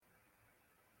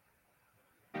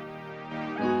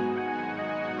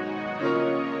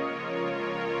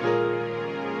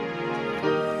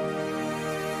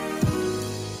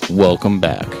Welcome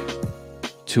back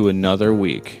to another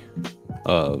week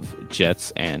of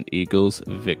Jets and Eagles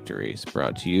victories,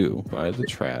 brought to you by the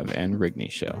Trav and Rigney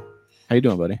Show. How you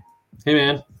doing, buddy? Hey,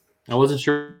 man. I wasn't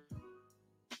sure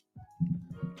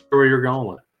where you're going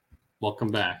with it. Welcome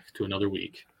back to another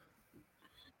week.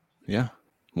 Yeah.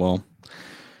 Well,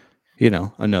 you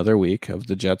know, another week of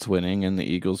the Jets winning and the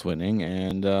Eagles winning,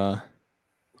 and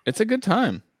it's a good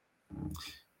time.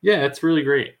 Yeah, it's really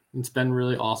great. It's been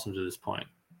really awesome to this point.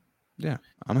 Yeah,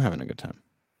 I'm having a good time.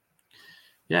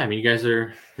 Yeah, I mean, you guys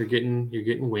you're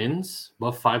getting wins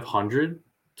above 500.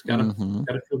 It's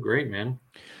gotta feel great, man.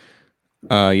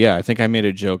 Yeah, I think I made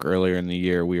a joke earlier in the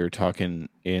year. We were talking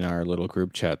in our little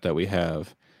group chat that we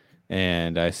have,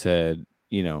 and I said,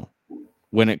 you know,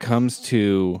 when it comes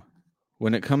to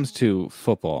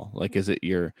football, like,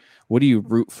 what do you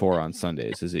root for on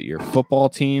Sundays? Is it your football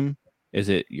team? Is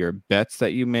it your bets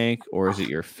that you make, or is it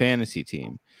your fantasy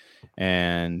team?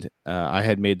 And I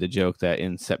had made the joke that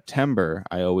in September,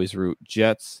 I always root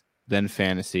Jets, then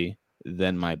fantasy,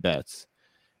 then my bets.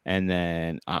 And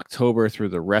then October through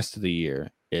the rest of the year,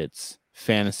 it's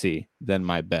fantasy, then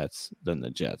my bets, then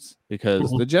the Jets. Because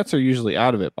the Jets are usually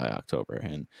out of it by October.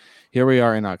 And here we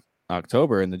are in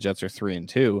October, and the Jets are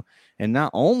 3-2. And not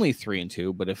only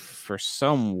 3-2, but if for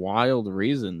some wild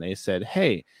reason they said,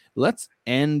 hey, let's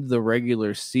end the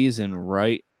regular season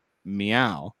right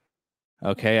meow.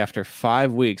 Okay, after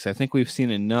 5 weeks, I think we've seen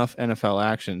enough NFL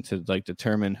action to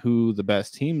determine who the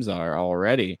best teams are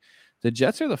already. The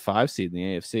Jets are the 5 seed in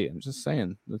the AFC. I'm just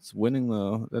saying that's leading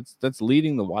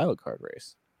the wild card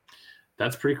race.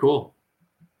 That's pretty cool.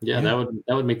 Yeah, that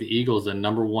would make the Eagles the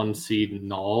number 1 seed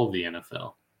in all of the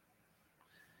NFL.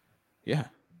 Yeah,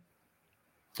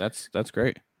 that's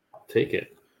great. I'll take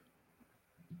it.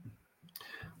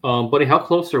 Buddy, how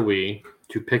close are we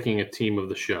to picking a team of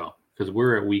the show? Because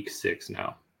we're at week 6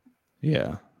 now.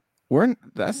 Yeah,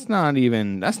 that's not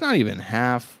even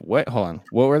half. Wait, hold on.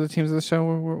 What were the teams of the show?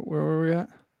 Where were we at?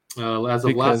 As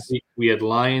of last week, we had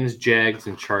Lions, Jags,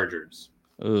 and Chargers.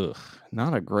 Ugh,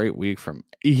 not a great week from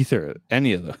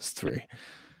any of those three.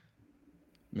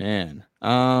 Man,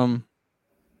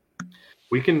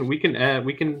 we can add.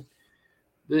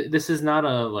 This is not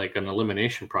an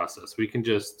elimination process. We can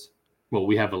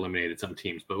we have eliminated some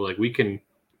teams, but we can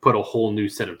put a whole new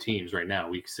set of teams right now,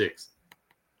 week 6.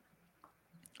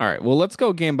 All right. Well, let's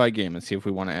go game by game and see if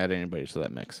we want to add anybody to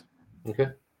that mix. Okay.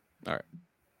 All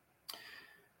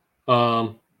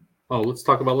right. Let's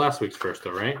talk about last week's first,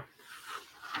 though, right?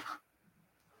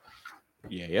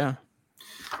 Yeah.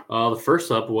 The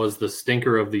first up was the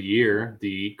stinker of the year,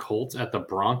 the Colts at the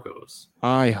Broncos.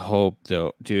 I hope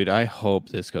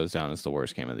this goes down as the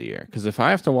worst game of the year. Because if I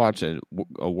have to watch a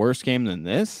worse game than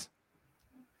this,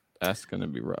 that's going to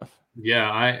be rough.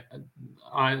 Yeah,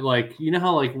 I like, you know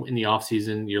how in the off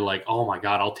season you're like, oh my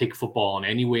God, I'll take football in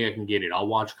any way I can get it. I'll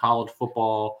watch college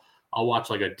football. I'll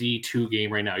watch a D2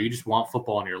 game right now. You just want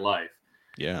football in your life.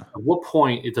 Yeah. At what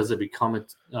point does it become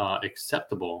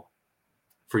acceptable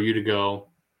for you to go,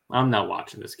 I'm not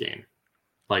watching this game?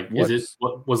 What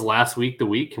was last week the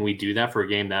week? Can we do that for a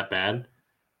game that bad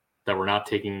that we're not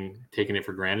taking it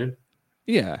for granted?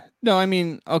 Yeah. No, I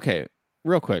mean, okay,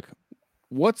 real quick.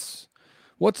 What's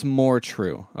more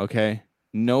true, okay?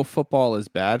 No football is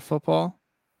bad football,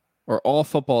 or all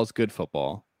football is good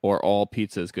football, or all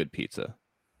pizza is good pizza?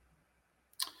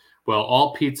 Well,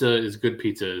 all pizza is good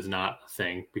pizza is not a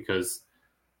thing because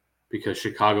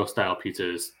Chicago-style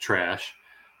pizza is trash.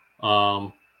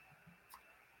 All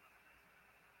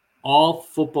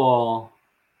football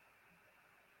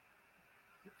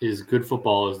is good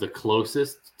football is the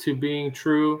closest to being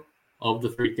true of the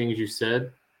 3 things you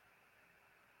said.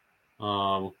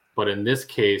 But in this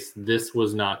case, this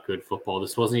was not good football.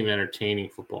 This wasn't even entertaining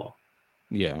football.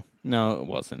 Yeah. No, it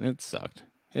wasn't. It sucked.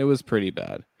 It was pretty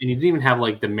bad. And you didn't even have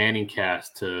the Manning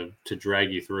cast to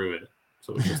drag you through it.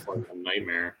 So it was just a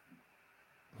nightmare.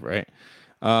 Right.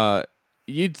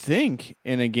 You'd think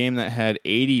in a game that had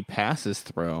 80 passes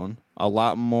thrown, a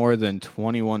lot more than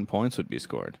 21 points would be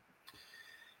scored.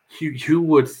 You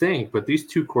would think, but these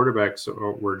 2 quarterbacks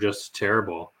were just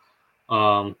terrible.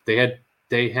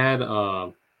 They had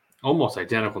almost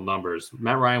identical numbers.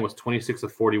 Matt Ryan was 26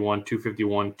 of 41,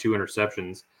 251, 2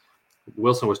 interceptions.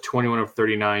 Wilson was 21 of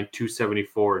 39,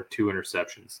 274, 2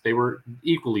 interceptions. They were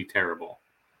equally terrible.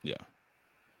 Yeah.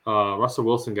 Russell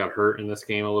Wilson got hurt in this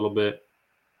game a little bit.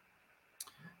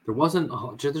 There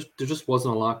just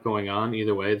wasn't a lot going on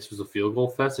either way. This was a field goal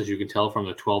fest, as you can tell from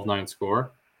the 12-9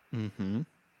 score. Mm-hmm.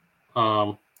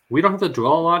 We don't have to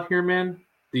dwell a lot here, man.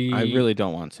 I really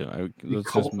don't want to. The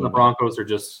Colts and the Broncos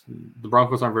the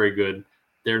Broncos aren't very good.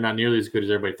 They're not nearly as good as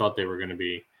everybody thought they were going to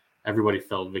be. everybody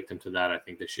fell victim to that, I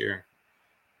think, this year.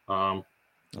 A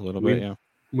little we, bit, yeah.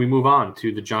 We move on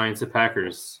to the Giants and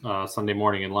Packers Sunday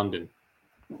morning in London.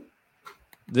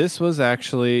 This was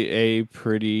actually a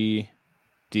pretty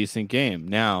decent game.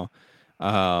 Now,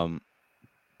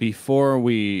 before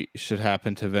we should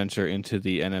happen to venture into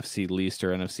the NFC least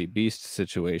or NFC beast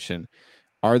situation,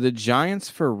 are the Giants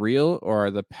for real or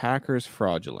are the Packers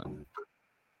fraudulent?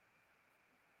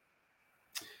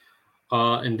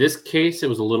 In this case, it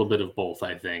was a little bit of both,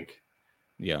 I think.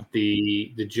 Yeah.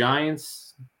 The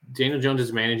Giants, Daniel Jones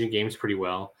is managing games pretty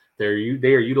well. They are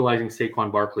utilizing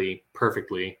Saquon Barkley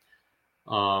perfectly.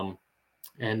 And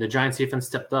the Giants defense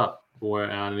stepped up.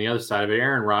 Where on the other side of it,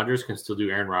 Aaron Rodgers can still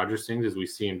do Aaron Rodgers things as we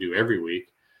see him do every week.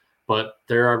 But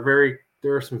there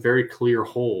are some very clear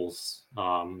holes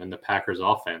in the Packers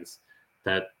offense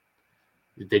that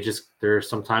there are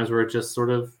some times where it just sort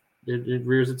of it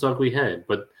rears its ugly head.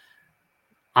 But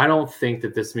I don't think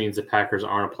that this means the Packers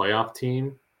aren't a playoff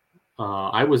team.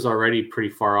 I was already pretty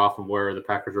far off from where the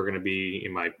Packers were going to be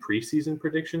in my preseason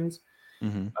predictions.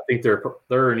 Mm-hmm. I think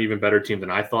they're an even better team than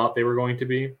I thought they were going to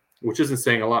be, which isn't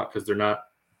saying a lot because they're not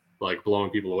like blowing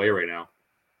people away right now.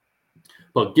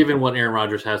 But given what Aaron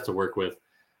Rodgers has to work with,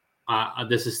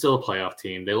 this is still a playoff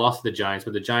team. They lost to the Giants,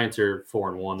 but the Giants are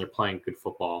 4-1. They're playing good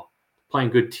football, playing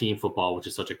good team football, which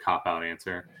is such a cop-out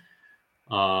answer.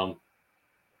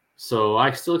 So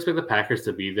I still expect the Packers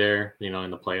to be there,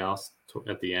 in the playoffs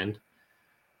at the end.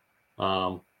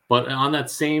 But on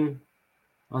that same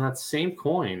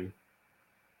coin,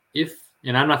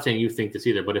 and I'm not saying you think this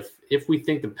either, but if we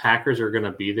think the Packers are going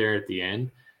to be there at the end,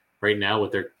 right now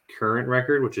with their current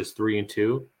record, which is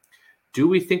 3-2, do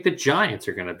we think the Giants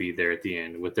are going to be there at the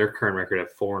end with their current record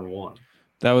at 4-1?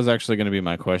 That was actually going to be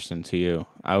my question to you.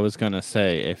 I was going to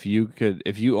say, if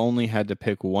you only had to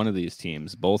pick one of these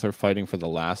teams, both are fighting for the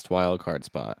last wild card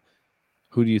spot,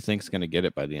 who do you think is going to get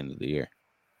it by the end of the year?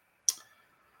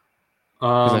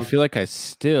 Because I feel like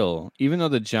even though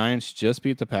the Giants just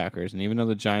beat the Packers, and even though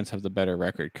the Giants have the better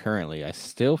record currently, I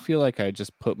still feel like I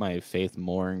just put my faith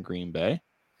more in Green Bay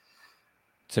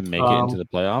to make it into the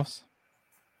playoffs.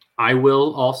 I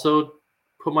will also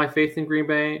put my faith in Green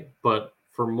Bay, but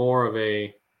for more of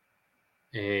a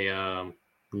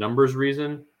numbers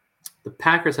reason, the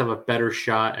Packers have a better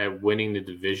shot at winning the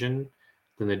division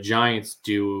than the Giants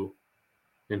do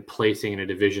in placing in a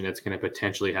division that's going to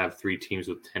potentially have 3 teams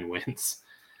with 10 wins.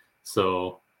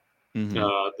 So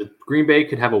the Green Bay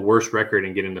could have a worse record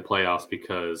and get into playoffs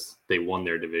because they won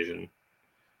their division,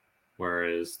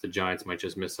 whereas the Giants might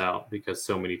just miss out because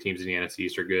so many teams in the NFC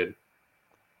East are good.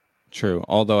 True,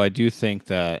 although I do think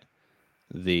that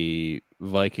the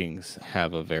Vikings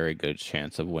have a very good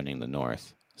chance of winning the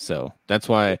North. So that's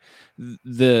why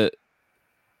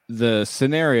the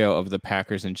scenario of the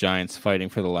Packers and Giants fighting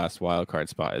for the last wild card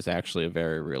spot is actually a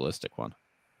very realistic one.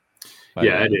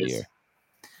 Yeah, it is.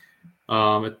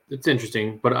 It's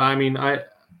interesting, but I mean, I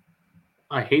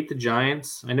hate the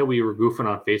Giants. I know we were goofing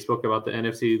on Facebook about the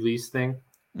NFC least thing.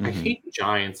 Mm-hmm. I hate the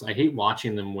Giants. I hate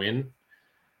watching them win.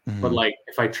 Mm-hmm. But like,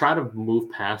 if I try to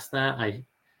move past that,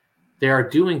 they are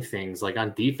doing things like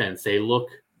on defense. They look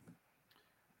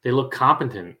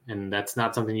competent, and that's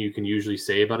not something you can usually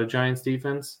say about a Giants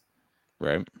defense.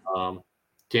 Right.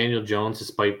 Daniel Jones,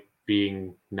 despite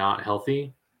being not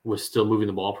healthy, was still moving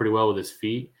the ball pretty well with his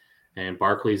feet, and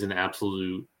Barkley's an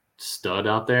absolute stud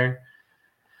out there.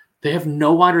 They have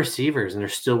no wide receivers, and they're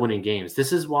still winning games.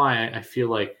 This is why I feel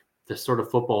like the sort of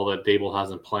football that Dable has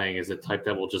been playing is the type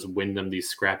that will just win them these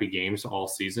scrappy games all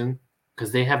season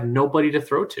because they have nobody to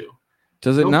throw to.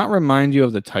 Does it not remind you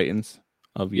of the Titans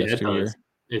of yesteryear?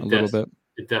 It a little bit.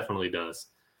 It definitely does.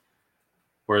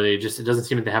 Where it doesn't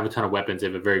seem like they have a ton of weapons. They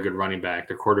have a very good running back.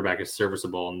 Their quarterback is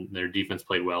serviceable, and their defense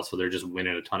played well, so they're just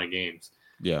winning a ton of games.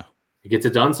 Yeah, it gets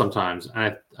it done sometimes.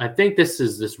 And I think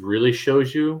this really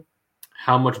shows you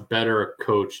how much better a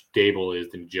coach Dable is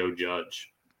than Joe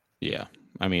Judge. Yeah,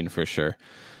 I mean, for sure.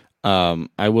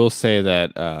 I will say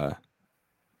that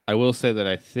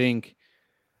I think,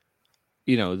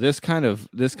 this kind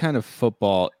of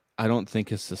football I don't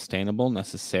think is sustainable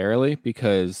necessarily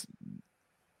because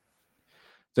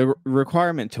the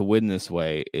requirement to win this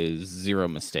way is 0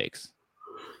 mistakes,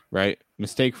 right?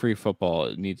 Mistake-free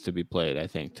football needs to be played, I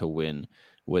think, to win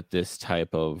with this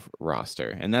type of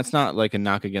roster. And that's not like a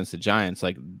knock against the Giants,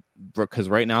 like, because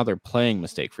right now they're playing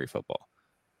mistake-free football.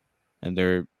 And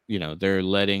they're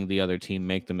letting the other team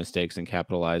make the mistakes and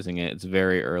capitalizing it. It's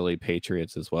very early.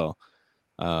 Patriots as well.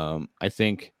 I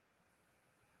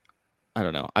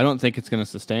don't know. I don't think it's going to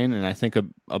sustain. And I think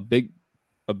a big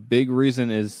reason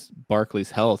is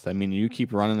Barkley's health. I mean, you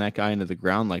keep running that guy into the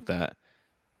ground like that,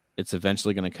 it's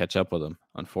eventually going to catch up with him,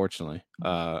 unfortunately.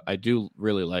 I do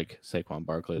really like Saquon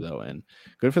Barkley, though, and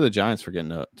good for the Giants for getting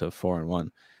to 4-1.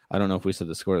 I don't know if we said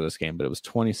the score of this game, but it was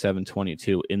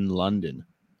 27-22 in London.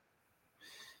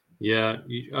 Yeah,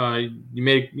 you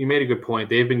made a good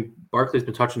point. Barkley's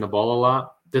been touching the ball a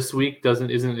lot. This week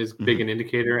isn't as big an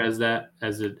indicator as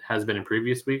it has been in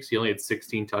previous weeks. He only had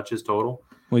 16 touches total.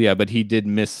 Well, yeah, but he did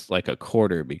miss like a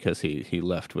quarter because he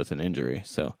left with an injury.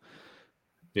 So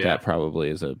that probably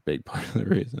is a big part of the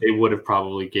reason. He would have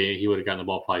gotten the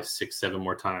ball probably 6-7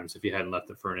 more times if he hadn't left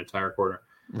it for an entire quarter.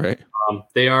 Right.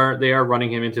 They are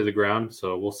running him into the ground,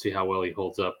 so we'll see how well he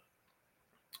holds up.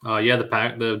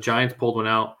 The Giants pulled one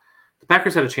out. The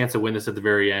Packers had a chance to win this at the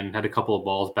very end. Had a couple of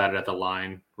balls batted at the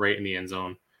line, right in the end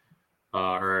zone,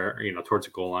 or towards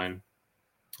the goal line.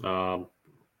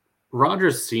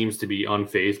 Rodgers seems to be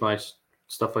unfazed by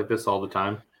stuff like this all the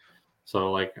time.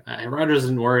 So, Rodgers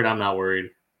isn't worried. I'm not worried.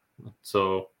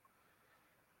 So,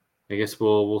 I guess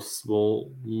we'll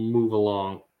move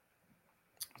along.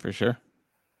 For sure.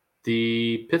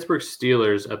 The Pittsburgh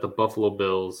Steelers at the Buffalo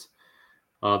Bills.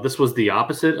 This was the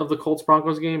opposite of the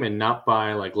Colts-Broncos game, and not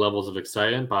by levels of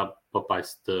excitement, but by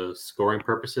the scoring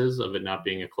purposes of it not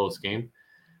being a close game.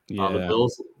 Yeah. The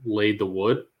Bills laid the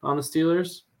wood on the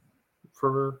Steelers,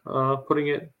 for putting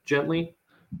it gently.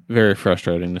 Very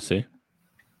frustrating to see.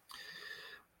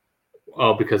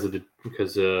 Oh, because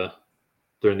they're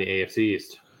in the AFC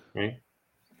East, right?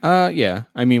 Yeah.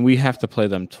 I mean, we have to play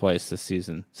them twice this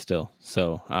season still,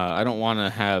 so I don't want to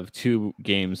have two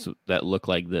games that look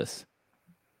like this.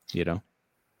 Yeah.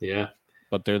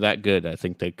 But they're that good. I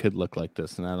think they could look like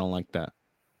this, and I don't like that.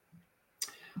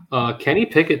 Kenny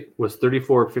Pickett was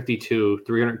 34-52,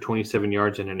 327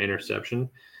 yards and an interception. And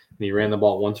he ran the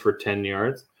ball once for 10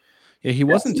 yards. Yeah, he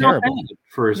wasn't terrible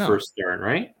for his first start,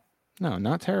 right? No,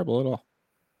 not terrible at all.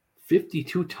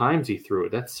 52 times he threw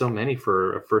it. That's so many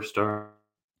for a first start.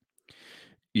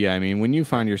 Yeah, I mean, when you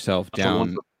find yourself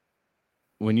down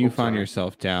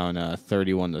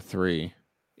 31-3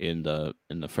 in the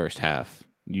first half,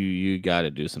 you got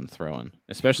to do some throwing,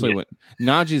 especially when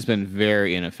Najee's been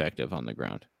very ineffective on the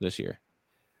ground this year.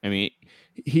 I mean,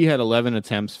 he had 11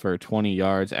 attempts for 20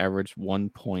 yards, averaged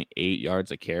 1.8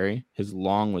 yards a carry. His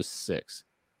long was 6.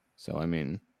 So, I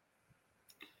mean,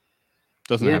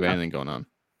 doesn't have anything going on.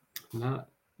 I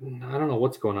don't know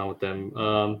what's going on with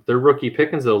them. Their rookie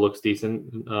Pickens, though, looks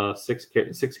decent. 6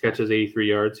 catches, 83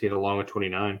 yards. He had a long of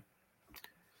 29.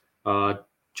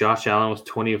 Josh Allen was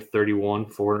 20 of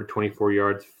 31, 424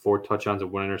 yards, 4 touchdowns,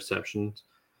 and 1 interception.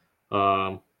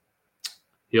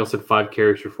 He also had 5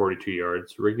 carries for 42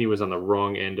 yards. Rigney was on the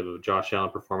wrong end of a Josh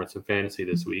Allen performance in fantasy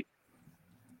this week.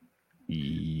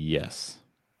 Yes.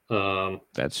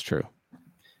 That's true.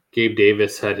 Gabe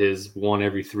Davis had his 1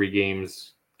 every 3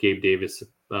 games. Gabe Davis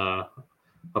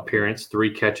appearance,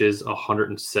 3 catches,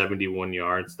 171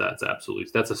 yards. That's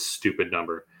a stupid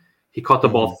number. He caught the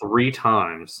ball 3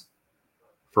 times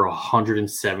for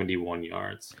 171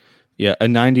 yards. Yeah, a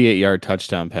 98-yard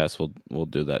touchdown pass will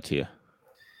do that to you.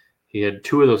 He had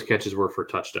 2 of those catches were for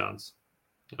touchdowns.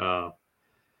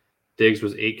 Diggs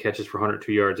was 8 catches for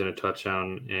 102 yards and a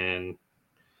touchdown, and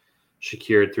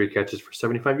Shakir had 3 catches for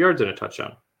 75 yards and a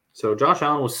touchdown. So Josh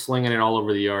Allen was slinging it all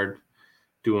over the yard,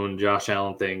 doing Josh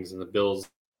Allen things, and the Bills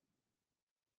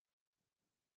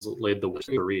laid the wood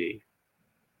 3.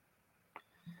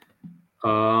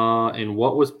 And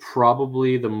what was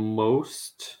probably the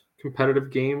most competitive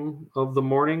game of the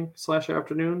morning /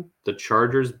 afternoon, the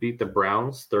Chargers beat the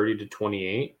Browns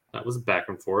 30-28. That was back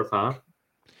and forth, huh?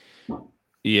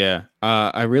 Yeah.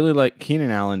 I really like Keenan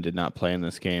Allen did not play in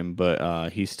this game,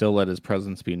 but he still let his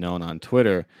presence be known on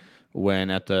Twitter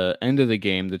when at the end of the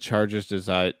game, the Chargers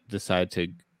decide to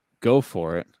go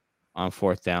for it on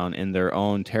 4th down in their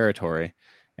own territory.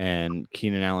 And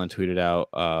Keenan Allen tweeted out,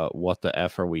 "What the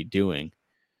F are we doing?"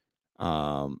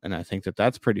 And I think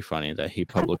that's pretty funny that he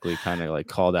publicly kind of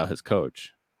called out his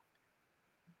coach.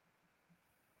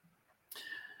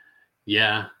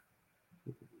 Yeah.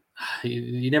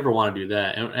 You never want to do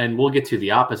that. And we'll get to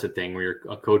the opposite thing where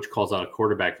a coach calls out a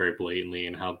quarterback very blatantly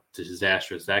and how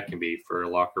disastrous that can be for a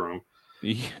locker room.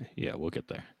 Yeah, we'll get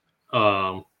there.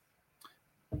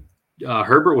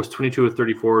 Herbert was 22 of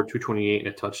 34, 228 and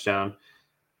a touchdown.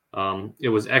 It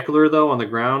was Eckler, though, on the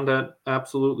ground that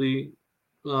absolutely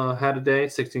had a day.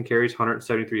 16 carries,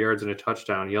 173 yards and a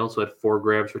touchdown. He also had 4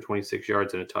 grabs for 26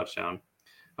 yards and a touchdown.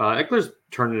 Eckler's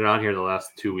turned it on here the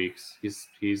last 2 weeks. He's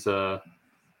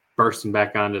bursting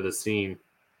back onto the scene.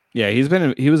 Yeah,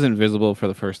 he was invisible for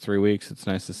the first 3 weeks. It's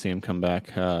nice to see him come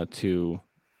back to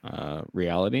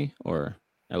reality, or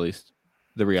at least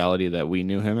the reality that we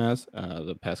knew him as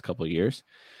the past couple of years.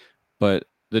 But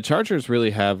the Chargers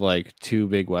really have like two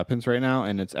big weapons right now,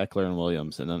 and it's Eckler and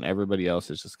Williams, and then everybody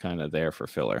else is just kind of there for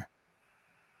filler.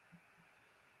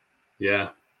 Yeah.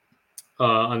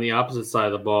 On the opposite side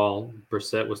of the ball,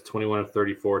 Brissett was 21 of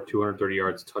 34, 230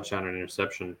 yards, touchdown, and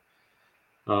interception.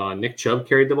 Nick Chubb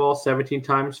carried the ball 17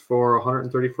 times for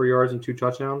 134 yards and 2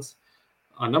 touchdowns.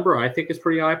 A number I think is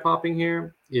pretty eye-popping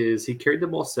here is he carried the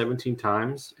ball 17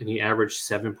 times, and he averaged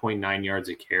 7.9 yards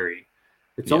a carry.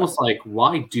 It's almost like,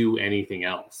 why do anything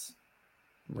else?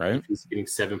 Right. If he's getting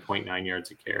 7.9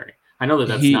 yards a carry. I know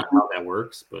that's not how that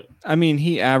works, but I mean,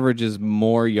 he averages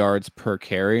more yards per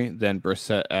carry than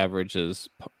Brissett averages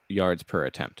yards per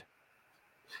attempt,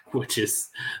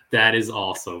 that is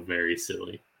also very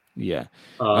silly. Yeah,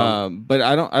 but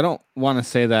I don't want to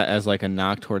say that as like a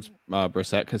knock towards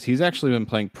Brissett, because he's actually been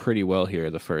playing pretty well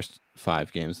here the first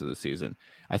 5 games of the season.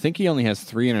 I think he only has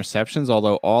 3 interceptions,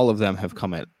 although all of them have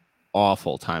come at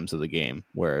awful times of the game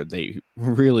where they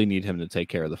really need him to take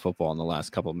care of the football in the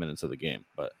last couple of minutes of the game.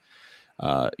 But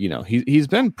he's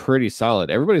been pretty solid.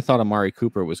 Everybody thought Amari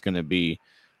Cooper was going to be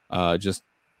just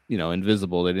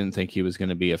invisible. They didn't think he was going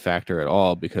to be a factor at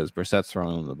all because Brissett's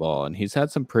throwing him the ball, and he's had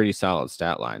some pretty solid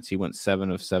stat lines. He went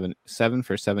 7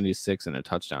 for 76 and a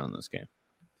touchdown in this game.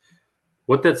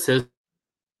 What that says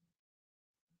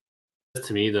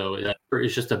to me, though,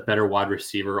 is just a better wide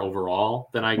receiver overall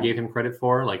than I gave him credit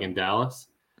for, like in Dallas.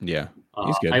 Yeah,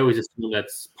 he's good. I always assume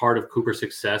that's part of Cooper's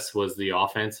success was the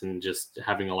offense and just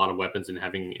having a lot of weapons and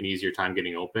having an easier time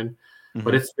getting open. Mm-hmm.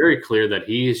 But it's very clear that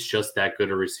he's just that good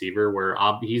a receiver where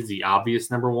he's the obvious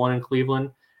number 1 in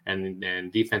Cleveland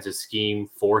and defenses scheme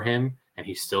for him, and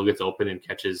he still gets open and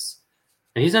catches.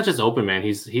 And he's not just open, man.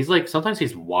 He's like sometimes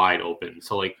he's wide open.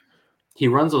 So like he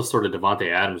runs those sort of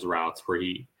Devontae Adams routes where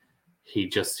he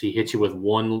hits you with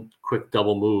one quick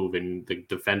double move and the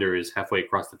defender is halfway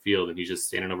across the field and he's just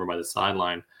standing over by the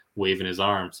sideline waving his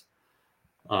arms.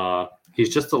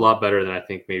 He's just a lot better than I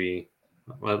think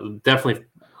definitely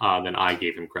than I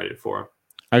gave him credit for.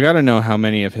 I got to know how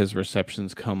many of his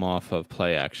receptions come off of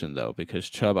play action, though, because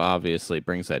Chubb obviously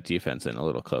brings that defense in a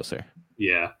little closer.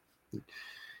 Yeah.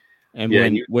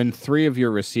 And when 3 of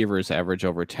your receivers average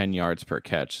over 10 yards per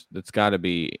catch, that's got to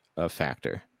be a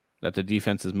factor. That the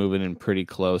defense is moving in pretty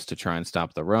close to try and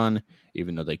stop the run,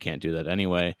 even though they can't do that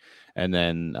anyway. And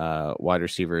then wide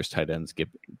receivers, tight ends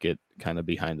get kind of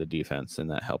behind the defense,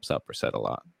 and that helps out Brissett a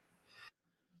lot.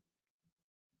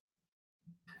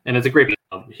 And it's a great.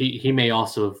 He may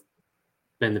also have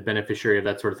been the beneficiary of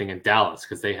that sort of thing in Dallas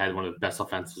because they had one of the best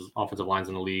offensive lines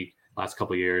in the league last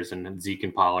couple of years, and Zeke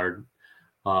and Pollard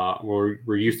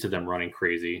were used to them running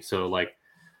crazy. So like.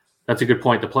 That's a good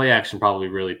point. The play action probably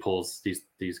really pulls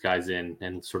these guys in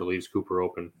and sort of leaves Cooper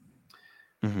open.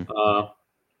 Mm-hmm. I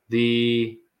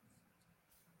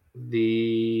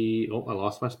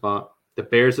lost my spot. The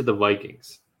Bears at the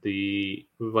Vikings. The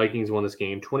Vikings won this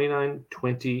game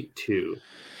 29-22.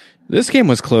 This game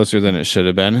was closer than it should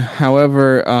have been.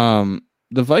 However,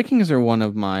 the Vikings are one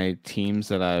of my teams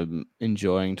that I'm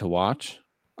enjoying to watch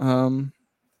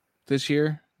this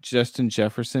year. Justin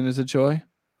Jefferson is a joy.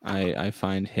 I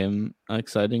find him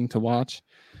exciting to watch.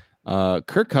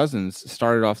 Kirk Cousins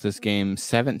started off this game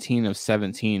 17 of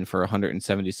 17 for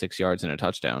 176 yards and a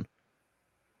touchdown.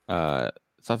 I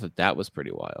thought that was pretty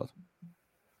wild.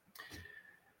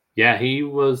 Yeah, he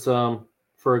was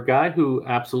for a guy who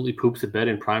absolutely poops a bed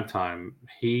in prime time.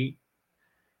 He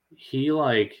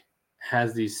like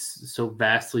has these so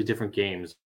vastly different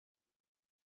games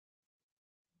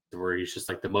where he's just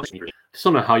like the most. I just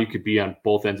don't know how you could be on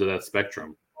both ends of that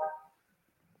spectrum.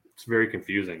 It's very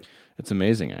confusing. It's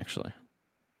amazing, actually.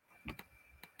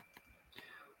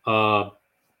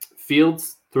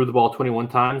 Fields threw the ball 21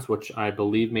 times, which I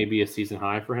believe may be a season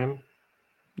high for him.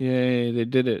 Yay, they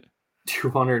did it.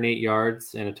 208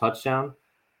 yards and a touchdown.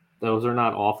 Those are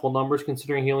not awful numbers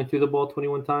considering he only threw the ball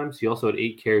 21 times. He also had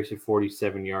 8 carries for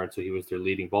 47 yards, so he was their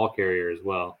leading ball carrier as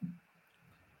well.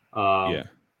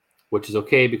 Which is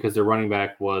okay because their running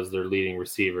back was their leading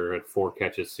receiver at 4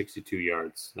 catches, 62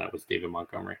 yards. That was David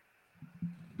Montgomery.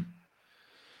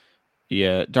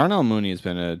 Yeah, Darnell Mooney has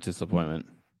been a disappointment,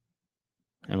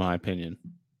 in my opinion.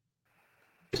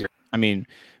 I mean,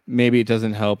 maybe it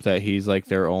doesn't help that he's like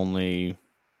their only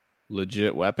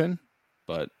legit weapon,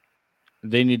 but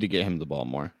they need to get him the ball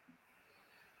more.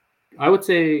 I would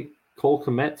say Cole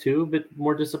Kmet, too, a bit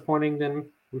more disappointing than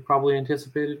we probably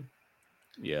anticipated.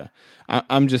 Yeah,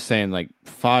 I'm just saying, like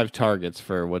 5 targets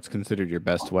for what's considered your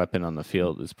best weapon on the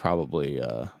field is probably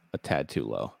a tad too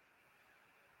low.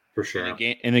 For sure.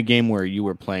 In a game where you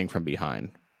were playing from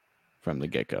behind from the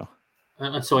get-go.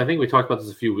 So I think we talked about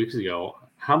this a few weeks ago.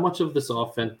 how much of this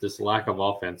offense, this lack of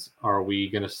offense, are we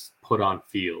going to put on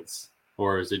Fields,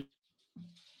 or is it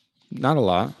Not a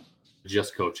lot.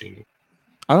 just coaching?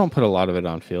 I don't put a lot of it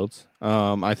on Fields.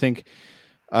 I think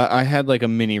I had like a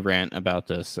mini rant about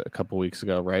this a couple weeks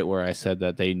ago, right, where I said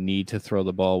that they need to throw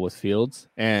the ball with Fields,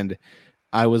 and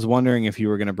I was wondering if you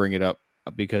were going to bring it up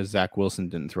because Zach Wilson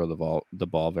didn't throw the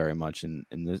ball very much in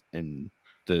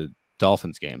the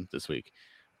Dolphins game this week,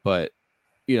 but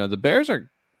the Bears are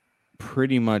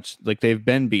pretty much like they've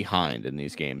been behind in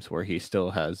these games where he still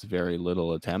has very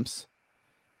little attempts,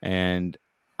 and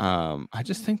I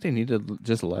just think they need to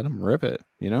just let him rip it.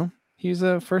 He's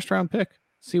a first round pick.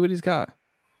 See what he's got.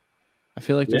 I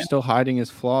feel like they're still hiding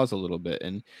his flaws a little bit,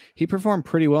 and he performed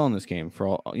pretty well in this game for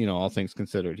all things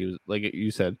considered. He was, like you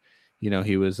said,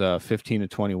 he was 15 to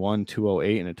 21,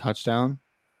 208 and a touchdown.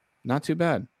 Not too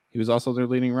bad. He was also their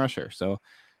leading rusher. So,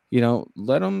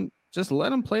 let him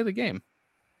play the game.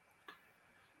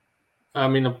 I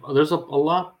mean, there's a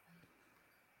lot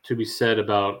to be said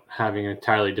about having an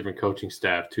entirely different coaching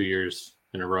staff 2 years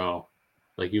in a row.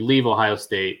 Like you leave Ohio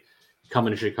State, come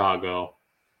into Chicago.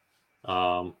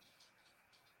 And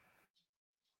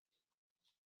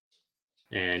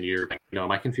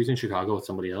am I confusing Chicago with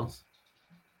somebody else?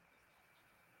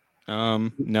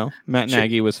 No. Matt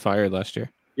Nagy was fired last year.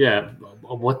 Yeah.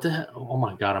 What the hell? Oh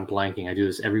my God, I'm blanking. I do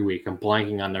this every week. I'm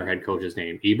blanking on their head coach's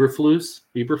name. Eberflus?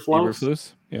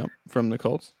 Yeah, from the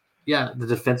Colts. Yeah, the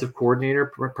defensive coordinator.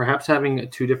 Perhaps having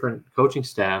two different coaching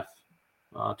staff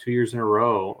 2 years in a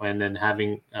row, and then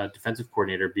having a defensive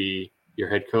coordinator be your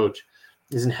head coach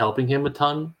isn't helping him a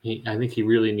ton. I think he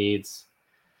really needs.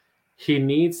 He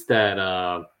needs that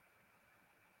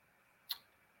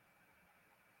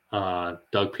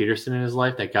Doug Peterson in his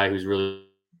life, that guy who's really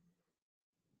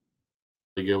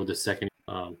good with the second.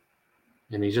 And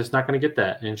he's just not going to get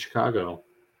that in Chicago.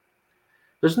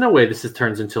 There's no way this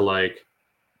turns into like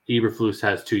Eberflus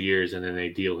has 2 years and then they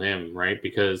deal him, right?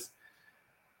 Because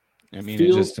it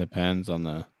just depends on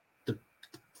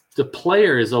the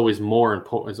player is always more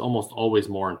important. Is almost always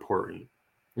more important.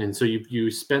 And so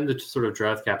you spend the sort of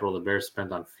draft capital the Bears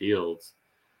spent on Fields,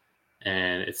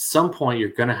 and at some point you're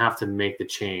going to have to make the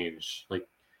change. Like,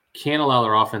 can't allow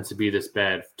their offense to be this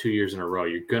bad 2 years in a row.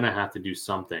 You're going to have to do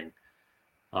something.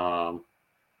 And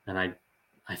I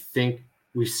think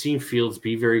we've seen Fields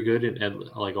be very good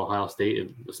at like Ohio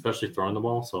State, especially throwing the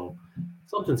ball. So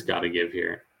something's got to give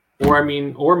here. Or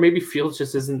maybe Fields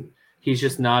just isn't. He's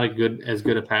just not as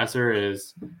good a passer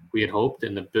as we had hoped,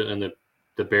 and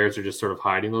the Bears are just sort of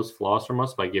hiding those flaws from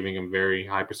us by giving him very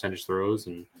high percentage throws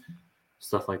and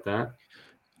stuff like that.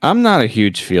 I'm not a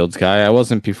huge Fields guy. I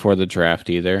wasn't before the draft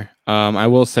either. I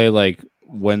will say, like,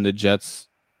 when the Jets,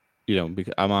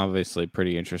 because I'm obviously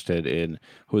pretty interested in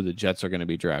who the Jets are going to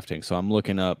be drafting. So I'm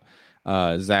looking up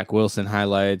Zach Wilson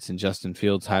highlights and Justin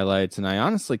Fields highlights, and I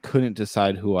honestly couldn't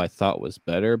decide who I thought was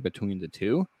better between the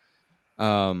two.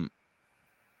 I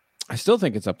still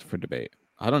think it's up for debate.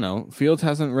 I don't know. Fields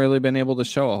hasn't really been able to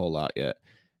show a whole lot yet.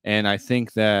 And I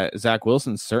think that Zach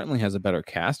Wilson certainly has a better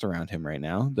cast around him right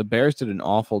now. The Bears did an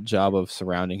awful job of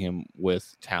surrounding him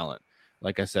with talent.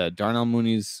 Like I said, Darnell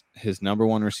Mooney's his number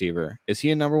one receiver. Is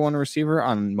he a number one receiver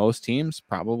on most teams?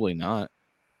 Probably not.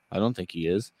 I don't think he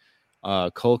is.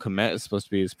 Cole Kmet is supposed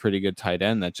to be his pretty good tight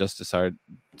end that just decided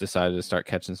to start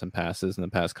catching some passes in the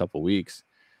past couple weeks.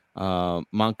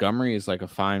 Montgomery is like a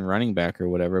fine running back or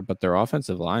whatever, but their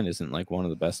offensive line isn't like one of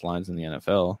the best lines in the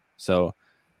NFL. So,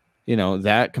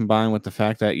 that combined with the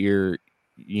fact that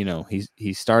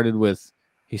he started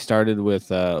with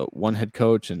one head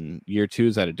coach, and year two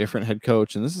is at a different head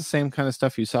coach. And this is the same kind of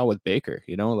stuff you saw with Baker,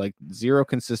 like zero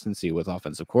consistency with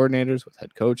offensive coordinators, with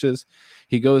head coaches.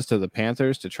 He goes to the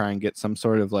Panthers to try and get some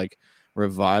sort of like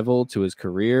revival to his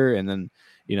career. And then,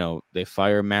 they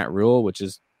fire Matt Rule, which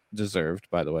is deserved,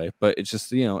 by the way, but it's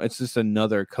just it's just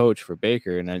another coach for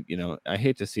Baker, and I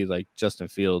hate to see like Justin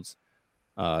Fields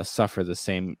suffer the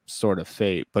same sort of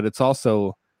fate, but it's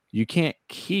also, you can't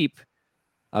keep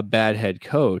a bad head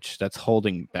coach that's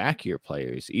holding back your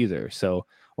players either. So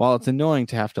while it's annoying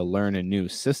to have to learn a new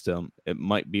system, it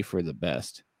might be for the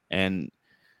best. And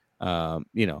I'm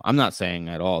not saying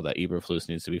at all that Eberflus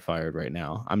needs to be fired right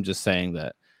now. I'm just saying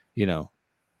that the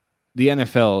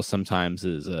NFL sometimes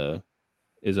is a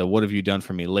what have you done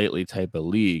for me lately type of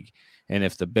league. And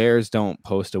if the Bears don't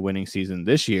post a winning season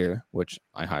this year, which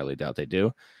I highly doubt they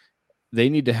do, they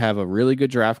need to have a really good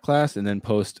draft class and then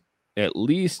post at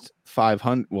least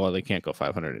 500. Well, they can't go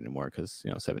 500 anymore because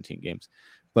 17 games,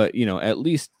 but at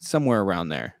least somewhere around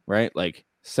there, right? Like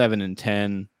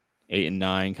 7-10,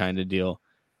 8-9 kind of deal.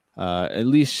 At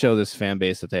least show this fan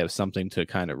base that they have something to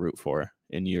kind of root for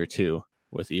in year two.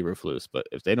 with Eberflus. But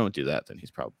if they don't do that, then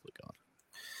he's probably gone.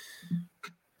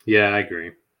 Yeah, I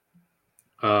agree.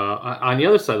 On the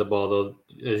other side of the ball, though,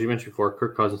 as you mentioned before,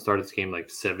 Kirk Cousins started this game like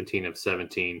 17 of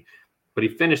 17, but he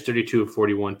finished 32 of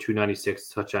 41, 296,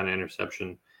 touchdown and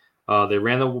interception. They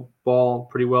ran the ball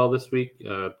pretty well this week.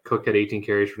 Cook had 18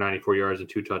 carries for 94 yards and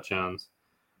 2 touchdowns.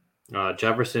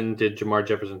 Jefferson did Jamar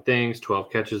Jefferson things,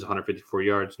 12 catches, 154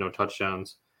 yards, no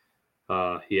touchdowns.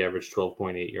 He averaged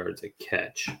 12.8 yards a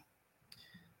catch.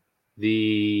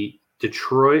 The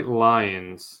Detroit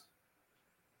Lions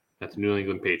at the New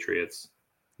England Patriots.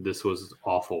 This was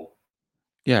awful.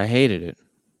 Yeah, I hated it.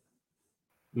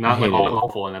 Not like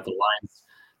awful, and that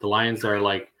the Lions are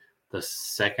like the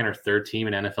second or third team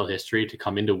in NFL history to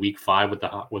come into Week 5 with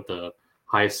the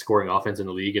highest scoring offense in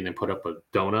the league and then put up a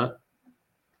donut.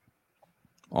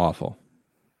 Awful.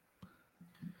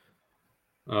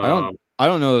 I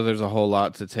don't know that there's a whole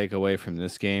lot to take away from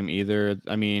this game either.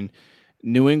 I mean,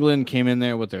 New England came in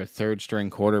there with their third string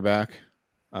quarterback,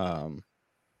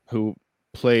 who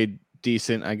played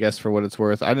decent, I guess, for what it's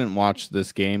worth. I didn't watch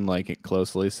this game like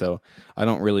closely, so I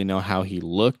don't really know how he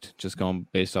looked, just going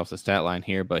based off the stat line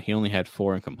here, but he only had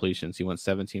 4 incompletions. He went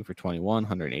 17 for 21,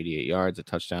 188 yards, a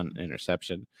touchdown, an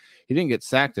interception. He didn't get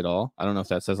sacked at all. I don't know if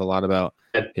that says a lot about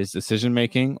his decision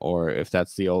making or if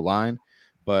that's the O-line,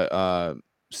 but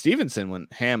Stevenson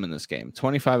went ham in this game.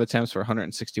 25 attempts for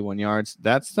 161 yards.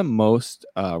 That's the most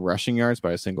rushing yards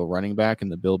by a single running back in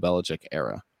the Bill Belichick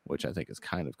era, which I think is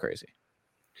kind of crazy.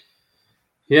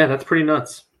 Yeah, that's pretty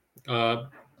nuts.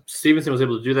 Stevenson was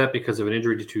able to do that because of an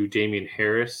injury to Damian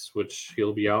Harris, which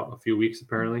he'll be out a few weeks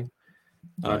apparently.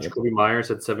 Jacoby Myers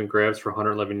had 7 grabs for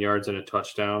 111 yards and a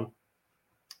touchdown.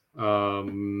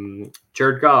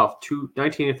 Jared Goff,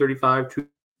 19 of 35,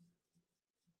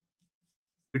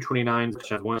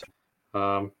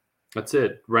 229. That's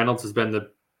it. Reynolds has been the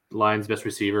Lions' best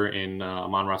receiver in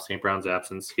Amon-Ra St. Brown's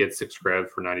absence. He had 6 grabs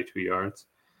for 92 yards.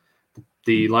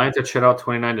 The Lions had shut out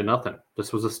 29-0.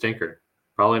 This was a stinker.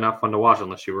 Probably not fun to watch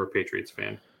unless you were a Patriots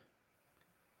fan.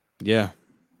 Yeah.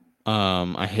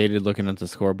 I hated looking at the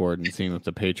scoreboard and seeing that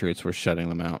the Patriots were shutting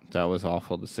them out. That was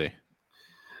awful to see.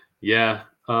 Yeah.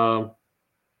 But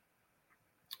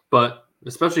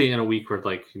especially in a week where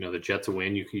the Jets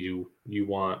win, you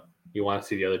want to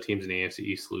see the other teams in the AFC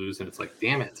East lose, and it's like,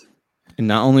 damn it. And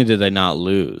not only did they not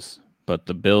lose, but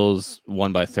the Bills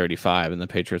won by 35 and the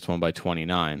Patriots won by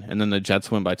 29. And then the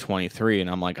Jets win by 23. And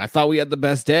I'm like, I thought we had the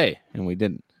best day, and we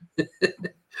didn't.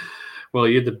 Well,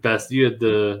 you had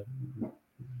the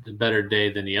better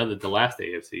day than the last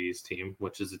AFC East team,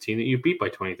 which is a team that you beat by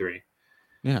 23.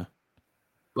 Yeah.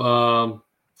 The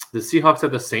Seahawks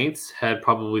at the Saints had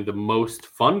probably the most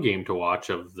fun game to watch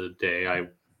of the day,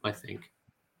 I think.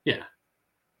 Yeah.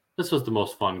 This was the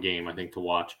most fun game, I think, to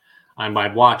watch.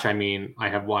 By watch, I mean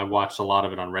I watched a lot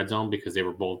of it on Red Zone because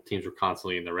both teams were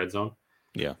constantly in the red zone.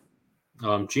 Yeah.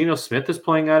 Geno Smith is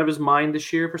playing out of his mind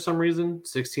this year for some reason.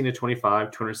 16 to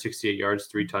 25, 268 yards,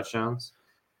 3 touchdowns.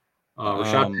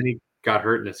 Rashad Penny got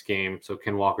hurt in this game, so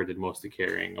Ken Walker did most of the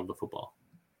carrying of the football.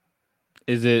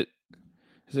 Is it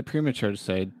premature to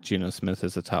say Geno Smith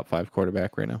is a top 5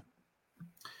 quarterback right now?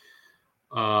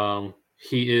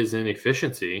 He is in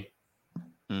efficiency.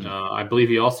 I believe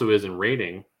he also is in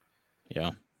rating.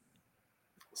 Yeah.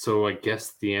 So I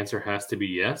guess the answer has to be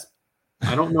yes.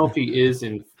 I don't know if he is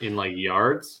in like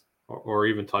yards or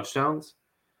even touchdowns,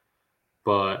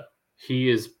 but he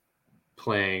is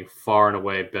playing far and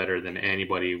away better than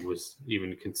anybody was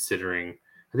even considering.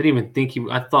 I didn't even think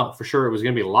I thought for sure it was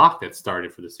going to be Locke that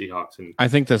started for the Seahawks. And I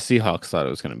think the Seahawks thought it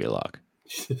was going to be Locke.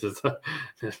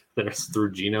 They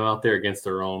threw Geno out there against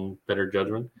their own better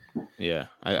judgment. Yeah,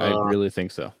 I really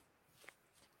think so.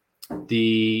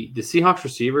 The Seahawks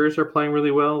receivers are playing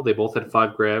really well. They both had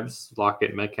 5 grabs. Lockett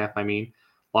and Metcalf,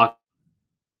 Lockett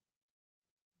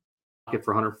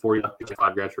for 140,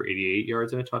 5 grabs for 88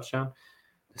 yards and a touchdown.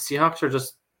 The Seahawks are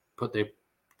just, but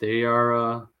they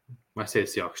are. When I say the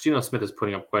Seahawks, Geno Smith is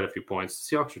putting up quite a few points.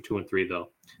 The Seahawks are 2-3 though,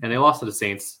 and they lost to the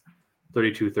Saints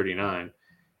 32-39.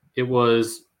 It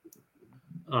was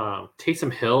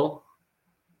Taysom Hill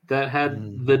that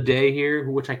had the day here,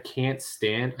 which I can't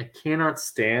stand. I cannot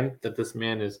stand that this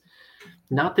man is,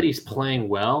 not that he's playing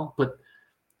well, but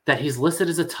that he's listed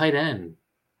as a tight end.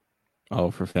 Oh,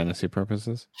 for fantasy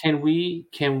purposes? Can we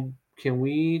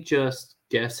just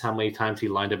guess how many times he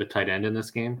lined up a tight end in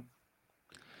this game?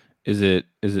 Is it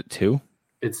 2?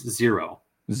 It's 0.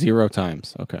 0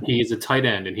 times. Okay. He's a tight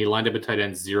end, and he lined up a tight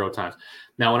end 0 times.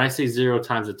 Now, when I say 0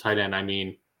 times a tight end, I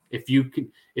mean if you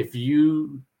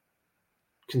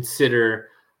consider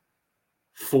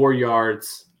 4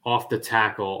 yards off the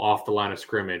tackle, off the line of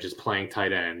scrimmage, is playing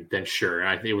tight end, then sure.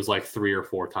 And it was like 3 or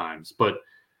 4 times, but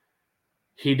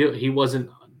he wasn't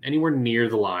anywhere near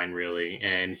the line really,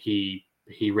 and he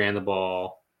ran the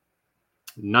ball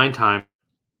 9 times,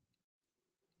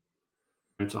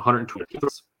 120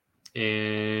 yards,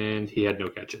 and he had no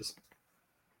catches,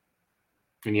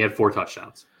 and he had 4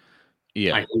 touchdowns.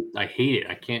 Yeah, I hate it.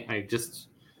 I can't. It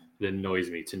annoys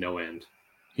me to no end.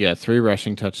 yeah, 3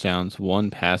 rushing touchdowns, 1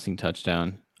 passing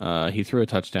touchdown. He threw a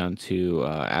touchdown to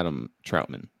Adam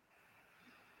Troutman,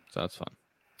 so that's fun.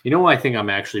 You know why I think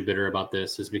I'm actually bitter about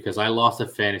this is because I lost a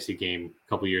fantasy game a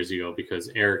couple years ago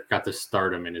because Eric got to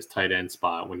start him in his tight end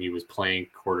spot when he was playing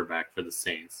quarterback for the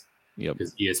Saints. Yep.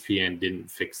 Because ESPN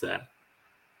didn't fix that.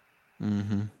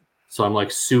 Mm-hmm. So I'm like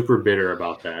super bitter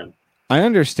about that. I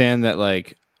understand that,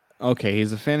 like, okay,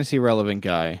 he's a fantasy relevant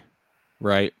guy,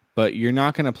 right? But you're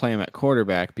not going to play him at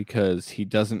quarterback because he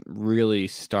doesn't really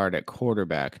start at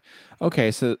quarterback.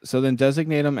 Okay, so then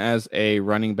designate him as a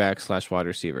running back / wide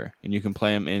receiver, and you can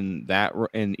play him in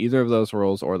either of those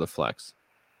roles or the flex.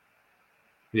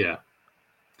 Yeah,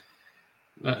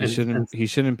 he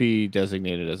shouldn't be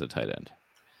designated as a tight end.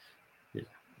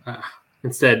 Yeah.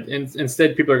 Instead,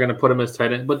 people are going to put him as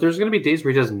tight end, but there's going to be days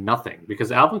where he does nothing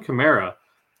because Alvin Kamara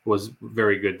was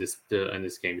very good in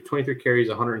this game. 23 carries,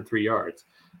 103 yards.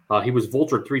 He was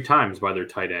vultured 3 times by their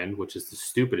tight end, which is the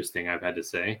stupidest thing I've had to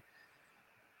say.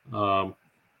 So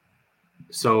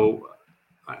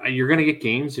you're going to get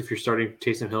games if you're starting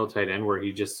Taysom Hill tight end where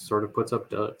he just sort of puts up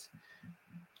duds.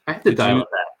 I have to dial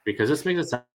that because this makes it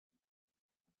sound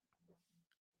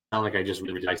like I just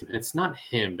really like him. It's not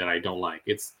him that I don't like.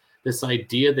 It's this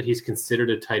idea that he's considered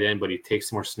a tight end, but he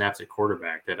takes more snaps at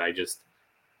quarterback that I just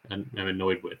am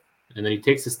annoyed with. And then he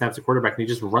takes the snaps at quarterback and he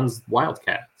just runs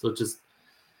wildcat. So it's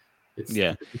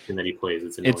the position that he plays.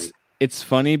 It's annoying. It's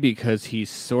funny because he's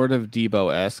sort of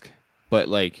Debo-esque, but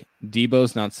like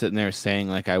Debo's not sitting there saying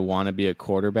like I want to be a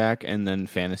quarterback, and then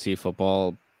fantasy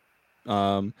football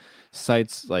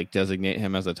sites like designate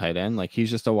him as a tight end. Like he's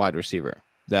just a wide receiver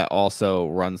that also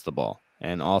runs the ball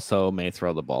and also may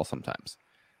throw the ball sometimes.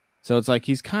 So it's like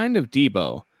he's kind of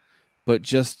Debo, but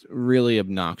just really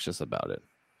obnoxious about it.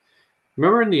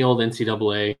 Remember in the old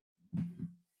NCAA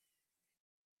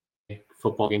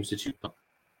football games,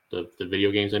 the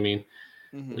video games, I mean,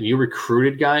 when you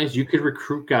recruited guys, you could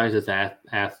recruit guys as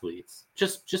athletes.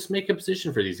 Just make a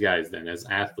position for these guys then as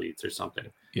athletes or something.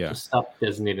 Yeah. Just stop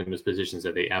designating them as positions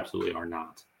that they absolutely are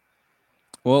not.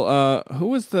 Well, who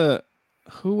was the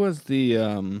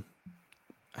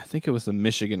I think it was the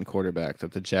Michigan quarterback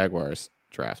that the Jaguars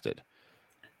drafted.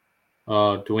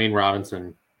 Dwayne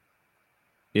Robinson.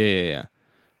 Yeah.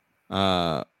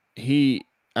 I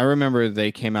remember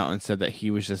they came out and said that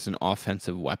he was just an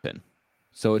offensive weapon.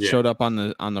 So it showed up on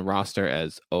the roster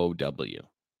as OW.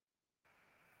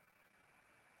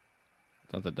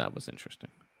 Thought that was interesting.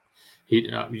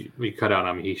 We cut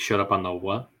out. He showed up on the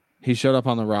what? He showed up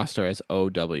on the roster as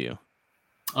OW.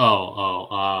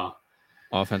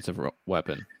 Offensive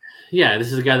weapon. Yeah,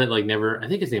 this is a guy that like never. I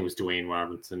think his name was Dwayne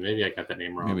Robinson. Maybe I got that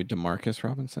name wrong. Maybe DeMarcus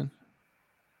Robinson.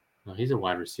 No, he's a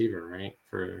wide receiver, right?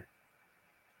 For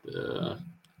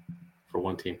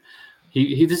one team.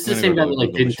 This is the same guy that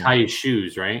like didn't tie his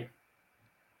shoes, right?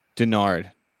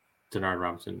 Denard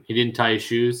Robinson. He didn't tie his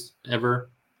shoes ever.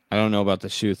 I don't know about the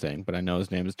shoe thing, but I know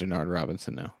his name is Denard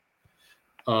Robinson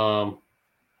now.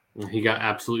 He got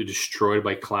absolutely destroyed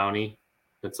by Clowney.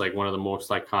 That's like one of the most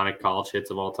iconic college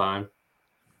hits of all time.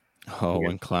 Oh,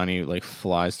 when Clowney like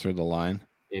flies through the line.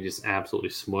 He just absolutely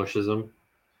smushes him.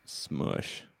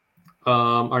 Smush.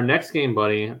 Our next game,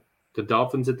 buddy, the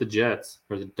Dolphins at the Jets.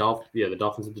 Or the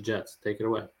Dolphins at the Jets. Take it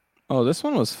away. Oh, this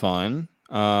one was fun.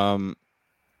 The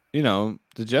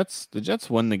Jets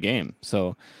won the game.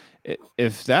 So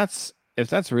if that's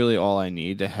really all I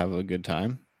need to have a good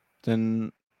time,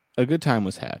 then a good time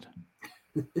was had.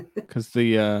 Because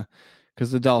the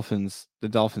Dolphins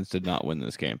did not win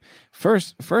this game.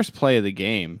 First play of the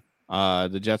game,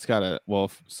 the Jets got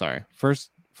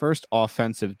first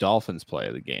offensive Dolphins play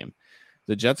of the game.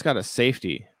 The Jets got a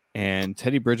safety, and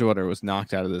Teddy Bridgewater was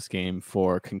knocked out of this game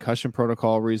for concussion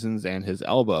protocol reasons and his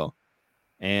elbow.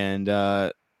 And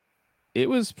it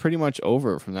was pretty much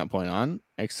over from that point on,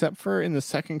 except for in the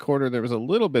second quarter, there was a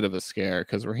little bit of a scare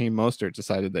because Raheem Mostert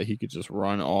decided that he could just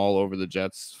run all over the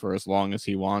Jets for as long as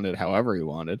he wanted, however he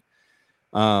wanted.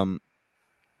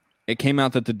 It came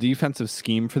out that the defensive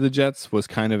scheme for the Jets was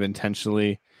kind of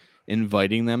intentionally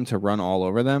inviting them to run all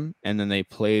over them, and then they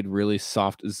played really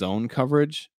soft zone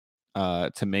coverage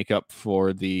to make up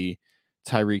for the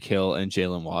Tyreek Hill and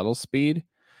Jalen Waddle speed.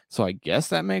 So I guess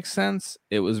that makes sense.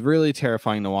 It was really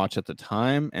terrifying to watch at the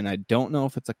time, and I don't know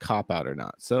if it's a cop-out or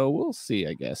not. So we'll see,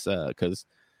 I guess, because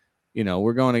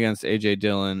we're going against AJ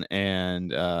Dillon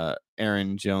and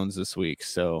Aaron Jones this week.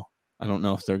 So I don't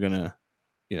know if they're gonna,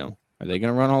 are they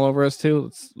gonna run all over us too?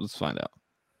 Let's find out.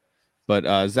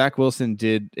 But Zach Wilson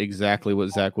did exactly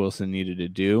what Zach Wilson needed to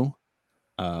do,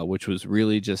 which was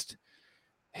really just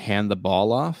hand the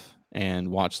ball off and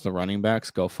watch the running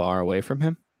backs go far away from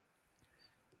him.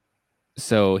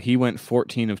 So he went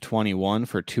 14 of 21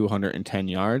 for 210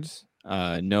 yards,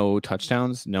 no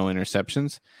touchdowns, no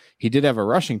interceptions. He did have a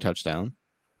rushing touchdown.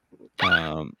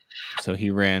 So he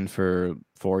ran for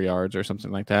 4 yards or something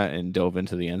like that and dove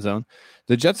into the end zone.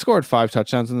 The Jets scored 5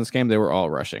 touchdowns in this game. They were all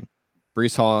rushing.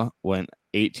 Breece Hall went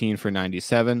 18 for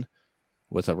 97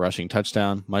 with a rushing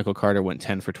touchdown. Michael Carter went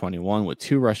 10 for 21 with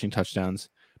 2 rushing touchdowns.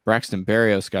 Braxton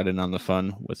Berrios got in on the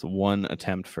fun with 1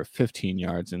 attempt for 15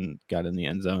 yards and got in the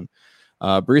end zone.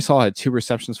 Breece Hall had 2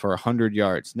 receptions for 100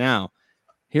 yards. Now,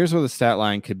 here's where the stat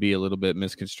line could be a little bit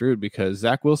misconstrued because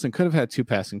Zach Wilson could have had 2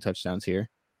 passing touchdowns here.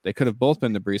 They could have both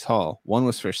been to Breece Hall. One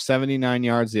was for 79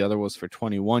 yards. The other was for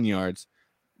 21 yards.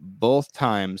 Both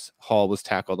times, Hall was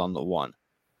tackled on the 1.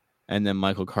 And then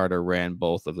Michael Carter ran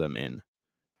both of them in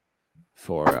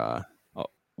for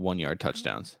 1-yard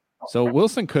touchdowns. So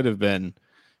Wilson could have been,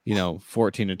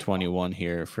 14 to 21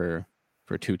 here for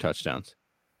 2 touchdowns.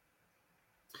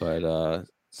 But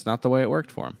it's not the way it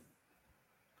worked for him.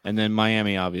 And then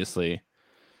Miami, obviously,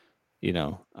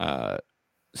 Skylar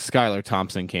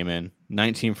Thompson came in,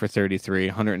 19 for 33,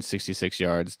 166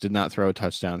 yards, did not throw a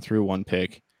touchdown, threw 1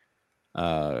 pick.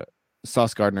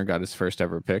 Sauce Gardner got his first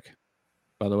ever pick,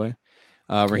 by the way.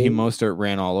 Raheem Mostert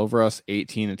ran all over us,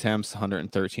 18 attempts,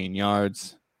 113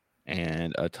 yards,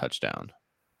 and a touchdown.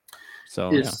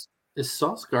 So, is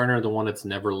Sauce Gardner the one that's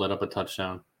never let up a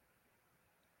touchdown?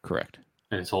 Correct.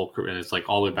 And his whole career, and it's like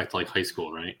all the way back to like high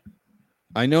school, right?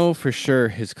 I know for sure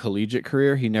his collegiate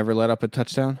career, he never let up a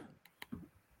touchdown.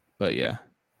 But yeah.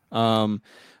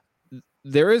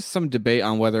 There is some debate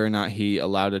on whether or not he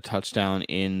allowed a touchdown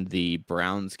in the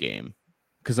Browns game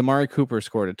because Amari Cooper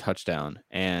scored a touchdown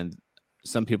and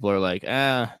some people are like,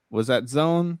 was that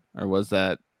zone or was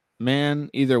that man?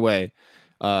 Either way,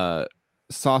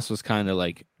 Sauce was kind of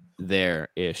like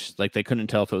there-ish. Like they couldn't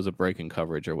tell if it was a break in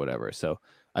coverage or whatever. So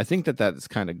I think that's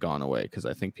kind of gone away because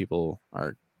I think people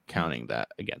are counting that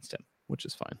against him, which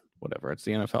is fine. Whatever. It's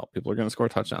the NFL. People are going to score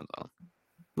touchdowns on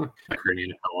him.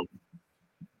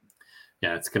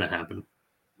 Yeah, it's going to happen.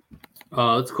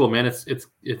 That's cool, man. It's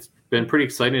been pretty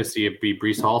exciting to see it be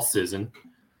Breece Hall season.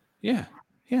 Yeah,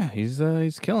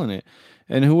 he's killing it.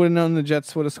 And who would have known the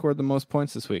Jets would have scored the most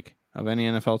points this week of any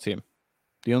NFL team?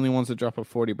 The only ones that drop a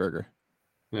 40 burger.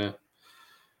 Yeah,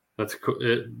 that's cool,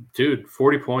 dude.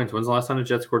 40 points. When's the last time the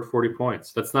Jets scored 40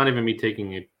 points? That's not even me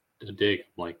taking a dig. I'm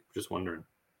like just wondering.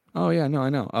 Oh yeah, no, I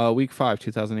know. Week 5,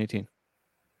 2018.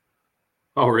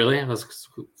 Oh really?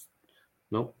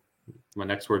 Nope. My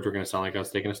next words were going to sound like I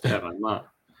was taking a stab. I'm not.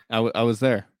 I was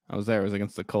there. It was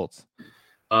against the Colts.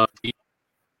 Or maybe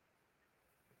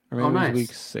it was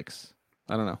week 6.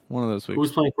 I don't know. One of those weeks. Who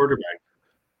was playing quarterback?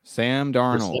 Sam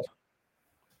Darnold.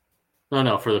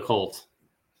 No, for the Colts.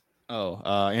 Oh,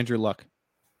 Andrew Luck.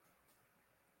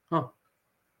 Oh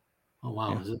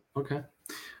wow. Yeah. Is it? Okay.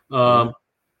 Yeah.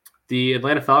 The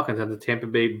Atlanta Falcons and the Tampa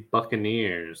Bay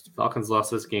Buccaneers. The Falcons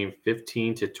lost this game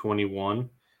 15-21.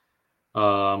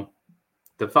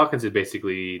 The Falcons did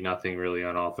basically nothing really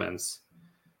on offense.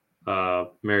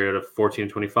 Mariota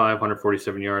 14-25,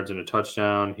 147 yards and a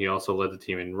touchdown. He also led the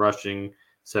team in rushing,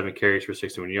 7 carries for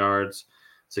 61 yards.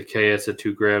 Zacchaeus had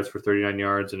 2 grabs for 39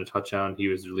 yards and a touchdown. He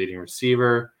was the leading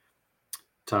receiver.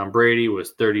 Tom Brady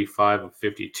was 35 of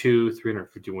 52,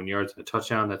 351 yards and a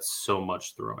touchdown. That's so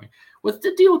much throwing. What's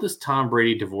the deal with this Tom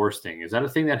Brady divorce thing? Is that a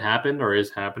thing that happened or is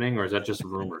happening, or is that just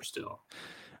rumor still?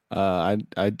 I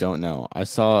don't know. I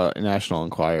saw a National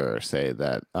Enquirer say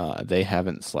that they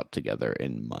haven't slept together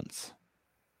in months.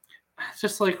 It's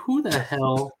just like, who the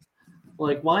hell?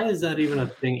 Like, why is that even a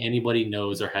thing anybody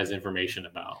knows or has information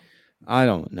about? I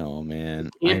don't know, man.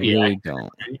 I really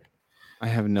don't. I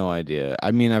have no idea.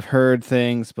 I mean, I've heard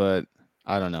things, but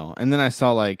I don't know. And then I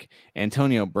saw like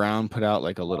Antonio Brown put out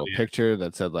like a little picture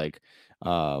that said like,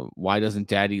 why doesn't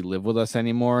Daddy live with us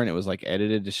anymore? And it was like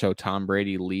edited to show Tom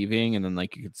Brady leaving, and then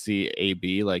like you could see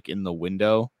AB like in the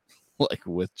window, like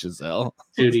with Giselle.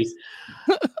 Dude, he's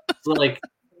like,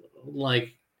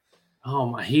 oh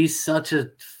my, he's such a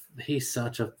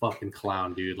fucking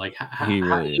clown, dude. Like, how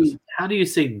do you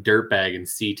say dirtbag in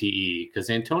CTE? Because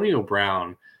Antonio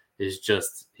Brown is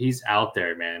just, he's out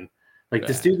there, man. Like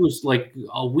this dude was like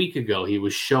a week ago, he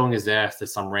was showing his ass to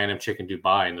some random chick in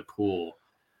Dubai in the pool.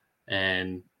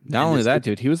 And not only that,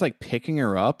 dude, he was like picking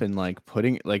her up and like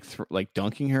putting like like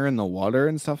dunking her in the water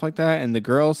and stuff like that. And the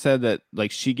girl said that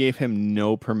like she gave him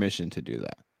no permission to do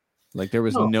that. Like there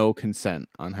was no consent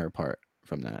on her part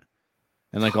from that.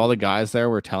 And like all the guys there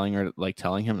were telling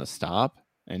him to stop,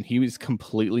 and he was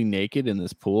completely naked in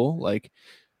this pool. Like,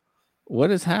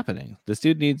 what is happening? This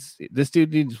dude needs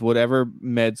whatever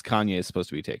meds Kanye is supposed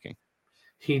to be taking.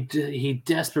 He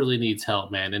desperately needs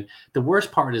help, man. And the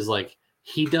worst part is like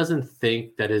he doesn't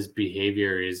think that his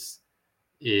behavior is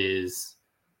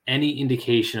any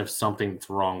indication of something that's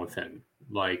wrong with him.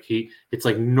 Like it's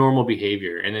like normal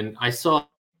behavior. And then I saw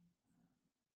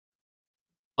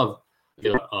of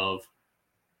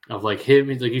like him,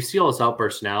 like you see all this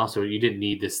outbursts now, so you didn't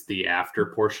need the after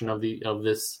portion of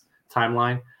this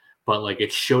timeline, but like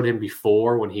it showed him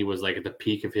before when he was like at the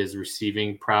peak of his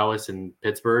receiving prowess in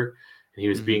Pittsburgh, and he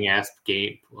was being asked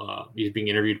he was being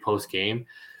interviewed post game,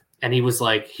 and he was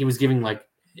giving like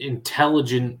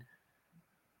intelligent,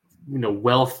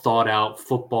 well thought out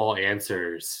football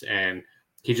answers, and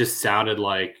he just sounded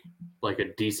like a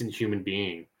decent human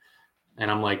being. And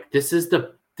I'm like, this is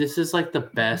like the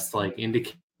best like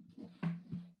indication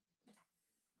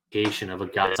of a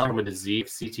guy with a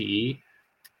disease, CTE,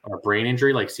 or brain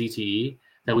injury like CTE,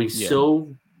 that we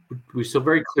so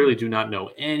very clearly do not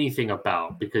know anything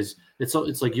about, because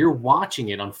it's like you're watching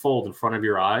it unfold in front of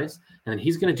your eyes, and then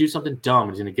he's going to do something dumb.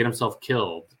 He's going to get himself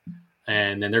killed,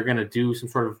 and then they're going to do some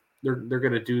sort of they're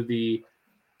going to do the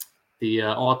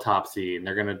autopsy, and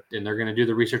they're going to do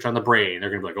the research on the brain. They're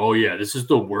going to be like, oh yeah, this is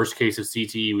the worst case of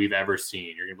CTE we've ever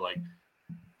seen. You're going to be like,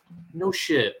 no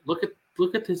shit. Look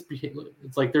at this behavior.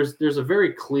 It's like there's a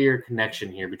very clear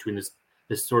connection here between this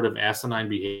sort of asinine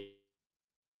behavior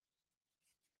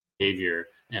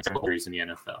and injuries in the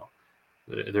NFL.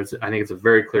 I think it's a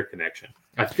very clear connection.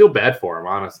 I feel bad for him,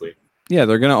 honestly. Yeah,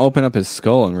 they're gonna open up his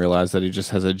skull and realize that he just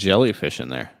has a jellyfish in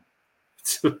there.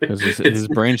 Because his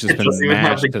brain's just been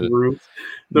mashed to grooves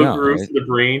to the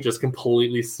brain just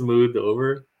completely smoothed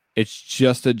over. It's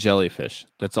just a jellyfish.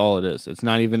 That's all it is. It's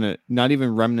not even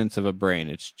remnants of a brain.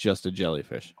 It's just a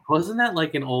jellyfish. Wasn't that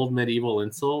like an old medieval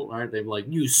insult? Right? They're like,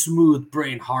 you smooth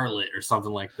brain harlot or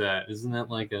something like that. Isn't that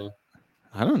like a...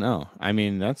 I don't know. I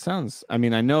mean, that sounds... I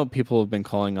mean, I know people have been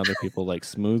calling other people like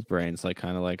smooth brains, like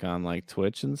kind of like on like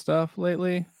Twitch and stuff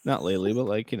lately. Not lately, but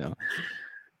like, kind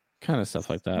of stuff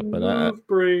like that. Smooth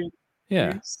brain.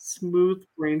 Yeah. Smooth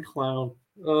brain clown.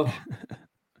 Oh.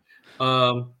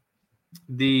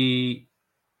 The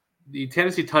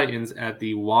Tennessee Titans at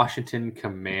the Washington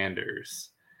Commanders.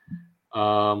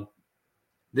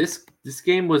 This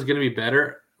game was going to be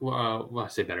better. I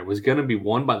say better. Was going to be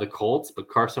won by the Colts, but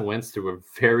Carson Wentz threw a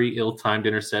very ill-timed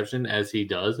interception, as he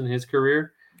does in his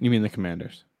career. You mean the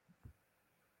Commanders?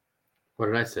 What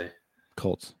did I say?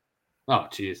 Colts. Oh,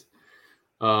 jeez.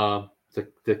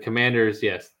 The Commanders,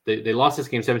 yes, they lost this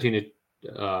game 17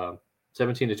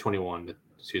 to 21.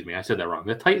 Excuse me, I said that wrong.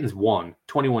 The Titans won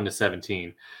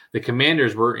 21-17. The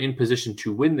Commanders were in position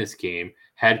to win this game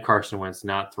had Carson Wentz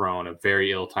not thrown a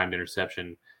very ill-timed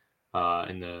interception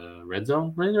in the red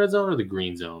zone. Right in the red zone or the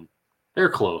green zone? They're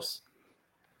close.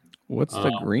 What's the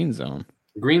green zone?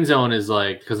 Green zone is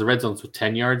like, because the red zone's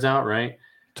 10 yards out, right?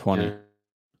 20.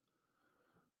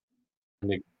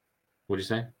 What'd you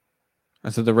say?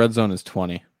 I said the red zone is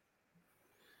 20.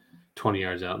 20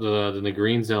 yards out. Then the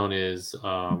green zone is...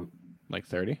 like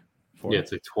 30? 40? Yeah,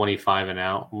 it's like 25 and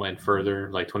out, went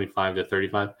further, like 25 to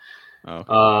 35. Oh,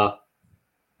 okay.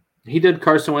 He did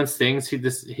Carson Wentz things.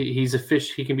 He's a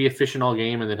fish. He can be efficient all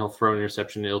game, and then he'll throw an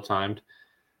interception ill-timed.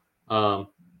 The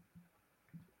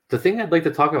thing I'd like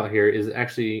to talk about here is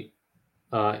actually,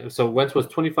 so Wentz was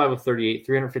 25 of 38,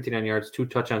 359 yards, 2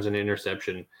 touchdowns, and an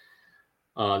interception.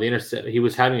 He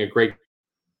was having a great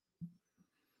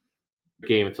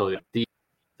game until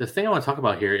the thing I want to talk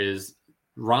about here is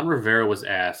Ron Rivera was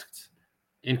asked,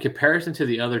 in comparison to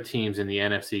the other teams in the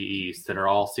NFC East that are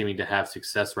all seeming to have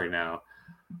success right now,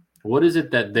 what is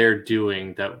it that they're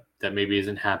doing that maybe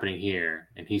isn't happening here?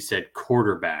 And he said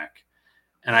quarterback.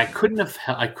 And I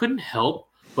couldn't help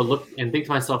but look and think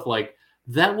to myself, like,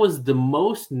 that was the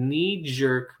most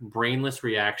knee-jerk, brainless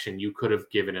reaction you could have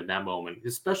given at that moment,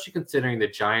 especially considering the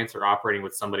Giants are operating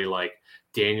with somebody like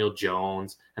Daniel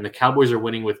Jones and the Cowboys are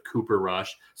winning with Cooper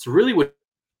Rush. So really what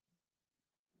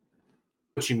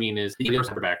you mean is the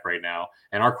quarterback right now,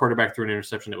 and our quarterback threw an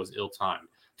interception that was ill-timed.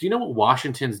 Do you know what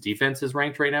Washington's defense is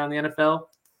ranked right now in the NFL?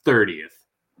 30th.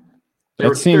 They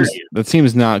were 30th. That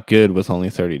seems not good with only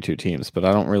 32 teams, but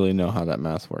I don't really know how that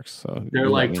math works. So they're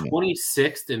like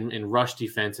 26th in rush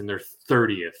defense, and they're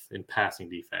 30th in passing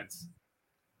defense.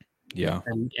 Yeah,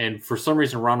 and for some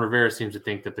reason, Ron Rivera seems to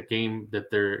think that the game that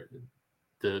they're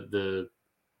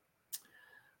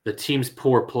the team's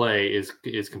poor play is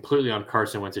completely on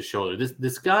Carson Wentz's shoulder.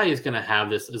 This guy is going to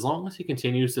have this as long as he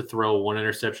continues to throw one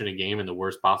interception a game in the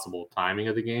worst possible timing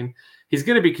of the game. He's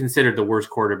going to be considered the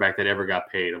worst quarterback that ever got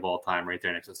paid of all time, right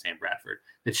there next to Sam Bradford.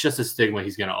 It's just a stigma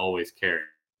he's going to always carry.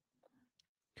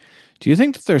 Do you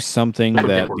think that there's something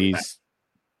that these?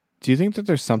 Do you think that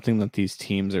there's something that these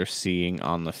teams are seeing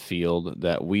on the field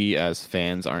that we as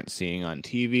fans aren't seeing on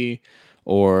TV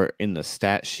or in the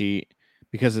stat sheet?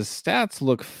 Because his stats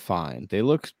look fine. They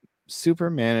look super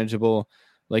manageable.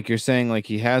 Like you're saying, like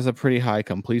he has a pretty high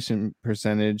completion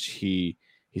percentage. He's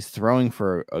throwing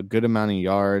for a good amount of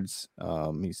yards.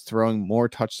 He's throwing more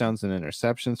touchdowns than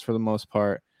interceptions for the most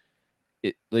part.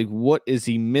 What is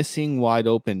he missing? Wide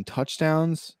open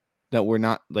touchdowns that we're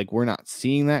not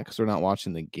seeing that because we're not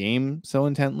watching the game so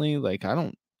intently. Like I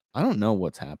don't know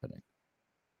what's happening.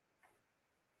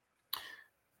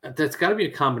 That's got to be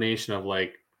a combination of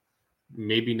like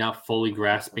maybe not fully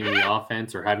grasping the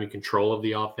offense or having control of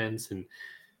the offense. And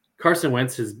Carson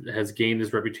Wentz has gained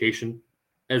his reputation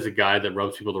as a guy that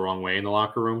rubs people the wrong way in the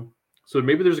locker room. So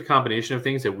maybe there's a combination of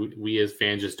things that we as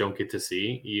fans just don't get to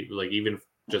see, like even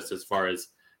just as far as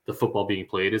the football being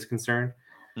played is concerned.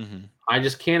 Mm-hmm. I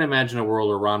just can't imagine a world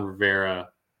where Ron Rivera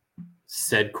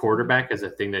said quarterback as a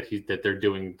thing that they're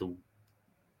doing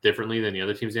differently than the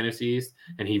other teams in the NFC East,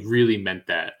 and he really meant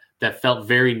that. That felt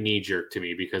very knee-jerk to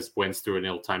me because Wentz threw an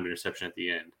ill-timed interception at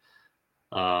the end.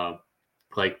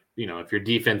 If your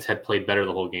defense had played better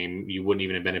the whole game, you wouldn't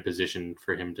even have been in position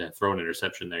for him to throw an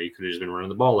interception there. You could have just been running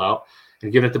the ball out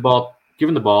and giving the ball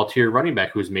to your running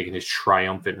back who's making his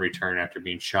triumphant return after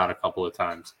being shot a couple of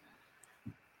times.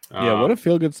 Yeah, what a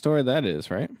feel-good story that is,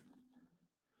 right?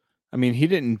 I mean, he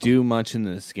didn't do much in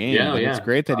this game, but it's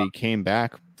great that he came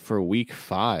back for week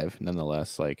 5,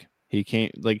 nonetheless. Like, he came,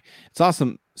 like, it's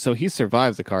awesome. So he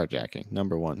survived the carjacking,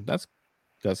 number one. That's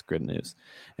good news.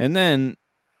 And then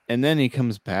he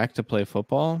comes back to play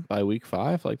football by week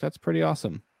 5. Like, that's pretty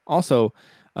awesome. Also,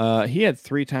 he had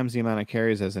 3 times the amount of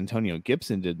carries as Antonio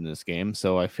Gibson did in this game.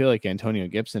 So I feel like Antonio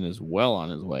Gibson is well on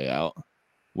his way out.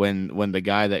 When the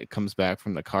guy that comes back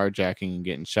from the carjacking and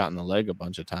getting shot in the leg a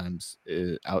bunch of times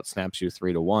outsnaps you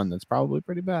 3-1, that's probably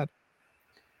pretty bad.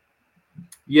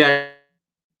 Yeah.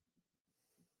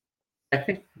 I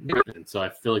think so. I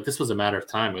feel like this was a matter of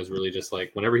time. It was really just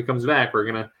like whenever he comes back, we're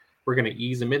gonna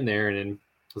ease him in there, and then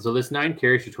so this 9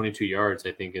 carries for 22 yards,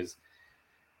 I think, is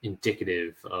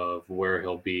indicative of where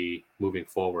he'll be moving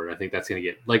forward. I think that's gonna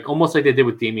get almost like they did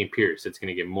with Dameon Pierce. It's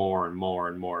gonna get more and more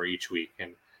and more each week,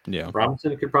 and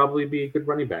Robinson could probably be a good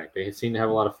running back. They seem to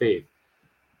have a lot of faith.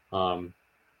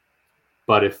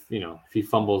 But if he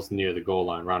fumbles near the goal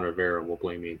line, Ron Rivera will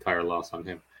blame the entire loss on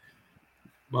him.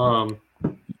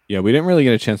 Yeah, we didn't really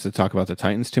get a chance to talk about the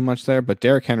Titans too much there, but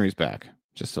Derrick Henry's back,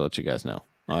 just to let you guys know.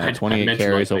 28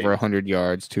 carries, over 100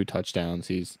 yards, 2 touchdowns.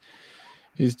 He's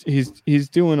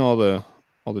doing all the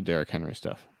Derrick Henry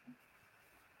stuff.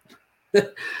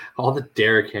 All the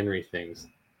Derrick Henry things.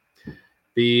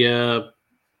 The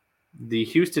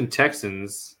Houston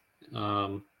Texans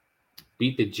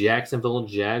beat the Jacksonville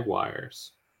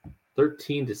Jaguars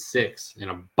 13-6 in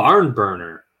a barn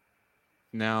burner.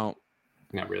 Now,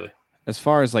 not really. As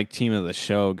far as team of the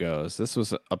show goes, this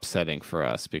was upsetting for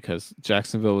us because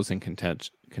Jacksonville was in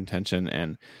contention,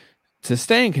 and to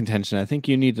stay in contention, I think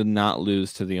you need to not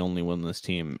lose to the only winless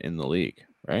team in the league,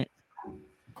 right?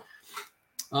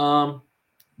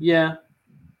 Yeah.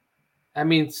 I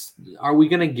mean, are we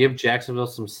going to give Jacksonville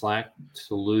some slack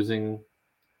to losing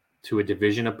to a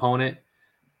division opponent?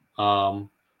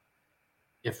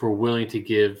 If we're willing to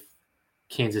give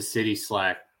Kansas City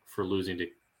slack for losing to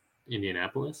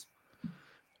Indianapolis?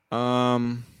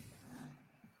 No.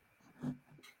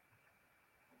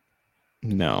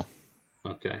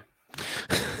 Okay.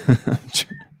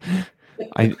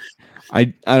 I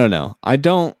don't know. I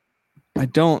don't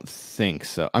think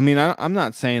so. I mean, I'm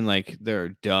not saying they're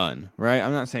done, right?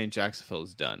 I'm not saying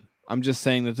Jacksonville's done. I'm just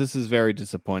saying that this is very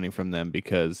disappointing from them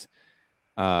because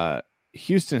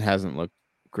Houston hasn't looked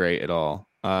great at all.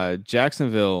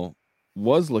 Jacksonville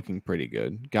was looking pretty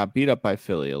good, got beat up by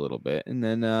Philly a little bit, and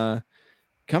then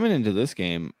coming into this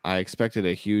game, I expected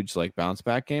a huge bounce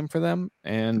back game for them,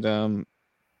 and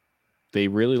they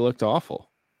really looked awful.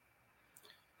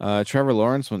 Trevor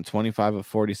Lawrence went 25 of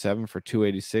 47 for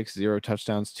 286, 0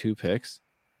 touchdowns, 2 picks.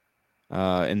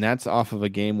 And that's off of a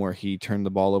game where he turned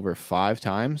the ball over 5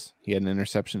 times. He had an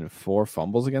interception and 4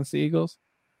 fumbles against the Eagles.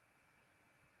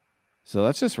 So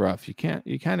that's just rough. You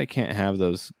kind of can't have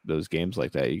those games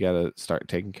like that. You got to start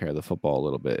taking care of the football a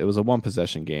little bit. It was a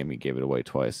 1-possession game. He gave it away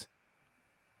twice.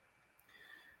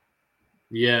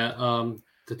 Yeah,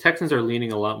 the Texans are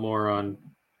leaning a lot more on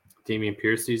Dameon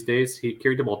Pierce these days. He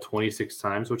carried the ball 26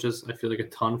 times, which is, I feel like, a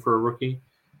ton for a rookie.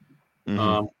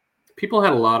 Mm-hmm. People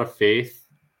had a lot of faith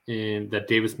in that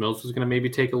Davis Mills was going to maybe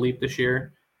take a leap this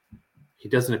year. He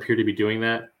doesn't appear to be doing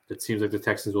that. It seems like the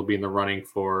Texans will be in the running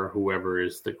for whoever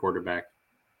is the quarterback.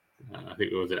 I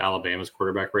think it was Alabama's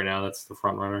quarterback right now. That's the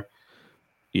front runner.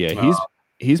 Yeah,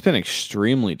 he's been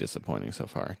extremely disappointing so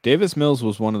far. Davis Mills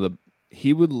was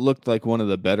he would look like one of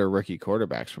the better rookie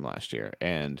quarterbacks from last year,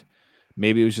 and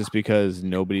maybe it was just because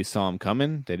nobody saw him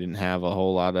coming. They didn't have a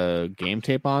whole lot of game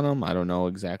tape on him. I don't know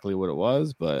exactly what it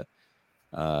was, but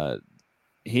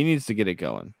he needs to get it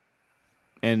going.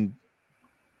 And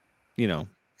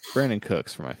Brandon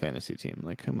Cooks for my fantasy team.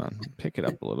 Like, come on, pick it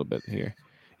up a little bit here.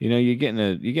 You're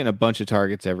getting a bunch of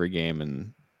targets every game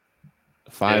and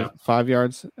 5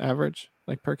 yards average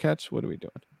like per catch. What are we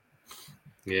doing?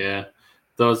 Yeah,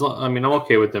 I'm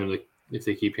okay with them if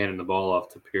they keep handing the ball off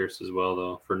to Pierce as well,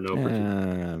 though, for no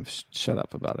particular. Shut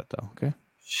up about it, though. Okay.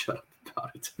 Shut up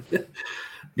about it.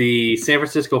 The San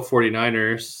Francisco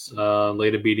 49ers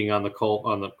laid a beating on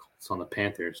the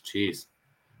Panthers. Jeez.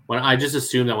 When I just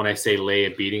assume that when I say lay a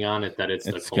beating on it, that it's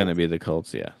going to be the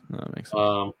Colts. Yeah, no, that makes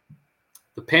sense.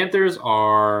 The Panthers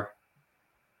are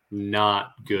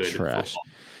not good. Trash.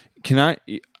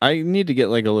 I need to get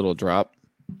like a little drop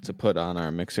to put on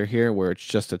our mixer here where it's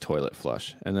just a toilet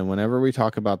flush. And then whenever we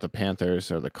talk about the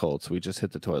Panthers or the Colts, we just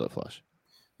hit the toilet flush.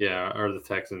 Yeah, or the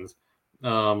Texans.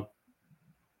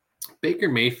 Baker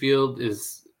Mayfield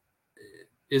is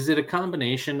it a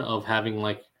combination of having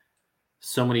like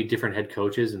so many different head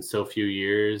coaches in so few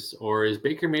years, or is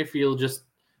Baker Mayfield just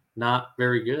not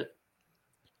very good?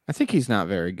 I think he's not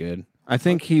very good. I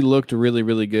think he looked really,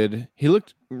 really good. He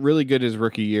looked really good his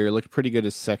rookie year, looked pretty good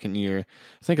his second year.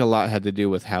 I think a lot had to do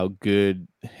with how good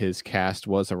his cast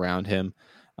was around him.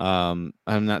 I'm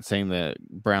not saying that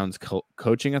Brown's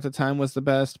coaching at the time was the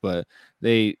best, but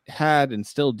they had and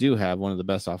still do have one of the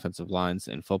best offensive lines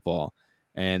in football.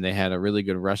 And they had a really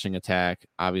good rushing attack.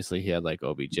 Obviously, he had like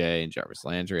OBJ and Jarvis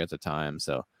Landry at the time.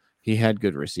 So he had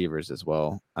good receivers as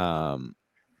well.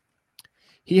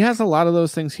 He has a lot of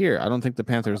those things here. I don't think the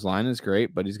Panthers line is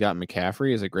great, but he's got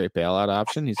McCaffrey as a great bailout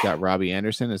option. He's got Robbie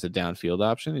Anderson as a downfield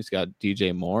option. He's got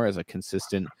DJ Moore as a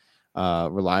consistent,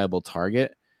 reliable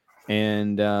target.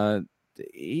 And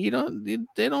they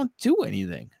don't do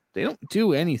anything. They don't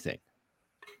do anything.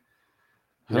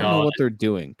 I don't know what they're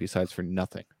doing besides for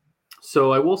nothing.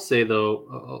 So I will say,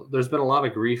 though, there's been a lot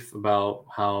of grief about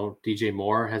how DJ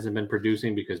Moore hasn't been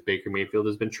producing because Baker Mayfield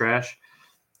has been trash.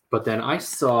 But then I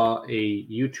saw a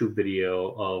YouTube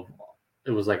video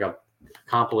it was like a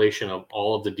compilation of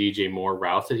all of the DJ Moore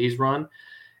routes that he's run.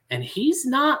 And he's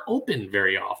not open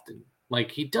very often.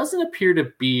 Like, he doesn't appear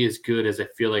to be as good as I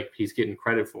feel like he's getting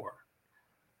credit for.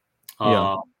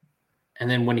 Yeah. And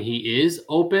then when he is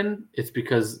open, it's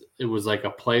because it was like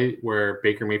a play where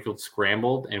Baker Mayfield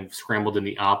scrambled in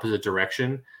the opposite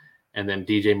direction. And then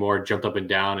DJ Moore jumped up and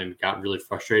down and got really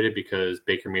frustrated because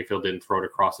Baker Mayfield didn't throw it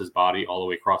across his body all the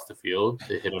way across the field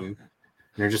to hit him. And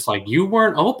they're just like, you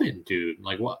weren't open, dude.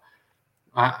 Like, what?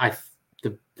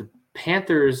 The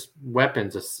Panthers'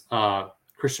 weapons,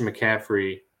 Christian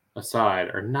McCaffrey aside,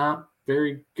 are not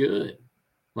very good.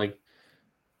 Like,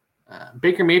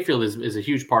 Baker Mayfield is a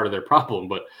huge part of their problem,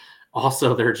 but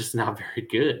also they're just not very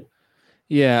good.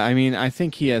 Yeah, I mean, I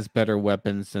think he has better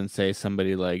weapons than, say,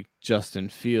 somebody like Justin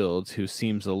Fields, who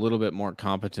seems a little bit more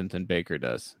competent than Baker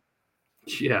does.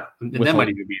 Yeah, and that might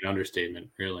even be an understatement,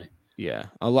 really. Yeah,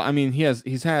 I mean, he has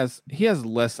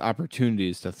less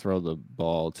opportunities to throw the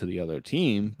ball to the other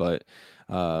team, but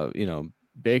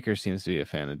Baker seems to be a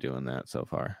fan of doing that so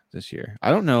far this year.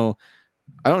 I don't know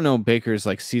Baker's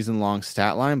like season-long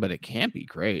stat line, but it can't be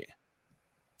great.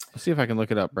 Let's see if I can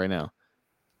look it up right now.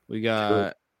 We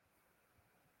got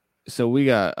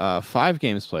 5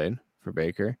 games played for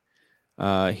Baker.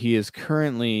 He is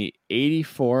currently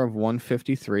 84 of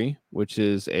 153, which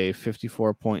is a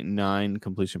 54.9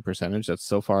 completion percentage. That's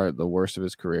so far the worst of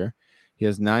his career. He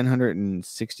has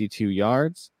 962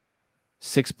 yards,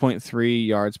 6.3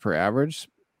 yards per average.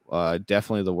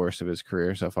 Definitely the worst of his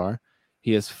career so far.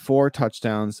 He has 4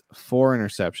 touchdowns, 4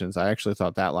 interceptions. I actually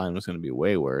thought that line was going to be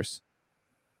way worse.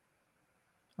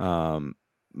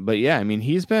 But yeah, I mean,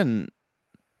 he's been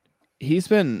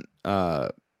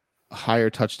higher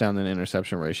touchdown than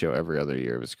interception ratio every other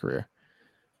year of his career.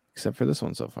 except for this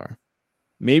one so far.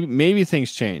 Maybe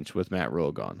things change with Matt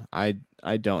Rule gone. I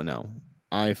don't know.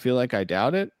 I feel like I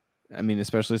doubt it. I mean,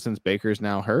 especially since Baker's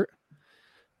now hurt.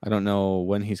 I don't know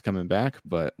when he's coming back,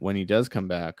 but when he does come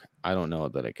back, I don't know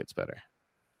that it gets better.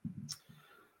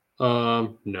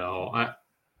 No,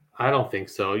 I don't think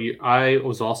so. I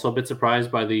was also a bit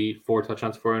surprised by the 4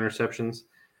 touchdowns, 4 interceptions.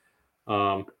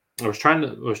 I was trying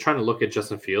to look at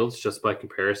Justin Fields just by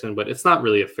comparison, but it's not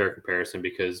really a fair comparison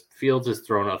because Fields has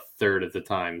thrown a third of the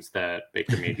times that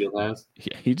Baker Mayfield has.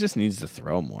 Yeah, he just needs to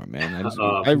throw more, man.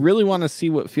 I really want to see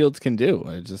what Fields can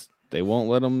do. They won't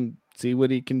let him see what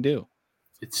he can do.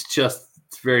 It's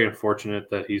very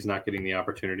unfortunate that he's not getting the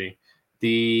opportunity.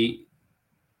 The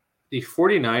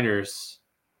 49ers,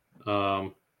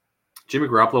 Jimmy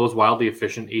Garoppolo was wildly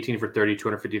efficient, 18 for 30,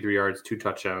 253 yards, 2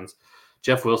 touchdowns.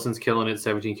 Jeff Wilson's killing it,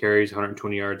 17 carries,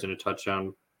 120 yards, and a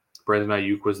touchdown. Brandon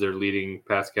Ayuk was their leading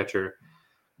pass catcher.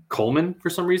 Coleman,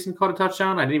 for some reason, caught a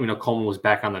touchdown. I didn't even know Coleman was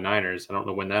back on the Niners. I don't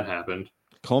know when that happened.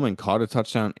 Coleman caught a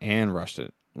touchdown and rushed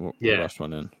it. Yeah. Rushed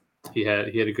one in. He had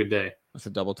a good day. It's a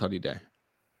double tutty day.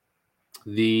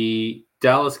 The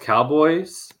Dallas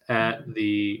Cowboys at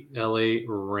the LA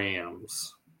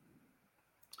Rams.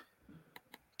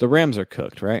 The Rams are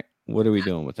cooked, right? What are we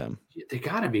doing with them? They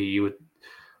got to be.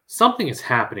 Something is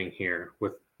happening here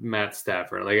with Matt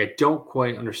Stafford. Like, I don't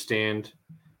quite understand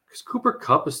because Cooper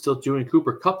Kupp is still doing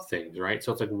Cooper Kupp things, right?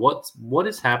 So it's like, what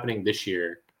is happening this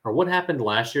year, or what happened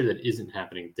last year that isn't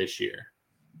happening this year?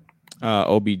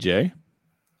 OBJ.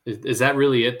 Is that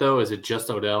really it though? Is it just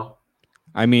Odell?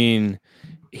 I mean,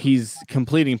 he's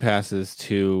completing passes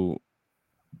to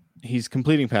Kupp. He's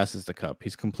completing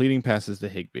passes to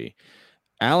Higbee.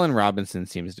 Allen Robinson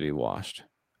seems to be washed.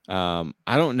 I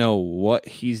don't know what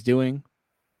he's doing,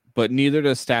 but neither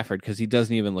does Stafford because he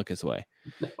doesn't even look his way.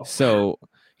 No. So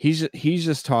he's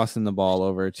just tossing the ball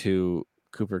over to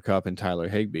Cooper Kupp and Tyler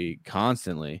Higbee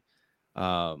constantly.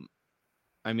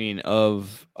 I mean,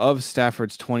 of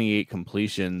Stafford's 28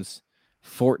 completions,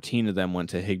 14 of them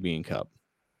went to Higbee and Kupp.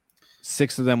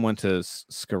 6 of them went to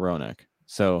Skowronek.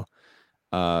 So,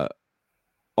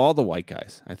 all the white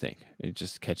guys, I think, are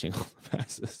just catching all the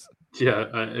passes.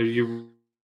 Yeah, you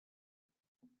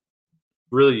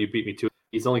beat me to it.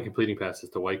 He's only completing passes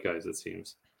to white guys, it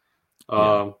seems.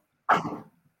 Yeah.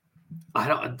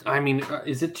 I mean,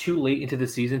 is it too late into the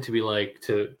season to be like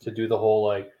to do the whole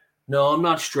like, no, I'm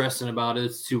not stressing about it.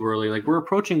 It's too early. Like, we're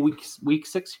approaching week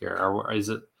 6 here. Or is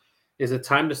it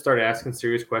time to start asking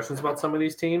serious questions about some of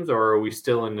these teams, or are we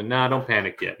still in the don't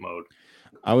panic yet mode?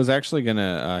 I was actually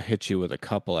gonna hit you with a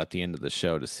couple at the end of the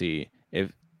show to see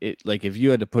if you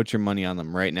had to put your money on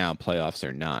them right now, playoffs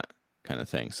or not, kind of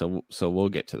thing. So we'll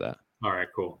get to that. All right,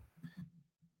 cool.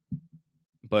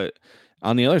 But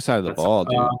on the other side of the ball,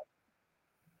 dude.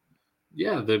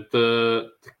 Yeah, the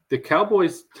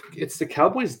Cowboys. It's the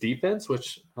Cowboys defense,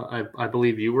 which I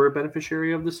believe you were a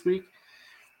beneficiary of this week.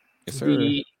 Yes, sir.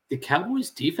 The Cowboys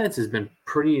defense has been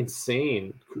pretty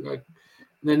insane.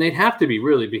 Then they'd have to be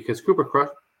really because Cooper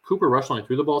Rush only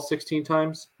threw the ball 16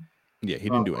 times. Yeah, he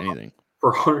didn't do anything.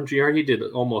 For 100 yards, he did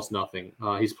almost nothing.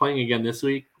 He's playing again this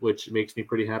week, which makes me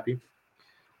pretty happy.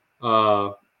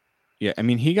 Yeah, I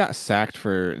mean, he got sacked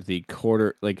for the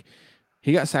quarter. Like,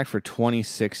 he got sacked for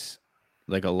 26,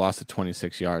 like a loss of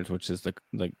 26 yards, which is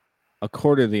like a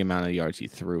quarter of the amount of yards he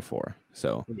threw for.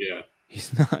 So yeah,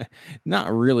 he's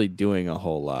not really doing a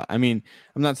whole lot. I mean,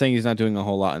 I'm not saying he's not doing a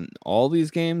whole lot in all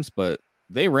these games, but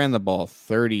they ran the ball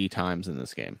 30 times in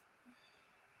this game.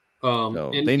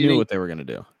 So they knew what they were going to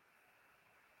do.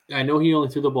 I know he only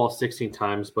threw the ball 16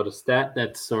 times, but a stat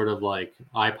that's sort of like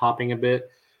eye-popping a bit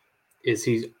is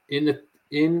he's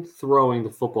in throwing the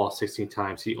football 16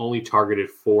 times, he only targeted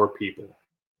 4 people.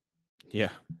 Yeah.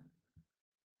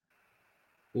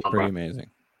 Pretty amazing.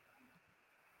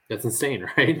 That's insane,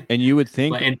 right? And you would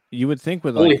think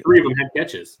with only 3 of them had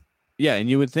catches. Yeah, and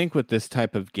you would think with this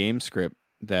type of game script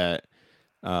that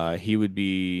he would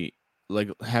be like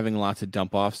having lots of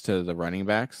dump offs to the running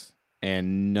backs,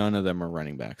 and none of them are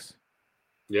running backs.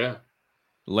 Yeah.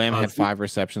 Lamb had 5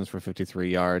 receptions for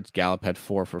 53 yards. Gallup had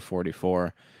 4 for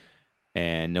 44.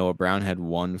 And Noah Brown had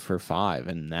 1 for 5,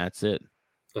 and that's it.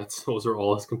 Those are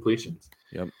all his completions.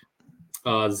 Yep.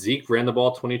 Zeke ran the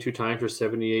ball 22 times for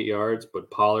 78 yards, but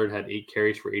Pollard had 8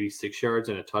 carries for 86 yards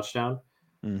and a touchdown.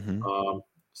 Mm-hmm.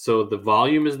 So the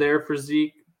volume is there for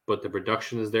Zeke, but the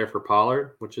production is there for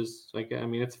Pollard, which is like, I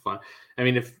mean, it's fun. I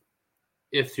mean,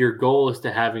 if your goal is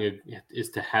to have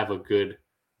a good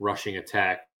rushing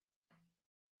attack,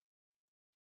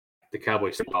 the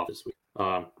Cowboys took off this week.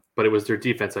 But it was their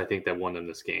defense, I think, that won them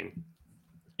this game.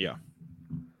 Yeah.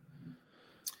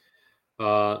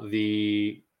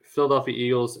 The Philadelphia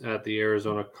Eagles at the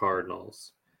Arizona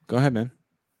Cardinals. Go ahead, man.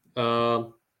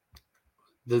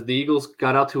 The Eagles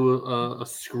got out to a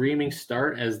screaming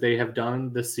start as they have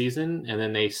done this season, and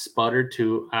then they sputtered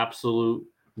to absolute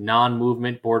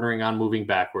non-movement, bordering on moving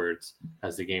backwards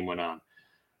as the game went on.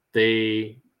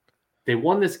 They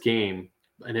won this game,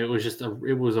 and it was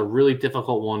a really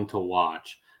difficult one to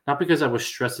watch. Not because I was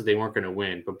stressed that they weren't going to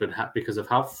win, but because of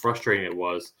how frustrating it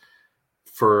was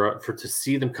for to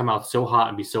see them come out so hot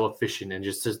and be so efficient and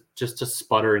just to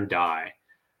sputter and die.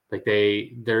 Like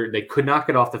they could not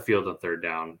get off the field on third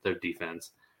down, their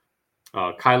defense.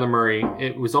 Kyler Murray,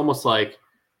 it was almost like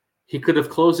he could have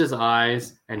closed his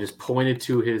eyes and just pointed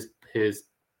to his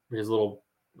little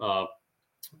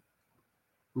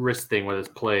wrist thing with his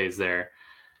plays there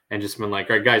and just been like,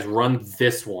 all right, guys, run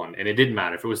this one. And it didn't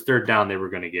matter. If it was third down, they were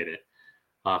going to get it.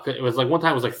 It was like one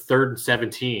time it was like 3rd and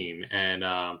 17.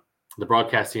 And the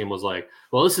broadcast team was like,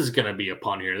 well, this is going to be a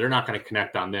punt here. They're not going to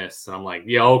connect on this. And I'm like,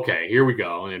 yeah, okay, here we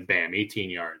go. And then bam, 18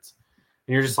 yards.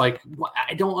 And you're just like,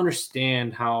 I don't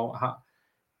understand how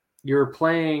you're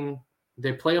playing.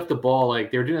 They play off the ball.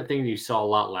 Like they were doing a thing that you saw a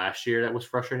lot last year that was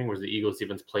frustrating, was the Eagles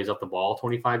defense plays off the ball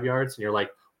 25 yards. And you're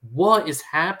like, what is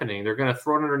happening? They're going to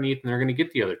throw it underneath and they're going to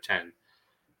get the other 10.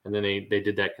 And then they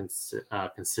did that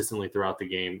consistently throughout the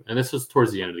game. And this was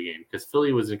towards the end of the game because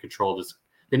Philly was in control of this.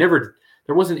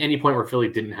 There wasn't any point where Philly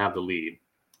didn't have the lead.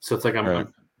 So it's like I'm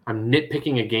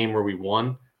nitpicking a game where we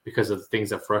won because of the things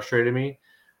that frustrated me.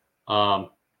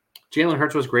 Jalen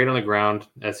Hurts was great on the ground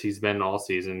as he's been all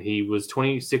season. He was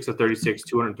 26 of 36,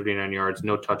 239 yards,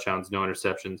 no touchdowns, no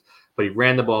interceptions, but he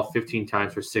ran the ball 15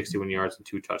 times for 61 yards and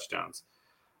 2 touchdowns.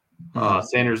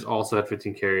 Sanders also had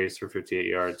 15 carries for 58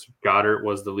 yards. Goddard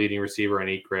was the leading receiver on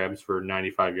 8 grabs for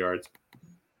 95 yards.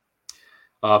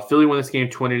 Philly won this game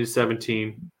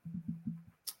 20-17.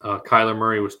 Kyler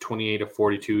Murray was 28 of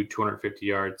 42, 250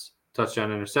 yards,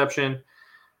 touchdown, interception.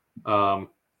 Kyler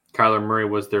Murray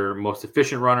was their most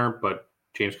efficient runner, but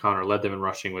James Conner led them in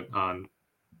rushing on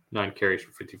 9 carries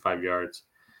for 55 yards.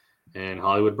 And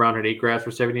Hollywood Brown had 8 grabs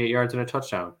for 78 yards and a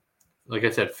touchdown. Like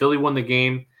I said, Philly won the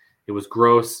game. It was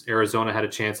gross. Arizona had a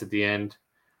chance at the end.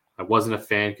 I wasn't a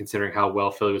fan considering how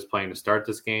well Philly was playing to start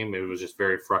this game. It was just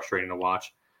very frustrating to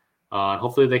watch.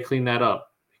 Hopefully they clean that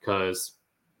up because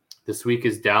this week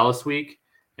is Dallas week,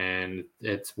 and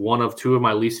it's one of 2 of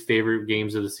my least favorite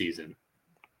games of the season.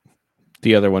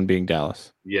 The other one being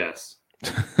Dallas. Yes.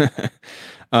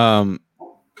 I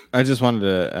just wanted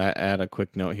to add a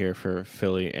quick note here for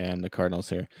Philly and the Cardinals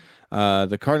here.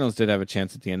 The Cardinals did have a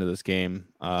chance at the end of this game.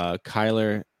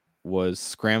 Kyler was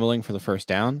scrambling for the first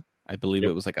down. I believe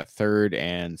it was like a 3rd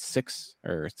and 6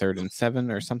 or 3rd and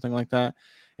 7 or something like that.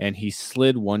 And he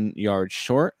slid 1 yard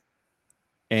short.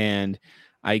 And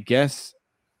I guess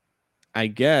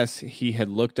he had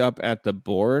looked up at the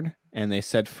board and they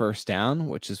said first down,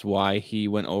 which is why he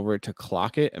went over to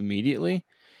clock it immediately.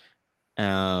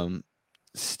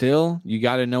 Still, you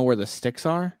got to know where the sticks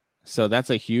are. So that's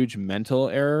a huge mental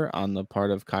error on the part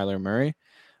of Kyler Murray.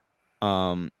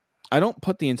 I don't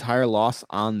put the entire loss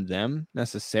on them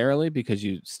necessarily because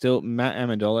Matt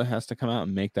Amendola has to come out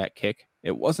and make that kick.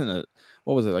 It wasn't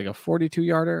like a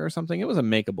 42-yarder or something? It was a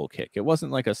makeable kick. It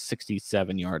wasn't like a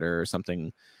 67-yarder or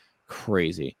something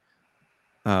crazy.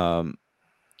 But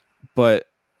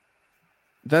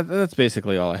that's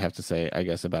basically all I have to say, I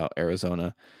guess, about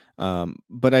Arizona.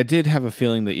 But I did have a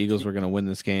feeling the Eagles were going to win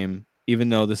this game, even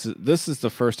though this is the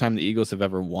first time the Eagles have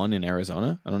ever won in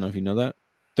Arizona. I don't know if you know that.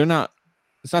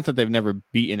 It's not that they've never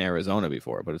beaten Arizona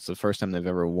before, but it's the first time they've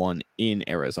ever won in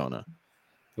Arizona.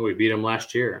 We beat them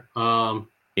last year.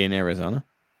 In Arizona?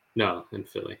 No, in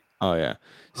Philly. Oh yeah.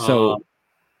 So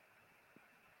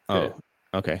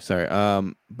okay, sorry.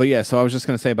 But yeah, so I was just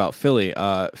gonna say about Philly.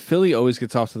 Philly always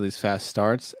gets off to these fast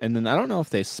starts, and then I don't know if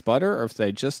they sputter or if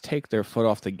they just take their foot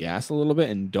off the gas a little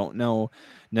bit and don't know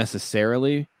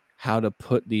necessarily how to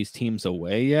put these teams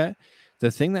away yet. The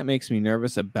thing that makes me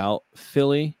nervous about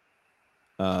Philly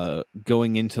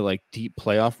going into like deep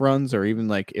playoff runs or even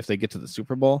like if they get to the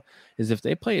Super Bowl is if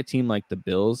they play a team like the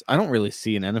Bills. I don't really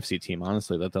see an NFC team,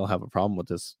 honestly, that they'll have a problem with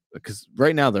this because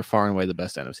right now they're far and away the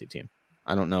best NFC team.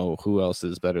 I don't know who else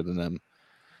is better than them.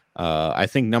 I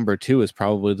think number 2 is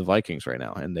probably the Vikings right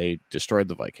now, and they destroyed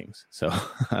the Vikings. So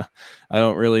I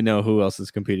don't really know who else is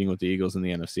competing with the Eagles in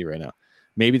the NFC right now.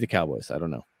 Maybe the Cowboys. I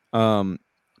don't know.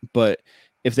 But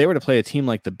if they were to play a team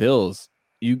like the Bills,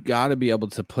 you got to be able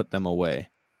to put them away.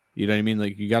 You know what I mean?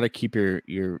 Like you got to keep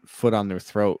your foot on their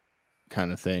throat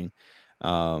kind of thing.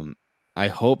 I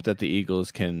hope that the Eagles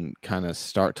can kind of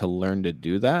start to learn to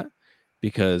do that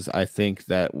because I think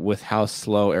that with how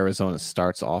slow Arizona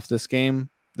starts off this game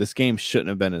shouldn't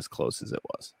have been as close as it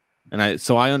was. And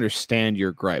I understand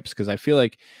your gripes, because I feel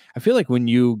like when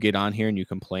you get on here and you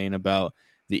complain about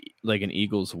an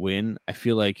Eagles win, I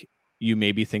feel like you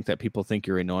maybe think that people think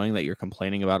you're annoying that you're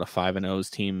complaining about a 5-0's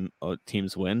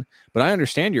team's win. But I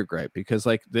understand your gripe, because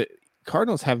like the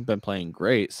Cardinals haven't been playing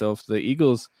great. So if the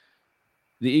Eagles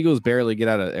barely get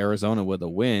out of Arizona with a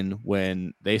win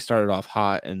when they started off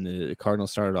hot and the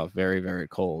Cardinals started off very, very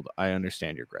cold, I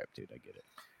understand your gripe, dude. I get it.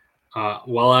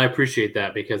 Well, I appreciate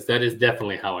that, because that is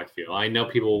definitely how I feel. I know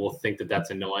people will think that that's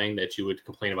annoying, that you would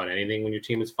complain about anything when your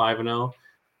team is 5-0,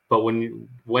 but when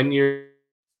you're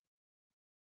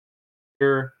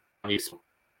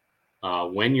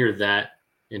when you're that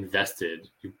invested,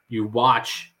 you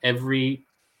watch every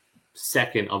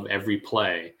second of every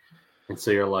play, and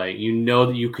so you're like,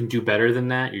 that you can do better than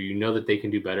that, or that they can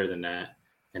do better than that,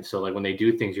 and so like when they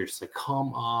do things, you're just like,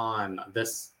 come on,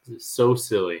 this is so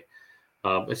silly.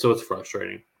 So it's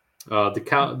frustrating.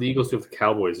 The Eagles do have the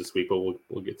Cowboys this week, but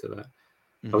we'll get to that.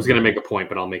 I was going to make a point,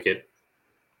 but I'll make it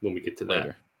when we get to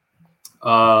that.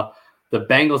 The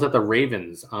Bengals at the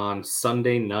Ravens on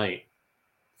Sunday Night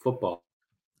Football.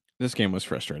 This game was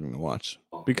frustrating to watch,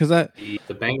 because the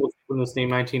Bengals win this game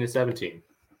 19-17.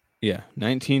 Yeah,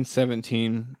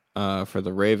 19-17 for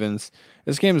the Ravens.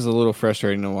 This game is a little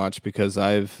frustrating to watch, because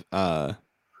I kind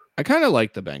of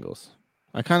like the Bengals.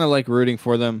 I kind of like rooting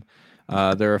for them.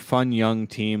 They're a fun young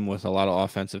team with a lot of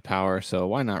offensive power, so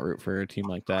why not root for a team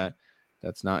like that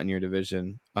that's not in your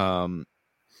division? The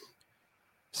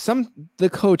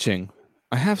coaching,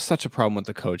 I have such a problem with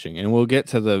the coaching, and we'll get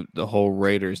to the whole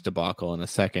Raiders debacle in a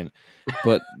second.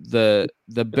 But the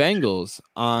Bengals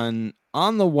on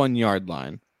the 1 yard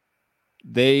line,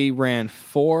 they ran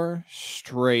 4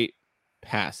 straight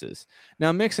passes.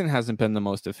 Now, Mixon hasn't been the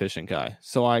most efficient guy,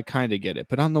 so I kind of get it.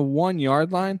 But on the 1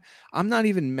 yard line, I'm not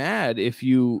even mad if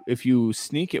you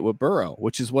sneak it with Burrow,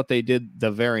 which is what they did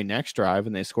the very next drive,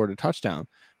 and they scored a touchdown.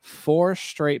 4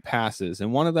 straight passes,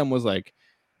 and one of them was like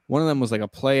a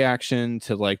play action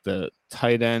to like the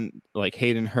tight end, like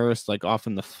Hayden Hurst, like off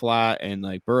in the flat, and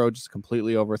like Burrow just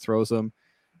completely overthrows him,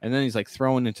 and then he's like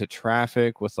throwing into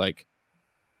traffic with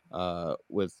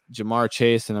Ja'Marr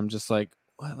Chase, and I'm just like,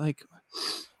 what? Like,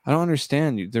 I don't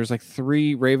understand. There's like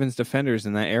 3 Ravens defenders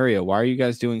in that area. Why are you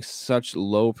guys doing such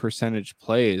low percentage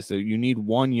plays? You need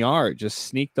 1 yard. Just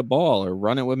sneak the ball or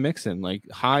run it with Mixon. Like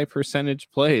high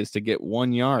percentage plays to get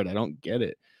 1 yard. I don't get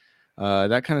it.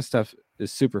 That kind of stuff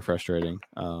is super frustrating.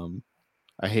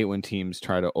 I hate when teams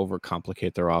try to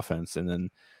overcomplicate their offense and then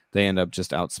they end up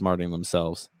just outsmarting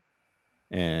themselves.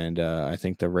 And I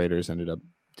think the Raiders ended up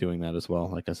doing that as well.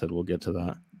 Like I said, we'll get to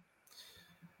that.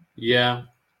 Yeah.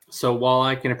 So while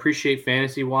I can appreciate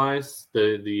fantasy-wise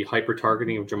the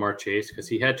hyper-targeting of Ja'Marr Chase, because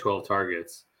he had 12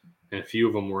 targets, and a few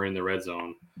of them were in the red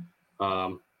zone,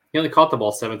 he only caught the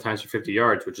ball 7 times for 50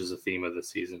 yards, which is a theme of the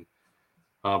season.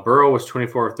 Burrow was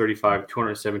 24 of 35,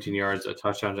 217 yards, a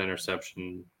touchdown to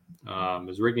interception.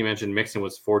 As Ricky mentioned, Mixon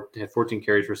had 14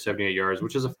 carries for 78 yards,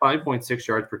 which is a 5.6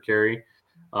 yards per carry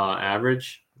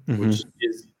average, which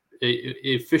is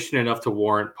efficient enough to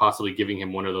warrant possibly giving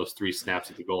him one of those 3 snaps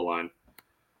at the goal line.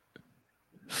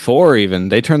 4 even.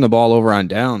 They turned the ball over on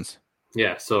downs.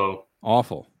 Yeah, so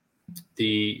awful.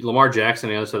 The Lamar Jackson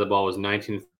on the other side of the ball was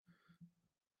 19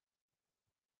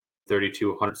 32,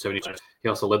 170 yards. He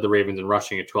also led the Ravens in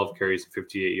rushing at 12 carries and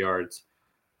 58 yards.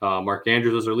 Mark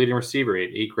Andrews was their leading receiver. He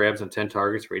had 8 grabs and 10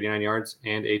 targets for 89 yards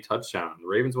and a touchdown. The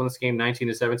Ravens won this game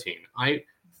 19-17. I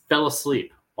fell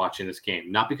asleep watching this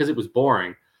game, not because it was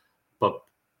boring, but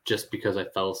just because I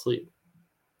fell asleep,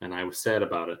 and I was sad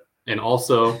about it. And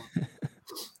also,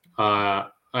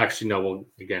 actually, no. Well,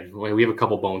 again, we have a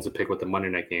couple bones to pick with the Monday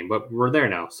night game, but we're there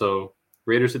now. So,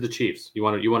 Raiders at the Chiefs. You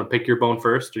want to pick your bone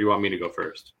first, or you want me to go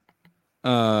first?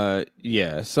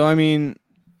 Yeah. So I mean,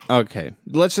 okay,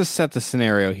 let's just set the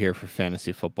scenario here for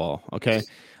fantasy football. Okay,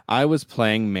 I was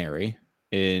playing Mary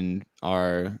in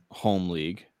our home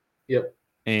league. Yep.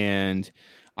 And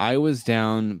I was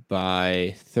down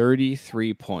by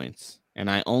 33 points, and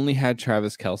I only had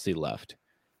Travis Kelce left.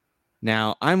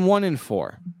 Now I'm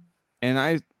 1-4,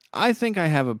 and I think I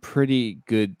have a pretty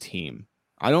good team.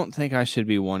 I don't think I should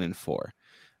be 1-4.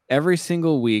 Every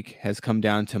single week has come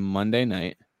down to Monday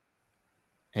night,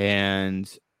 and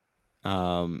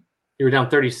you were down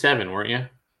 37, weren't you?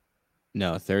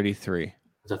 No, 33.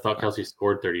 I thought Kelce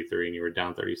scored 33, and you were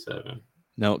down 37.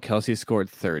 No, Kelce scored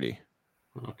 30.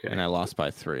 Okay. And I lost by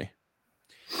 3.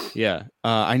 Yeah.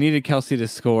 I needed Kelce to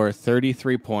score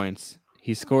 33 points.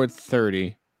 He scored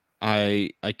 30.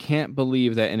 I can't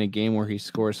believe that in a game where he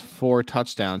scores 4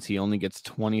 touchdowns, he only gets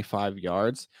 25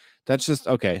 yards. That's just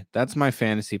okay. That's my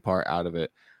fantasy part out of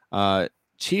it.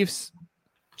 Chiefs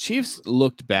Chiefs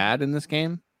looked bad in this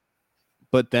game,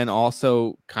 but then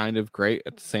also kind of great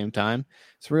at the same time.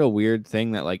 It's a real weird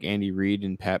thing that like Andy Reid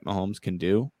and Pat Mahomes can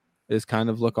do, is kind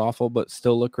of look awful but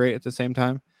still look great at the same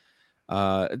time.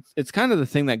 It's kind of the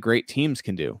thing that great teams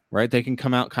can do, right? They can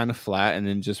come out kind of flat and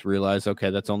then just realize, okay,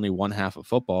 that's only one half of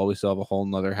football. We still have a whole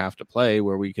nother half to play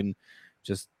where we can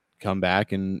just come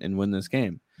back and win this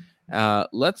game.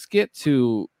 Let's get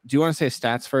to, do you want to say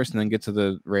stats first and then get to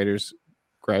the Raiders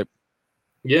gripe?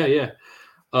 Yeah.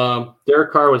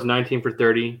 Derek Carr was 19 for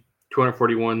 30,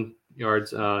 241 yards,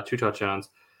 2 touchdowns.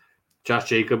 Josh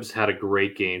Jacobs had a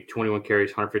great game, 21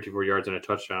 carries, 154 yards, and a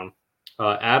touchdown.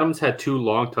 Adams had 2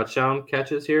 long touchdown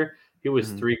catches here. He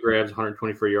was 3 grabs,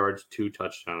 124 yards, 2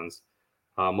 touchdowns.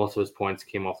 Most of his points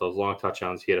came off those long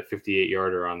touchdowns. He had a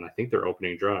 58-yarder on, I think, their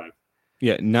opening drive.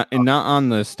 Yeah, not on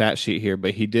the stat sheet here,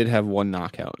 but he did have 1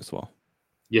 knockout as well.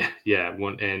 Yeah,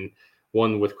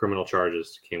 one with criminal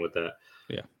charges came with that.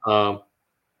 Yeah.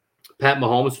 Pat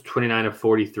Mahomes, 29 of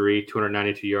 43,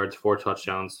 292 yards, 4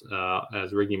 touchdowns.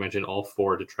 As Ricky mentioned, all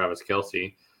 4 to Travis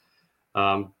Kelce.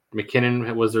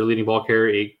 McKinnon was their leading ball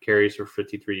carrier, 8 carries for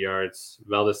 53 yards.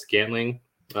 Valdes-Scantling,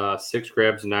 6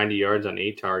 grabs, 90 yards on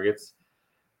 8 targets.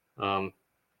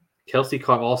 Kelce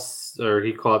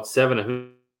caught 7 of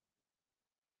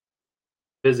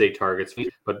his 8 targets,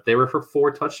 but they were for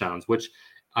 4 touchdowns, which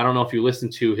I don't know if you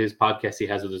listened to his podcast he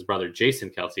has with his brother Jason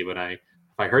Kelce, but if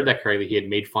I heard that correctly, he had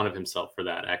made fun of himself for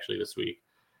that actually this week.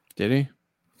 Did he?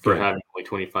 For having only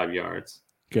 25 yards.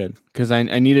 Good, because I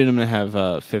needed him to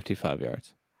have 55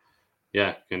 yards.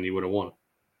 Yeah, and he would have won.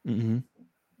 Mm-hmm.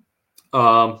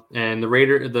 And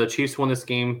the Chiefs won this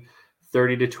game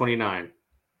 30-29.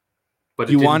 But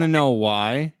do you want to know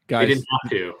why, guys? They didn't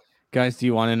have to. Guys, do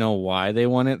you want to know why they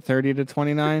won it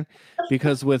 30-29?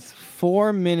 Because with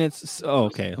 4 minutes,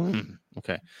 okay.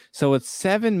 So with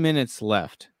 7 minutes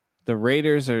left, the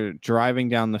Raiders are driving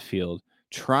down the field,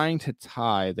 trying to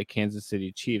tie the Kansas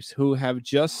City Chiefs, who have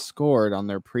just scored on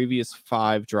their previous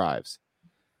 5 drives.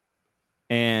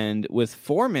 And with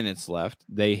 4 minutes left,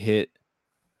 they hit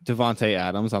Davante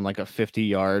Adams on like a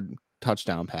 50-yard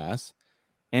touchdown pass.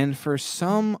 And for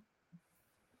some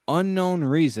unknown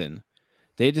reason,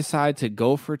 they decide to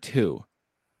go for 2.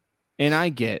 And I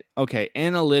get, okay,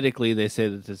 analytically, they say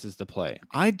that this is the play.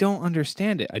 I don't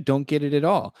understand it. I don't get it at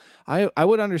all. I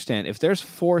would understand if there's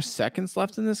 4 seconds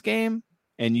left in this game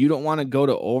and you don't want to go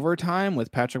to overtime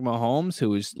with Patrick Mahomes,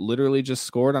 who has literally just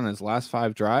scored on his last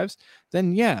 5 drives,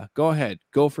 then yeah, go ahead.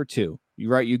 Go for 2.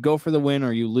 You go for the win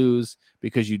or you lose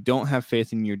because you don't have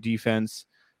faith in your defense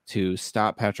to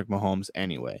stop Patrick Mahomes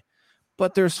anyway.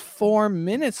 But there's 4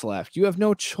 minutes left. You have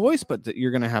no choice but that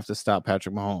you're going to have to stop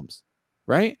Patrick Mahomes,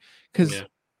 right? Because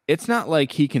it's not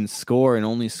like he can score and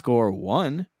only score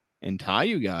 1 and tie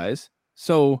you guys.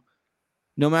 So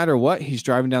no matter what, he's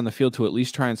driving down the field to at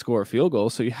least try and score a field goal.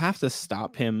 So you have to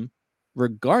stop him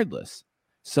regardless.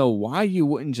 So why you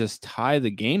wouldn't just tie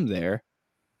the game there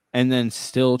and then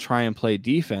still try and play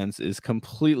defense is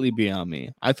completely beyond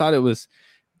me. I thought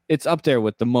it's up there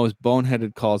with the most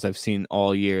boneheaded calls I've seen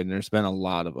all year, and there's been a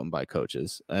lot of them by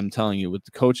coaches. I'm telling you, with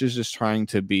the coaches just trying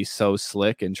to be so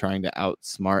slick and trying to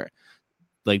outsmart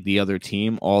like the other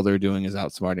team, all they're doing is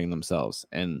outsmarting themselves,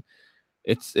 and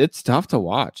it's tough to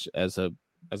watch as a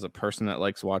person that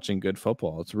likes watching good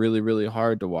football. It's really, really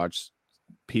hard to watch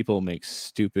people make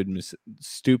stupid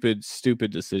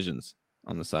decisions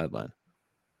on the sideline.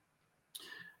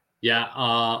 Yeah,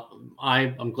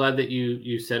 I'm glad that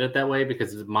you said it that way,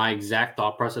 because my exact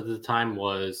thought process at the time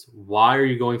was, why are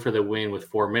you going for the win with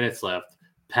 4 minutes left?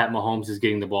 Pat Mahomes is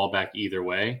getting the ball back either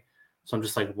way. So I'm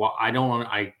just like, well,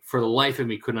 I for the life of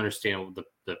me couldn't understand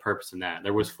the purpose in that.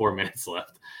 There was 4 minutes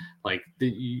left. Like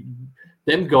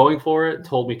them going for it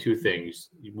told me 2 things.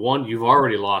 One, you've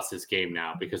already lost this game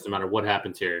now, because no matter what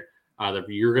happens here, either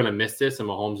you're going to miss this and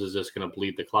Mahomes is just going to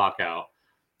bleed the clock out,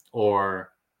 or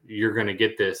you're going to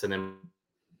get this and then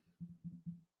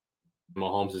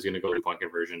Mahomes is going to go to the point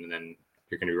conversion, and then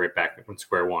you're going to be right back on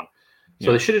square one.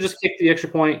 So they should have just kicked the extra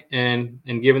point and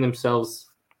given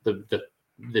themselves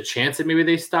the chance that maybe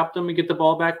they stopped them and get the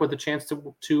ball back with a chance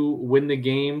to win the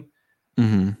game.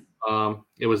 Mm-hmm.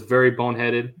 It was very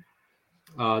boneheaded.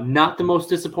 Not the most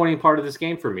disappointing part of this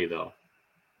game for me, though.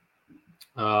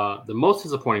 The most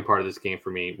disappointing part of this game for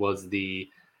me was the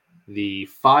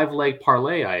 5-leg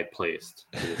parlay I had placed.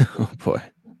 Oh boy.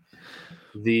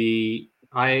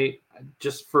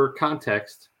 Just for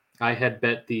context, I had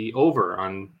bet the over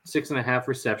on 6.5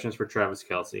 receptions for Travis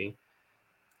Kelce,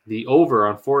 the over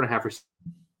on 4.5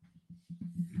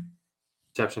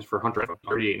 receptions for Hunter,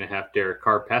 38.5 Derek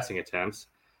Carr passing attempts,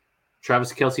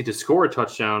 Travis Kelce to score a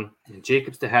touchdown, and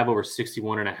Jacobs to have over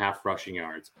 61.5 rushing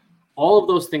yards. All of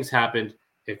those things happened,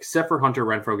 except for Hunter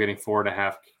Renfrow getting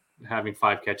 4.5, having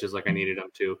 5 catches like I needed him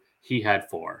to. He had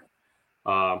 4.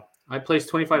 I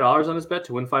placed $25 on his bet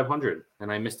to win 500,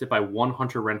 and I missed it by one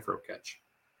Hunter Renfrow catch.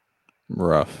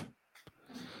 Rough.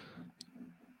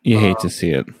 You hate to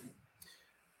see it.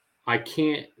 I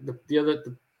can't.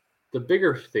 The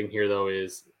bigger thing here though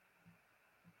is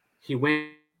he went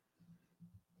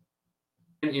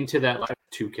into that like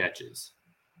 2 catches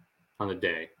on the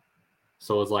day,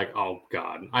 so it was like, oh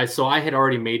god. I had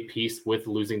already made peace with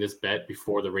losing this bet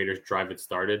before the Raiders drive had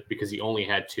started because he only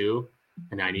had 2,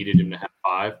 and I needed him to have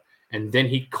 5. And then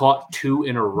he caught 2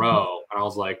 in a row, and I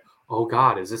was like, oh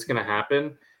god, is this gonna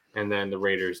happen? And then the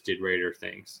Raiders did Raider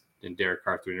things. And Derek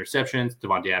Carr 3 interceptions.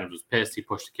 Devontae Adams was pissed. He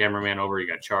pushed the cameraman over. He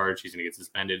got charged. He's going to get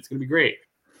suspended. It's going to be great.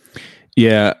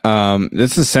 Yeah,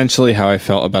 that's essentially how I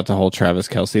felt about the whole Travis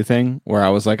Kelce thing, where I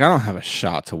was like, I don't have a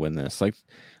shot to win this. Like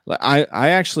I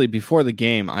actually, before the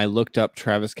game, I looked up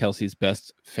Travis Kelce's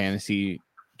best fantasy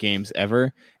games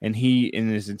ever, and he, in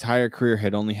his entire career,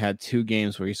 had only had 2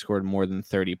 games where he scored more than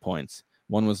 30 points.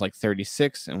 One was like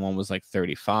 36, and one was like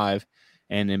 35.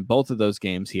 And in both of those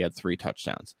games, he had 3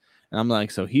 touchdowns. And I'm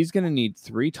like, so he's going to need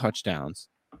 3 touchdowns,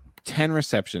 10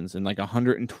 receptions, and like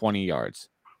 120 yards.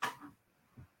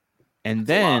 And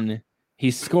then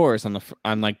he scores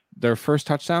on like their first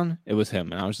touchdown. It was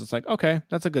him. And I was just like, okay,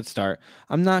 that's a good start.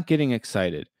 I'm not getting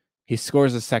excited. He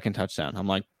scores a second touchdown. I'm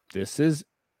like, this is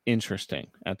interesting.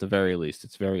 At the very least,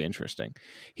 it's very interesting.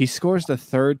 He scores the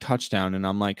 3rd touchdown. And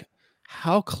I'm like,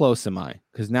 how close am I?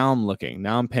 Because now I'm looking.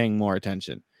 Now I'm paying more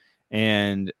attention.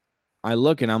 And I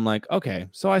look and I'm like, okay,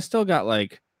 so I still got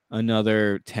like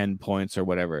another 10 points or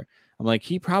whatever. I'm like,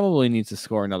 he probably needs to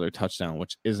score another touchdown,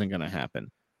 which isn't going to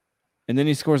happen. And then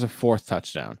he scores a 4th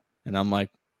touchdown. And I'm like,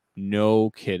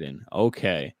 no kidding.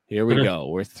 Okay, here we go.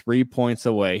 We're 3 points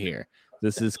away here.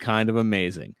 This is kind of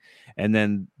amazing. And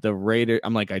then the Raiders,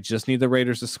 I'm like, I just need the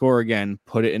Raiders to score again,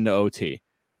 put it into OT,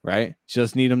 right?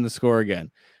 Just need them to score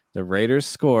again. The Raiders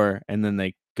score, and then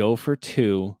they go for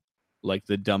 2, like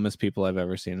the dumbest people I've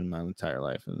ever seen in my entire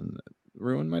life. And it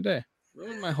ruined my day.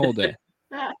 Ruined my whole day.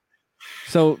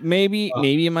 So maybe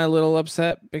am I a little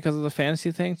upset because of the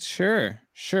fantasy thing? Sure.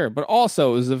 But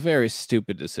also, it was a very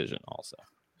stupid decision also.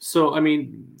 So, I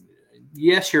mean,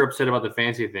 yes, you're upset about the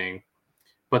fantasy thing,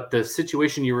 but the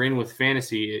situation you were in with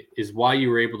fantasy is why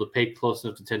you were able to pay close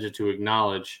enough attention to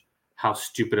acknowledge how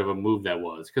stupid of a move that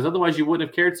was. Because otherwise you wouldn't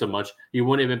have cared so much. You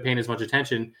wouldn't have been paying as much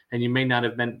attention, and you may not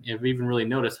have even really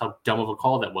noticed how dumb of a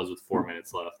call that was with 4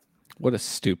 minutes left. What a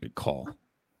stupid call.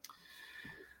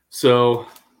 So,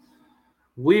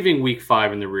 leaving week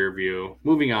 5 in the rear view,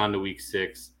 moving on to week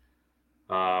 6.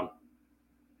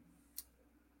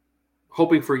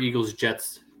 Hoping for Eagles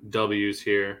Jets W's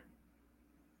here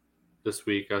this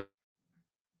week. Yeah,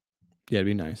 it'd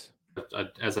be nice. Let's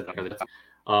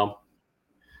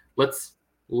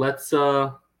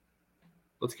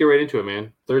get right into it,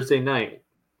 man. Thursday night,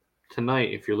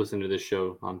 tonight, if you're listening to this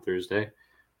show on Thursday,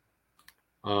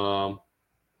 or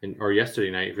yesterday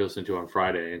night if you're listening to it on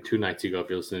Friday, and 2 nights ago if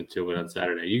you're listening to it on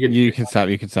Saturday. You can stop.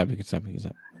 The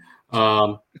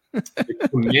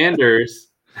Commanders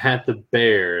at the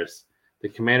Bears. The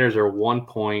Commanders are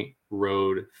 1-point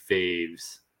road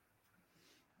faves.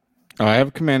 Oh, I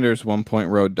have Commanders 1-point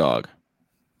road dog.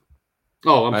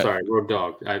 Oh, I'm sorry, road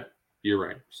dog. You're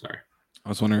right. Sorry. I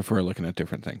was wondering if we were looking at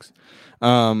different things.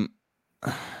 I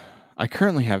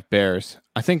currently have Bears.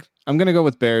 I think I'm going to go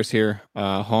with Bears here.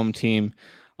 Home team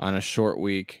on a short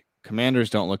week.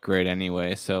 Commanders don't look great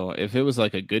anyway. So if it was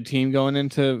like a good team going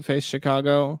into face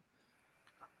Chicago,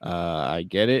 I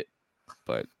get it,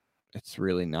 but it's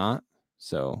really not.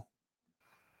 So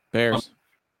Bears.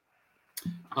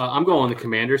 I'm going the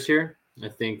Commanders here. I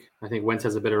think Wentz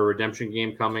has a bit of a redemption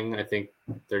game coming. I think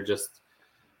their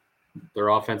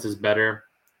offense is better.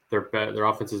 Their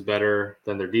offense is better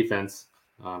than their defense.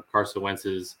 Carson Wentz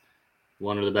is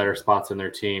one of the better spots in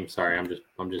their team. Sorry, I'm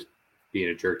just being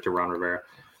a jerk to Ron Rivera.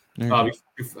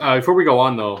 Before we go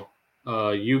on though,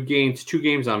 you gained 2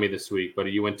 games on me this week,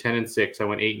 but you went 10-6. I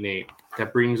went 8-8.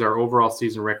 That brings our overall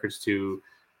season records to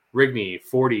Rigney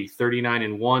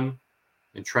 40-39-1,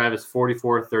 and Travis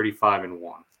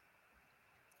 44-35-1.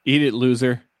 Eat it,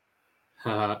 loser.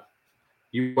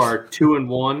 You are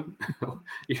 2-1.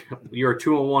 You are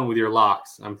 2-1 with your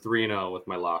locks. I'm 3-0 with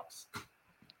my locks.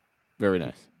 Very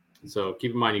nice. So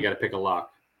keep in mind you got to pick a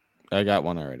lock. I got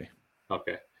one already.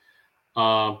 Okay.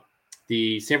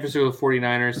 The San Francisco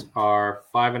 49ers are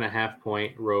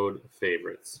 5.5-point road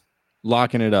favorites.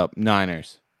 Locking it up.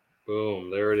 Niners.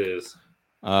 Boom. There it is.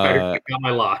 I got my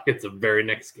lock. It's the very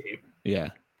next game. Yeah,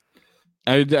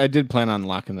 I did plan on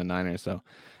locking the Niners though.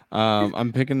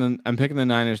 I'm picking the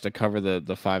Niners to cover the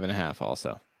 5.5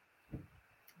 also.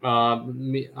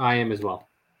 I am as well.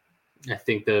 I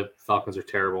think the Falcons are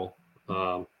terrible.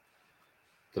 The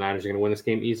Niners are going to win this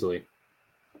game easily.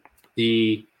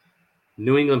 The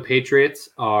New England Patriots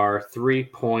are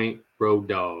 3-point road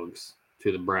dogs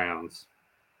to the Browns.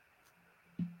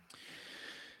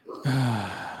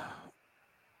 I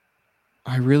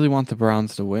really want the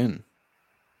Browns to win.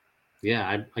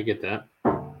 Yeah, I get that.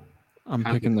 I'm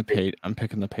picking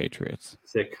the Patriots.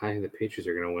 Sick. I think the Patriots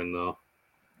are going to win though.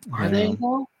 I Are they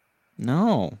know.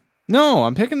 though? No,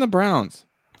 I'm picking the Browns.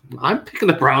 I'm picking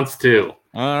the Browns too.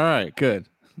 All right, good.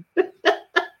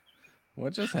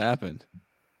 What just happened?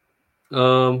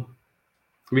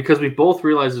 Because we both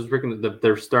realized that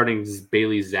they're starting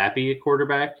Bailey Zappi at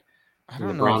quarterback. I And the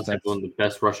don't know Browns if have that's one of the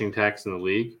best rushing attacks in the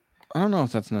league. I don't know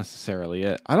if that's necessarily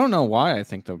it. I don't know why I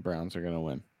think the Browns are going to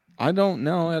win. I don't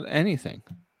know anything.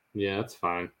 Yeah, that's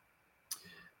fine.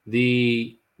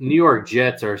 The New York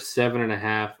Jets are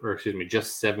 7.5,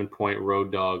 just 7-point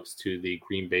road dogs to the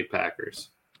Green Bay Packers.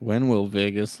 When will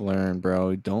Vegas learn,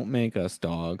 bro? Don't make us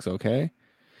dogs, okay?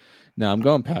 No, I'm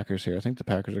going Packers here. I think the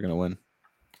Packers are going to win.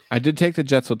 I did take the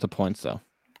Jets with the points, though.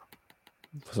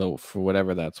 So for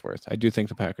whatever that's worth, I do think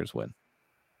the Packers win.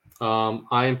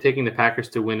 I am taking the Packers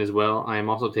to win as well. I am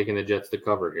also taking the Jets to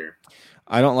cover here.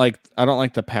 I don't like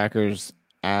the Packers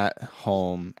at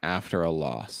home after a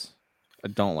loss. I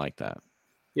don't like that.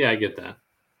 Yeah, I get that.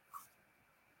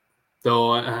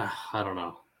 Though I don't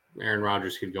know. Aaron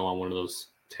Rodgers could go on one of those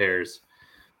tears.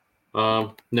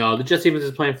 No, the Jets defense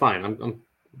is playing fine.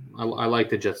 I like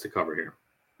the Jets to cover here.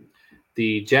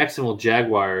 The Jacksonville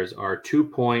Jaguars are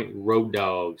 2-point road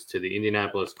dogs to the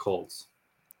Indianapolis Colts.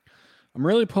 I'm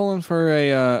really pulling for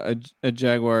a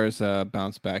Jaguars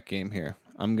bounce back game here.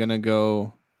 I'm gonna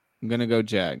go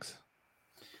Jags.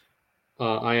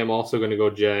 I am also going to go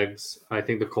Jags. I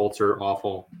think the Colts are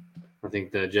awful. I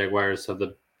think the Jaguars have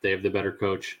the better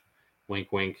coach.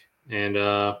 Wink, wink. And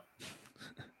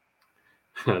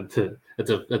that's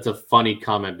a funny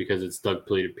comment because it's Doug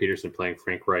Peterson playing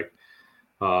Frank Reich.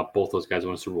 Both those guys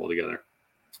won a Super Bowl together.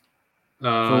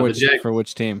 For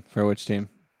which team?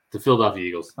 The Philadelphia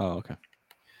Eagles. Oh, okay.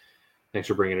 Thanks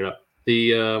for bringing it up.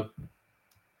 The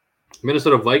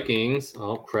Minnesota Vikings.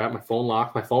 Oh crap! My phone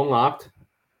locked.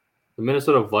 The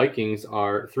Minnesota Vikings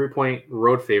are 3-point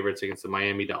road favorites against the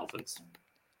Miami Dolphins.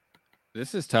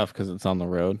 This is tough because it's on the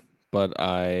road, but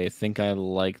I think I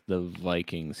like the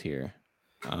Vikings here.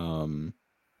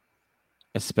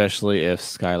 Especially if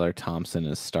Skylar Thompson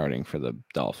is starting for the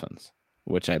Dolphins,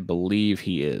 which I believe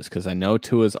he is, because I know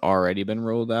Tua's already been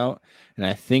ruled out, and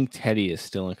I think Teddy is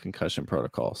still in concussion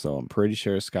protocol. So I'm pretty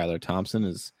sure Skylar Thompson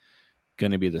is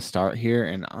going to be the start here,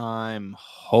 and I'm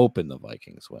hoping the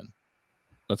Vikings win.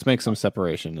 Let's make some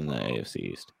separation in the AFC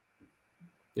East.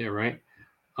 Yeah, right.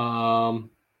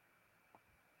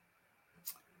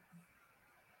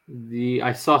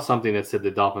 I saw something that said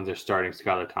the Dolphins are starting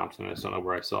Skylar Thompson. I just don't know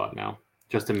where I saw it now.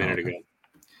 Just a minute ago.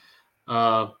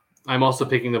 I'm also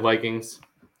picking the Vikings.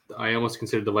 I almost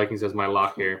considered the Vikings as my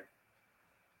lock here.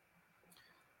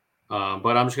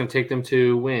 But I'm just going to take them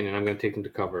to win, and I'm going to take them to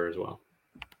cover as well.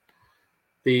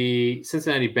 The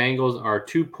Cincinnati Bengals are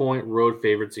 2-point road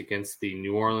favorites against the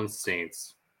New Orleans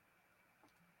Saints.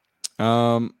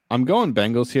 I'm going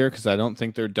Bengals here because I don't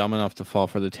think they're dumb enough to fall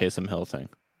for the Taysom Hill thing.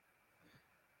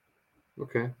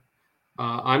 Okay.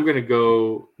 I'm going to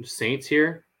go Saints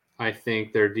here. I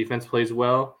think their defense plays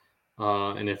well.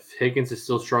 And if Higgins is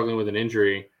still struggling with an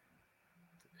injury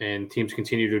and teams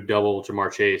continue to double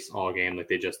Jamar Chase all game like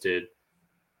they just did,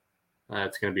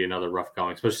 it's going to be another rough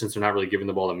going, especially since they're not really giving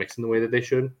the ball to Mixon the way that they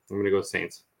should. I'm going to go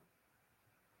Saints.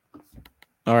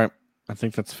 All right. I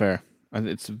think that's fair.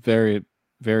 It's very,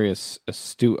 very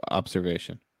astute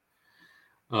observation.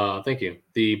 Thank you.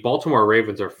 The Baltimore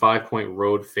Ravens are 5-point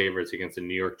road favorites against the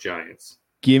New York Giants.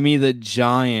 Give me the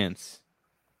Giants.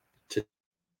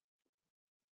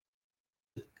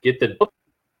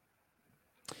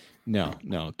 No.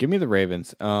 Give me the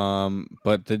Ravens.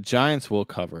 But the Giants will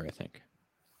cover, I think.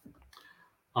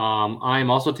 I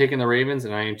am also taking the Ravens,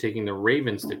 and I am taking the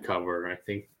Ravens to cover.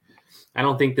 I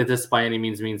don't think that this by any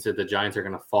means that the Giants are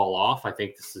going to fall off. I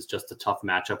think this is just a tough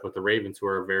matchup with the Ravens, who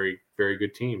are a very, very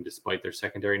good team, despite their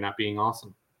secondary not being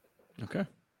awesome. Okay.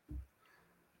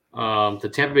 The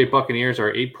Tampa Bay Buccaneers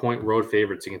are 8-point road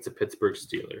favorites against the Pittsburgh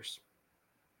Steelers.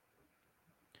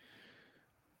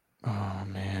 Oh,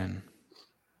 man.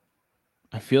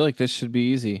 I feel like this should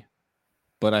be easy,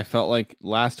 but I felt like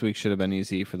last week should have been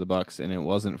easy for the Bucs, and it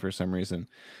wasn't for some reason.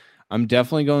 I'm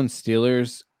definitely going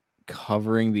Steelers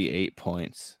covering the 8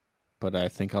 points. but I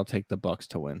think I'll take the Bucks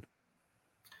to win.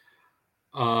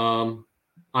 I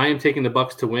am taking the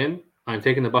Bucks to win. I'm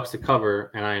taking the Bucks to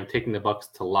cover, and I am taking the Bucks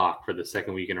to lock for the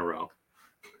second week in a row.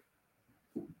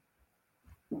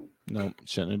 Nope,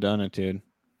 shouldn't have done it, dude.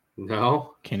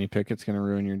 No? Kenny Pickett's going to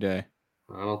ruin your day.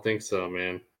 I don't think so,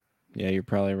 man. Yeah, you're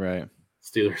probably right.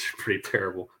 Steelers are pretty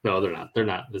terrible. No, they're not. They're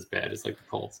not as bad as like the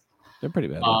Colts. They're pretty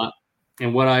bad.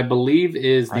 And what I believe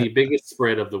is the biggest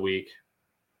spread of the week,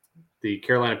 the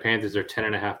Carolina Panthers are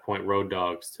 10.5-point road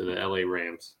dogs to the LA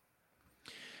Rams.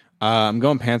 I'm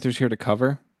going Panthers here to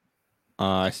cover.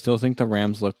 I still think the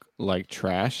Rams look like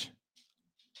trash.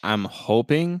 I'm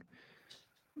hoping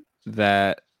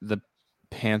that the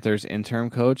Panthers interim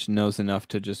coach knows enough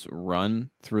to just run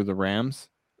through the Rams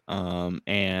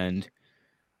and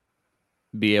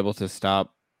be able to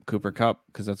stop Cooper Kupp,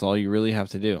 because that's all you really have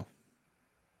to do.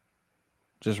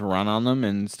 Just run on them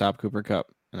and stop Cooper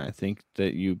Kupp. And I think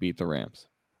that you beat the Rams.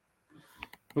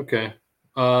 Okay.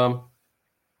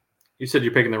 You said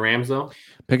you're picking the Rams, though?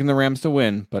 Picking the Rams to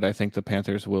win, but I think the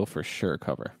Panthers will for sure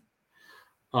cover.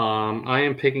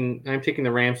 I'm taking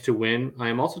the Rams to win. I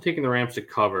am also taking the Rams to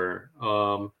cover.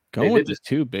 Going with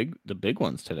the big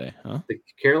ones today, huh? The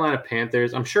Carolina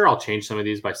Panthers. I'm sure I'll change some of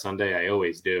these by Sunday. I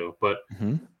always do. But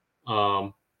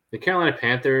the Carolina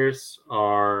Panthers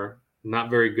are not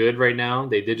very good right now.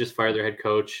 They did just fire their head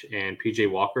coach, and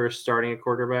PJ Walker is starting at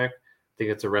quarterback. I think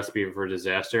it's a recipe for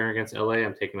disaster against LA.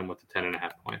 I'm taking them with the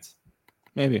 10.5 points.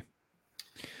 Maybe.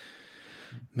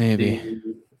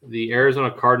 The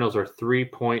Arizona Cardinals are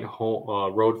 3-point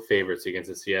road favorites against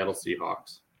the Seattle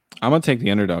Seahawks. I'm going to take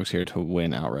the underdogs here to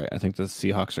win outright. I think the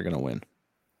Seahawks are going to win.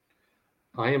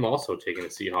 I am also taking the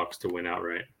Seahawks to win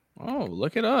outright. Oh,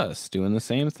 look at us doing the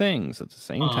same things at the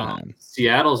same time.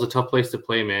 Seattle's a tough place to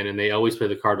play, man, and they always play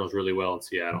the Cardinals really well in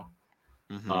Seattle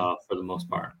for the most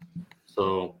part.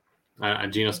 So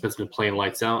Geno Smith's been playing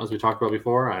lights out, as we talked about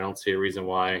before. I don't see a reason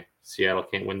why Seattle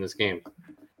can't win this game.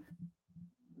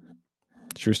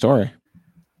 True story.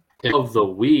 Of the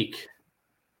week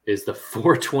is the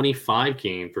 425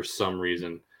 game for some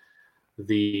reason.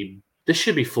 This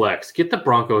should be flex. Get the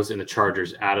Broncos and the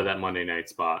Chargers out of that Monday night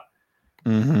spot.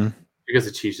 Because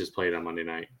the Chiefs just played on Monday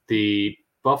night. The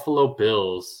Buffalo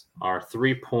Bills are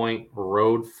 3-point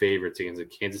road favorites against the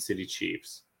Kansas City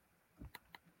Chiefs.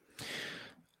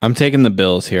 I'm taking the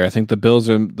Bills here. I think the Bills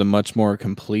are the much more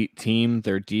complete team.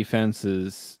 Their defense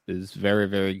is very,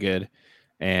 very good.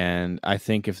 And I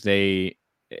think if they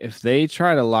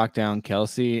try to lock down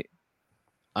Kelsey,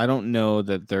 I don't know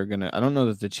that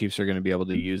the Chiefs are gonna be able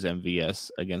to use MVS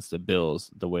against the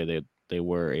Bills the way they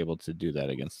were able to do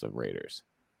that against the Raiders.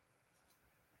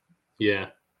 Yeah.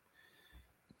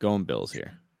 Going Bills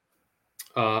here.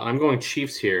 I'm going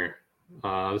Chiefs here.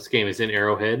 This game is in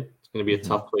Arrowhead. It's going to be a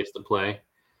tough place to play.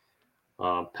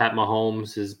 Pat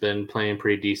Mahomes has been playing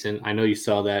pretty decent. I know you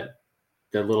saw that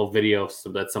little video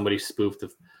that somebody spoofed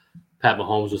of Pat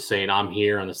Mahomes was saying, "I'm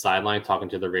here" on the sideline talking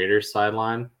to the Raiders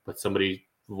sideline, but somebody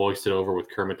voiced it over with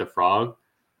Kermit the Frog.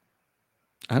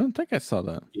 I don't think I saw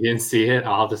that. You didn't see it?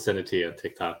 I'll have to send it to you on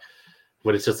TikTok.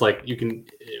 But it's just like you can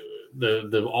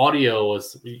the audio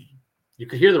was you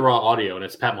could hear the raw audio, and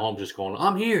it's Pat Mahomes just going,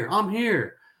 "I'm here, I'm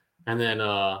here," and then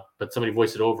but somebody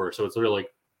voiced it over, so it's literally like,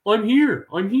 "I'm here,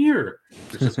 I'm here."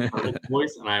 It's just Kermit's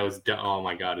voice, and I was, oh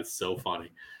my god, it's so funny.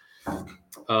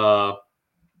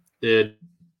 The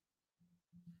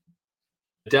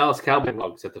Dallas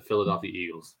Cowboys at the Philadelphia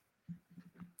Eagles.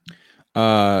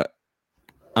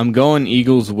 I'm going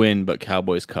Eagles win, but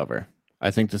Cowboys cover.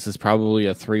 I think this is probably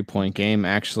a 3-point game.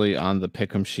 Actually, on the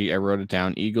pick'em sheet, I wrote it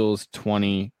down. Eagles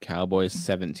 20, Cowboys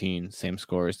 17. Same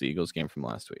score as the Eagles game from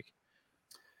last week.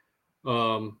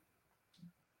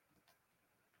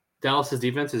 Dallas's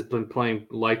defense has been playing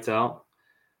lights out.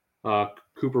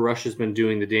 Cooper Rush has been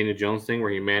doing the Daniel Jones thing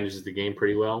where he manages the game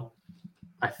pretty well.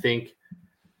 I think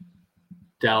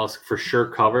Dallas for sure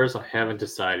covers. I haven't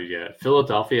decided yet.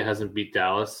 Philadelphia hasn't beat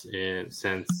Dallas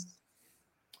since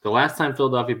the last time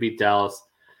Philadelphia beat Dallas.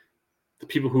 The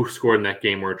people who scored in that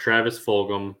game were Travis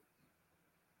Fulgham.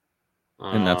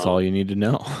 And that's all you need to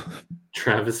know.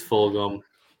 Travis Fulgham.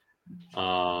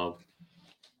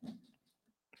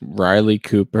 Riley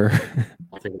Cooper.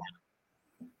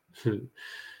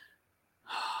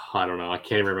 I don't know. I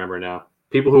can't even remember now.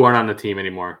 People who aren't on the team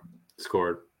anymore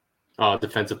scored.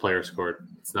 Defensive player scored.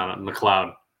 It's not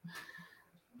McLeod.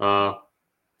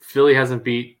 Philly hasn't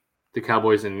beat the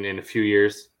Cowboys in a few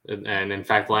years, and in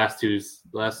fact, the last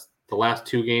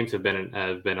two games have been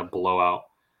a blowout.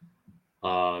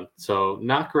 So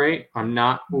not great. I'm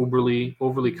not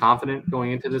overly confident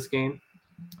going into this game.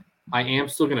 I am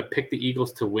still going to pick the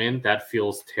Eagles to win. That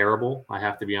feels terrible. I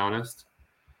have to be honest.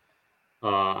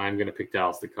 I'm going to pick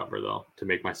Dallas to cover, though, to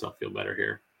make myself feel better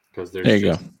here. Because There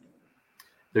you go.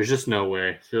 There's just no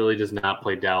way. Philly does not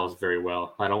play Dallas very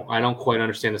well. I don't quite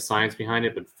understand the science behind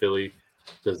it, but Philly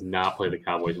does not play the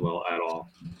Cowboys well at all.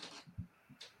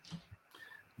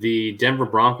 The Denver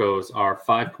Broncos are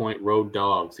 5-point road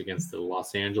dogs against the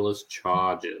Los Angeles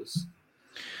Chargers.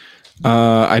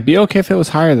 I'd be okay if it was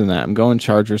higher than that. I'm going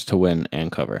Chargers to win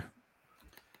and cover.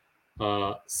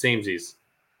 Samesies.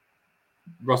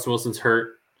 Russell Wilson's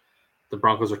hurt. The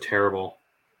Broncos are terrible.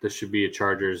 This should be a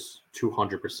Chargers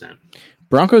 200%.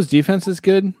 Broncos defense is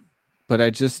good, but I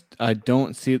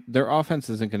don't see their offense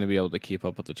isn't going to be able to keep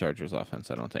up with the Chargers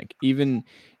offense. I don't think, even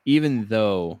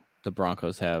though the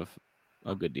Broncos have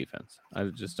a good defense, I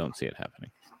just don't see it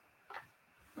happening.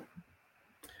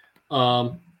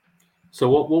 So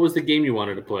what was the game you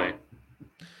wanted to play?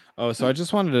 Oh, so I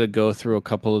just wanted to go through a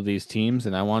couple of these teams,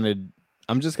 and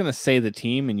I'm just going to say the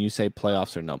team, and you say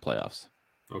playoffs or no playoffs.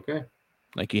 Okay.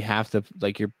 Like you have to,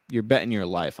 like you're betting your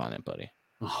life on it, buddy.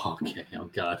 Oh, okay. Oh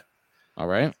God. All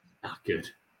right. Oh, good.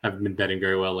 I haven't been betting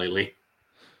very well lately.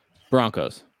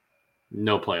 Broncos.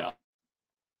 No playoffs.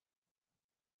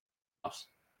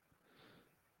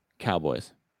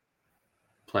 Cowboys.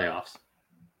 Playoffs.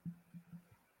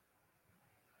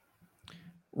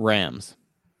 Rams.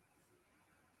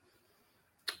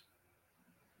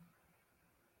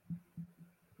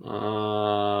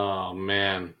 Oh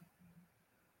man.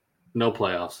 No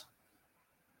playoffs.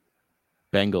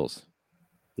 Bengals.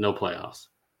 No playoffs.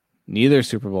 Neither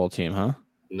Super Bowl team, huh?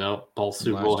 No. All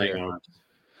Super Bowl Last year. hangovers.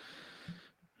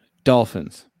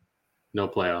 Dolphins. No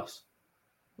playoffs.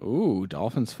 Ooh,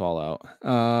 Dolphins fall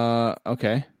out.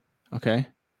 Okay.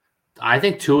 I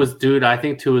think Tua is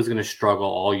going to struggle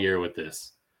all year with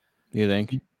this. You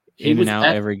think? He In was and out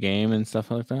at- every game and stuff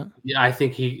like that? Yeah, I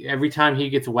think every time he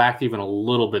gets whacked even a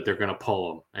little bit, they're going to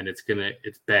pull him, and it's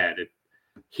bad.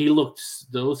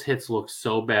 Those hits look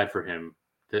so bad for him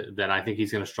that I think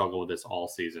he's going to struggle with this all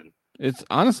season. It's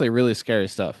honestly really scary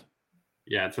stuff.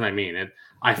 Yeah, that's what I mean. And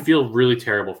I feel really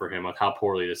terrible for him with how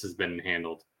poorly this has been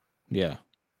handled. Yeah,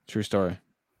 true story.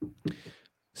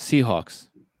 Seahawks.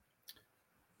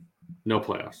 No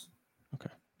playoffs. Okay.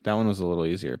 That one was a little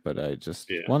easier, but I just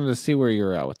Yeah. wanted to see where you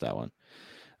were at with that one.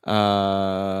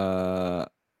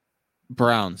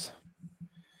 Browns.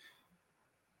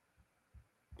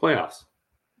 Playoffs.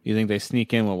 You think they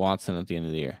sneak in with Watson at the end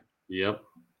of the year? Yep.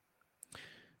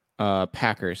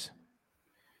 Packers.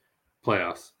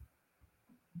 Playoffs.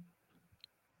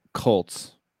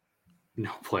 Colts.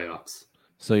 No playoffs.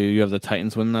 So you have the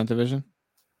Titans winning that division?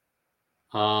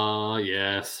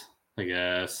 Yes, I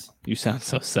guess. You sound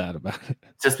so sad about it.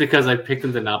 Just because I picked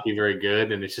them to not be very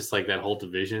good, and it's just like that whole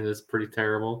division is pretty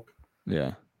terrible.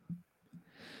 Yeah.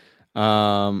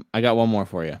 I got one more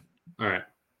for you. All right.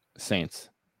 Saints.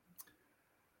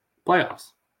 Playoffs.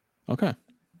 Okay.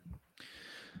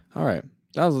 All right.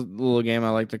 That was a little game I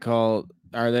like to call.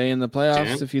 Are they in the playoffs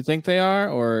Jam? if you think they are,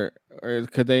 or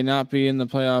could they not be in the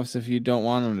playoffs if you don't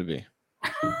want them to be?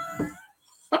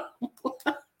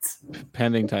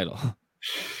 Pending title.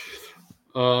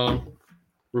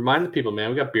 Remind the people, man,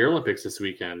 we got Beer Olympics this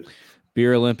weekend.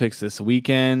 Beer Olympics this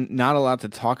weekend. Not a lot to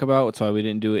talk about. That's why we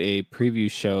didn't do a preview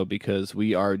show, because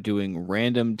we are doing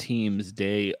random teams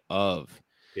day of.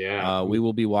 Yeah. We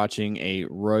will be watching a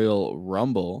Royal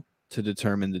Rumble to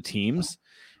determine the teams.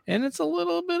 And it's a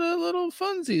little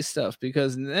funsy stuff,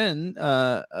 because then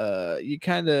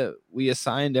we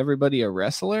assigned everybody a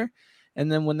wrestler.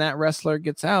 And then when that wrestler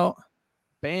gets out,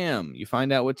 bam, you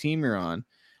find out what team you're on.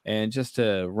 And just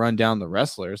to run down the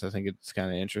wrestlers, I think it's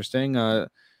kind of interesting.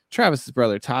 Travis's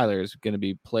brother Tyler is going to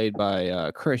be played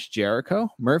by Chris Jericho.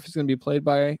 Murph is going to be played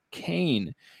by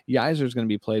Kane. Yizer is going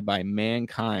to be played by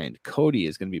Mankind. Cody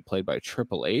is going to be played by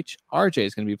Triple H. RJ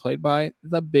is going to be played by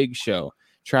The Big Show.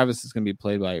 Travis is going to be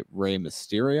played by Rey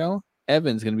Mysterio.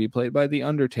 Evan's going to be played by The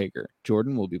Undertaker.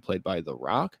 Jordan will be played by The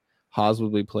Rock. Haas will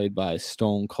be played by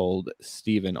Stone Cold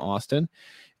Steven Austin.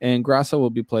 And Grasso will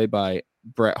be played by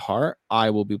Bret Hart. I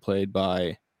will be played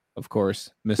by, of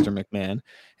course, Mr. McMahon.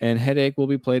 And Headache will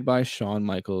be played by Shawn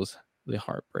Michaels, the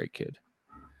Heartbreak Kid.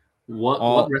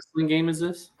 What wrestling game is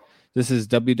this? This is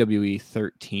WWE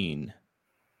 13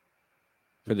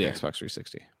 for the Xbox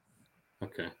 360.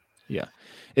 Okay. Yeah.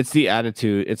 It's the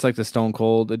Attitude. It's like the Stone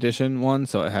Cold edition one.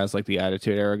 So it has like the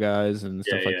Attitude Era guys and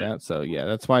stuff like that. So yeah,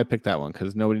 that's why I picked that one,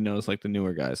 because nobody knows like the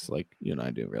newer guys like you and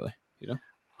I do, really. You know?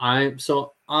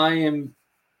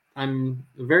 I'm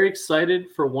very excited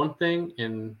for one thing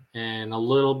and a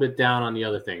little bit down on the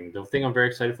other thing. The thing I'm very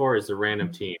excited for is the random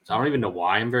teams. I don't even know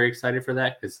why I'm very excited for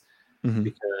that, because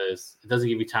because it doesn't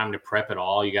give you time to prep at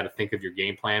all. You got to think of your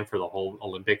game plan for the whole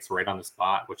Olympics right on the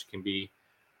spot, which can be,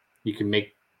 you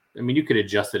could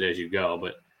adjust it as you go,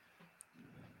 but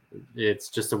it's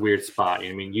just a weird spot.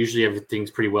 I mean, usually everything's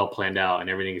pretty well planned out and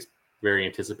everything is very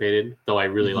anticipated, though I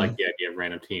really like the idea of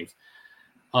random teams.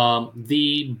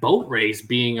 The boat race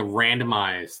being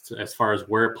randomized as far as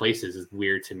where it places is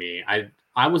weird to me.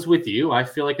 I was with you. I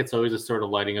feel like it's always a sort of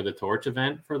lighting of the torch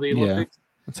event for the Olympics.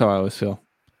 Yeah, that's how I always feel.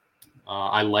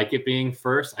 I like it being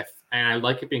first. I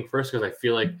like it being first because I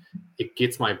feel like it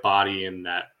gets my body in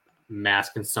that mass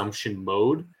consumption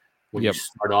mode when you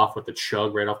start off with the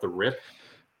chug right off the rip.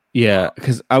 Yeah,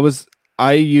 because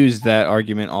I used that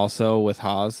argument also with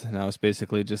Haas, and I was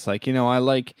basically just like, I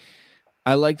like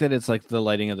that it's like the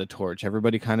lighting of the torch.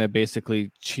 Everybody kind of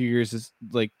basically cheers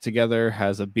like together,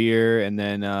 has a beer, and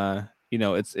then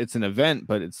it's an event,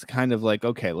 but it's kind of like,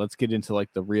 okay, let's get into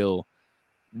like the real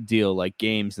deal, like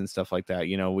games and stuff like that.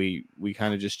 We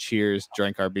kind of just cheers,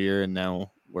 drank our beer, and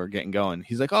now we're getting going.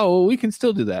 He's like, oh, well, we can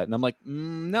still do that, and I'm like,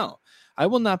 no. I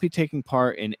will not be taking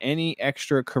part in any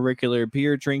extracurricular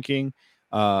beer drinking.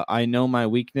 I know my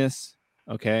weakness.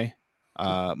 Okay.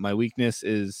 My weakness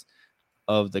is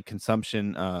of the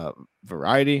consumption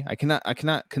variety. I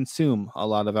cannot consume a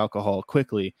lot of alcohol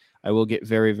quickly. I will get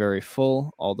very, very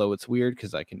full, although it's weird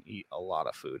because I can eat a lot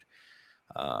of food.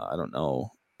 I don't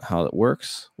know how it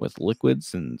works with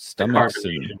liquids and stomachs.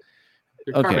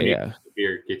 Okay, yeah.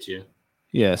 Beer gets you.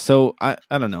 Yeah, so I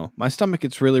don't know. My stomach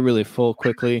gets really, really full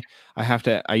quickly.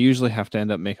 I usually have to end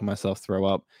up making myself throw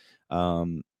up.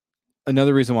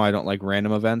 Another reason why I don't like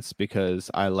random events,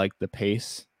 because I like the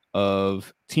pace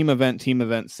of team event,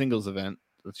 singles event.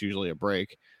 That's usually a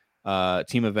break.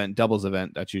 Team event, doubles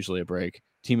event. That's usually a break.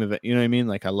 Team event, you know what I mean?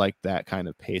 Like I like that kind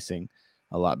of pacing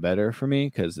a lot better for me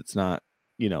because it's not,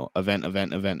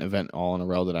 event all in a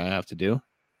row that I have to do.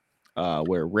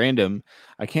 Where random,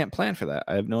 I can't plan for that.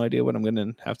 I have no idea what I'm going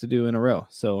to have to do in a row.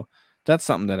 So that's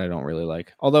something that I don't really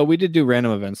like. Although we did do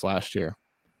random events last year,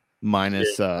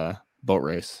 minus boat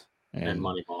race and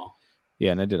Moneyball.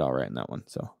 Yeah, and I did all right in that one.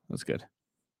 So that's good.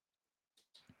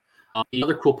 The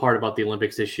other cool part about the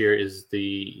Olympics this year is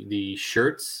the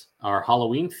shirts are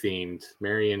Halloween themed.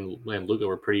 Mary and Luca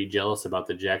were pretty jealous about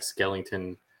the Jack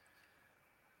Skellington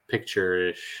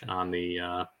picture-ish on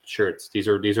the shirts. These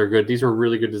are good. These are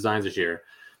really good designs this year.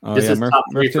 Oh, this is Murph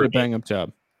did a bang up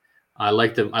job. I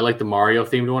like the Mario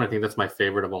themed one. I think that's my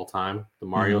favorite of all time. The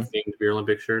Mario themed Beer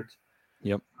Olympic shirts.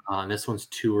 Yep. And this one's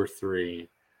 2 or 3.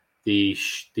 The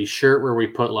shirt where we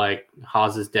put like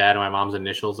Haas's dad and my mom's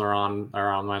initials are on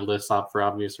my list up for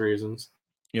obvious reasons.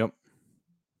 Yep.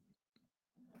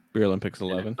 Beer Olympics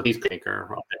 11. These pink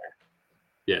are up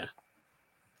there.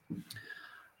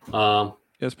 Yeah.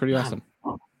 It's pretty awesome.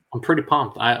 I'm pretty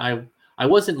pumped. I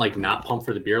wasn't like not pumped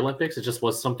for the Beer Olympics. It just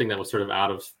was something that was sort of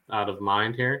out of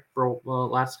mind here for the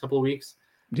last couple of weeks.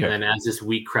 Yeah. And then as this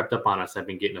week crept up on us, I've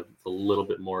been getting a little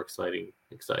bit more excited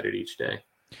each day.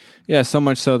 Yeah, so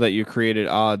much so that you created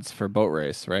odds for boat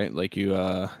race, right? Like you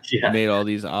made all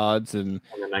these odds, and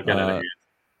then I got out of hand.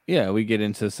 Yeah, we get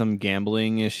into some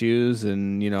gambling issues,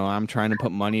 and I'm trying to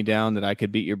put money down that I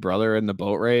could beat your brother in the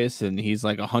boat race, and he's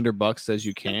like $100 says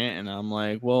you can't, and I'm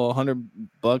like, well,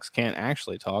 $100 can't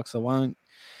actually talk, so why don't?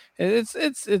 It's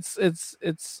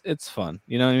fun,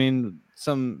 you know what I mean?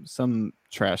 Some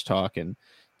trash talk, and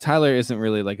Tyler isn't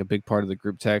really like a big part of the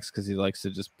group text because he likes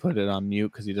to just put it on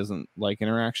mute because he doesn't like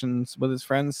interactions with his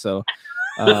friends. So,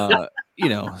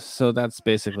 so that's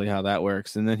basically how that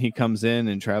works. And then he comes in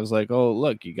and Trav's like, oh,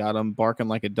 look, you got him barking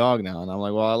like a dog now. And I'm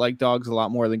like, well, I like dogs a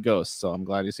lot more than ghosts. So I'm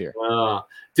glad he's here.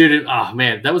 Dude,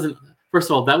 man,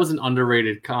 first of all, that was an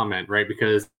underrated comment, right?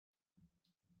 Because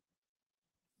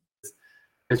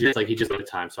like he just had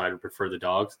time, so I would prefer the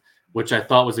dogs, which I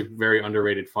thought was a very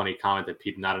underrated, funny comment that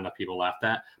not enough people laughed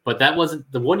at. But that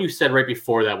wasn't the one you said right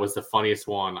before. That was the funniest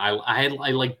one. I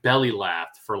like belly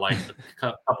laughed for like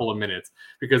a couple of minutes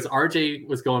because RJ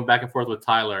was going back and forth with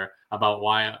Tyler about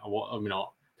why,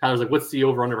 Tyler's like, what's the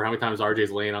over under for how many times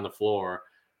RJ's laying on the floor?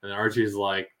 And then RJ's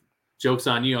like, joke's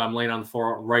on you, I'm laying on the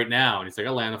floor right now. And he's like,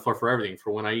 I lay on the floor for everything,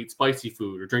 for when I eat spicy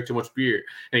food or drink too much beer.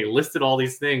 And he listed all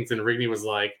these things, and Rigney was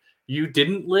like, you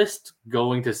didn't list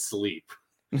going to sleep.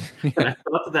 And I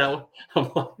thought that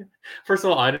I'm like, first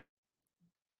of all, I didn't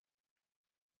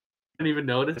even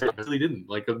notice. I really didn't.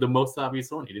 Like the most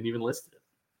obvious one, he didn't even list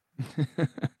it.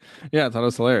 Yeah, I thought it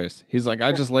was hilarious. He's like,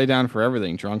 I just lay down for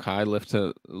everything: drunk, high, lift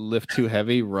too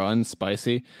heavy, run,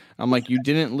 spicy. I'm like, you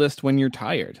didn't list when you're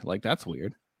tired. Like that's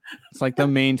weird. It's like the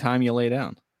main time you lay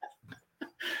down.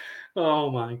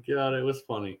 Oh my god, it was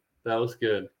funny. That was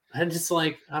good. And just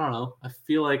like, I don't know, I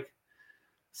feel like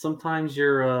sometimes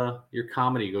your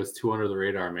comedy goes too under the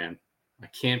radar, man. I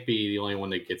can't be the only one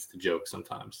that gets the joke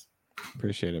sometimes.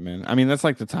 Appreciate it, man. I mean, that's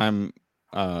like the time.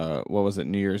 What was it?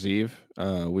 New Year's Eve.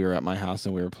 We were at my house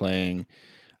and we were playing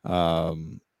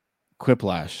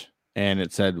Quiplash, and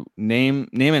it said name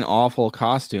an awful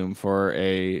costume for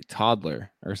a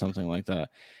toddler or something like that.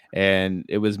 And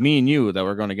it was me and you that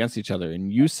were going against each other.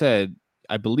 And you said,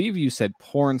 I believe you said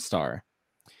porn star.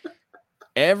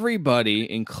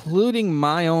 Everybody, including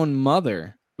my own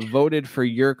mother, voted for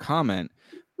your comment.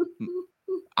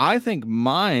 I think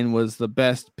mine was the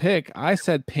best pick. I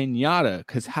said pinata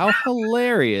because how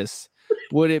hilarious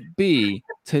would it be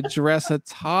to dress a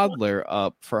toddler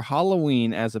up for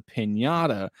Halloween as a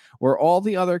pinata where all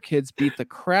the other kids beat the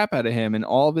crap out of him and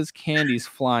all of his candies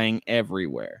flying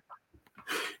everywhere?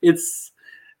 It's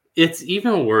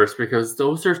even worse because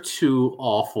those are two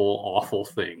awful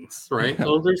things, right?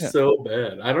 Those are so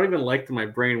bad. I don't even like that my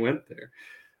brain went there.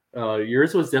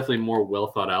 Yours was definitely more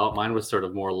well thought out. Mine was sort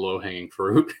of more low hanging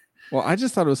fruit. Well, I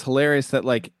just thought it was hilarious that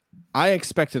like I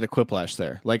expected a quiplash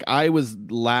there. Like I was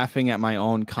laughing at my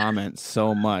own comments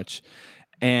so much.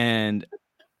 And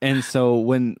so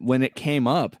when it came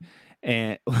up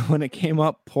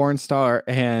porn star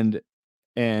and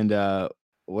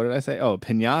what did I say? Oh,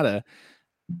 pinata.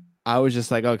 I was just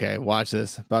like, okay, watch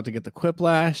this. About to get the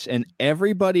quiplash. And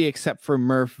everybody except for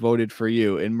Murph voted for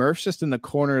you. And Murph's just in the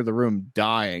corner of the room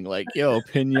dying. Like, yo,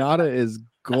 pinata is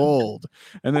gold.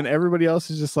 And then everybody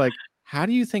else is just like, how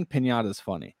do you think pinata is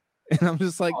funny? And I'm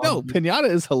just like, no, pinata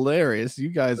is hilarious. You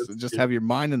guys just have your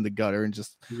mind in the gutter and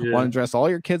just want to dress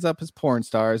all your kids up as porn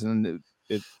stars. And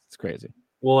it's crazy.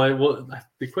 Well,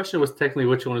 the question was technically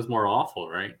which one is more awful,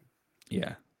 right?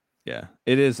 Yeah. Yeah,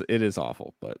 it is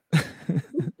awful, but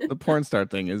the porn star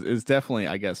thing is definitely,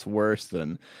 I guess, worse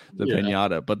than the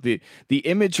pinata. But the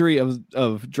imagery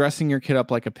of dressing your kid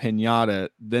up like a pinata,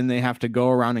 then they have to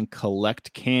go around and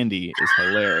collect candy is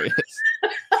hilarious.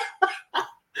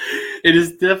 It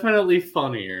is definitely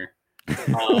funnier.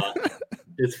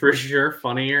 It's for sure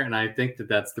funnier, and I think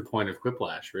that's the point of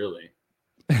Quiplash, really.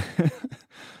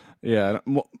 Yeah,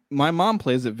 my mom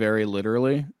plays it very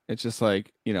literally. It's just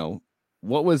like,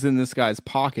 what was in this guy's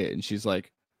pocket? And she's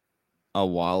like, a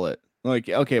wallet. Like,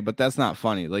 okay, but that's not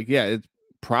funny. Like, yeah, it's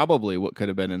probably what could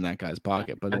have been in that guy's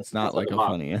pocket, but it's not like a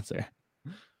funny answer.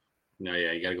 No,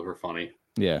 yeah, you gotta go for funny.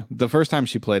 Yeah, the first time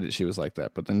she played it, she was like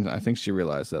that, but then I think she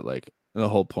realized that like the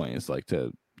whole point is like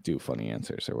to do funny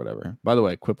answers or whatever. By the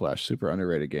way, Quiplash, super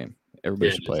underrated game.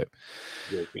 Everybody should play it.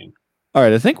 Great game. All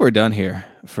right, I think we're done here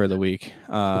for the week.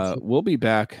 We'll be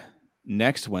back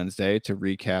next Wednesday to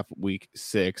recap week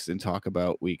 6 and talk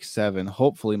about week 7.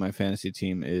 Hopefully my fantasy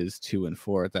team is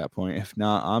 2-4 at that point. If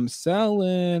not, I'm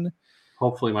selling.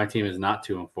 Hopefully my team is not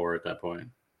 2-4 at that point.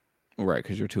 Right,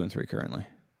 because you're 2-3 currently.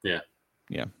 Yeah.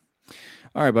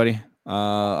 All right, buddy.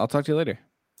 I'll talk to you later.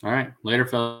 All right. Later,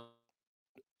 fellas.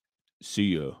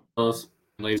 See ya. Fellas.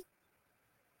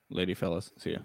 Lady fellas. See ya.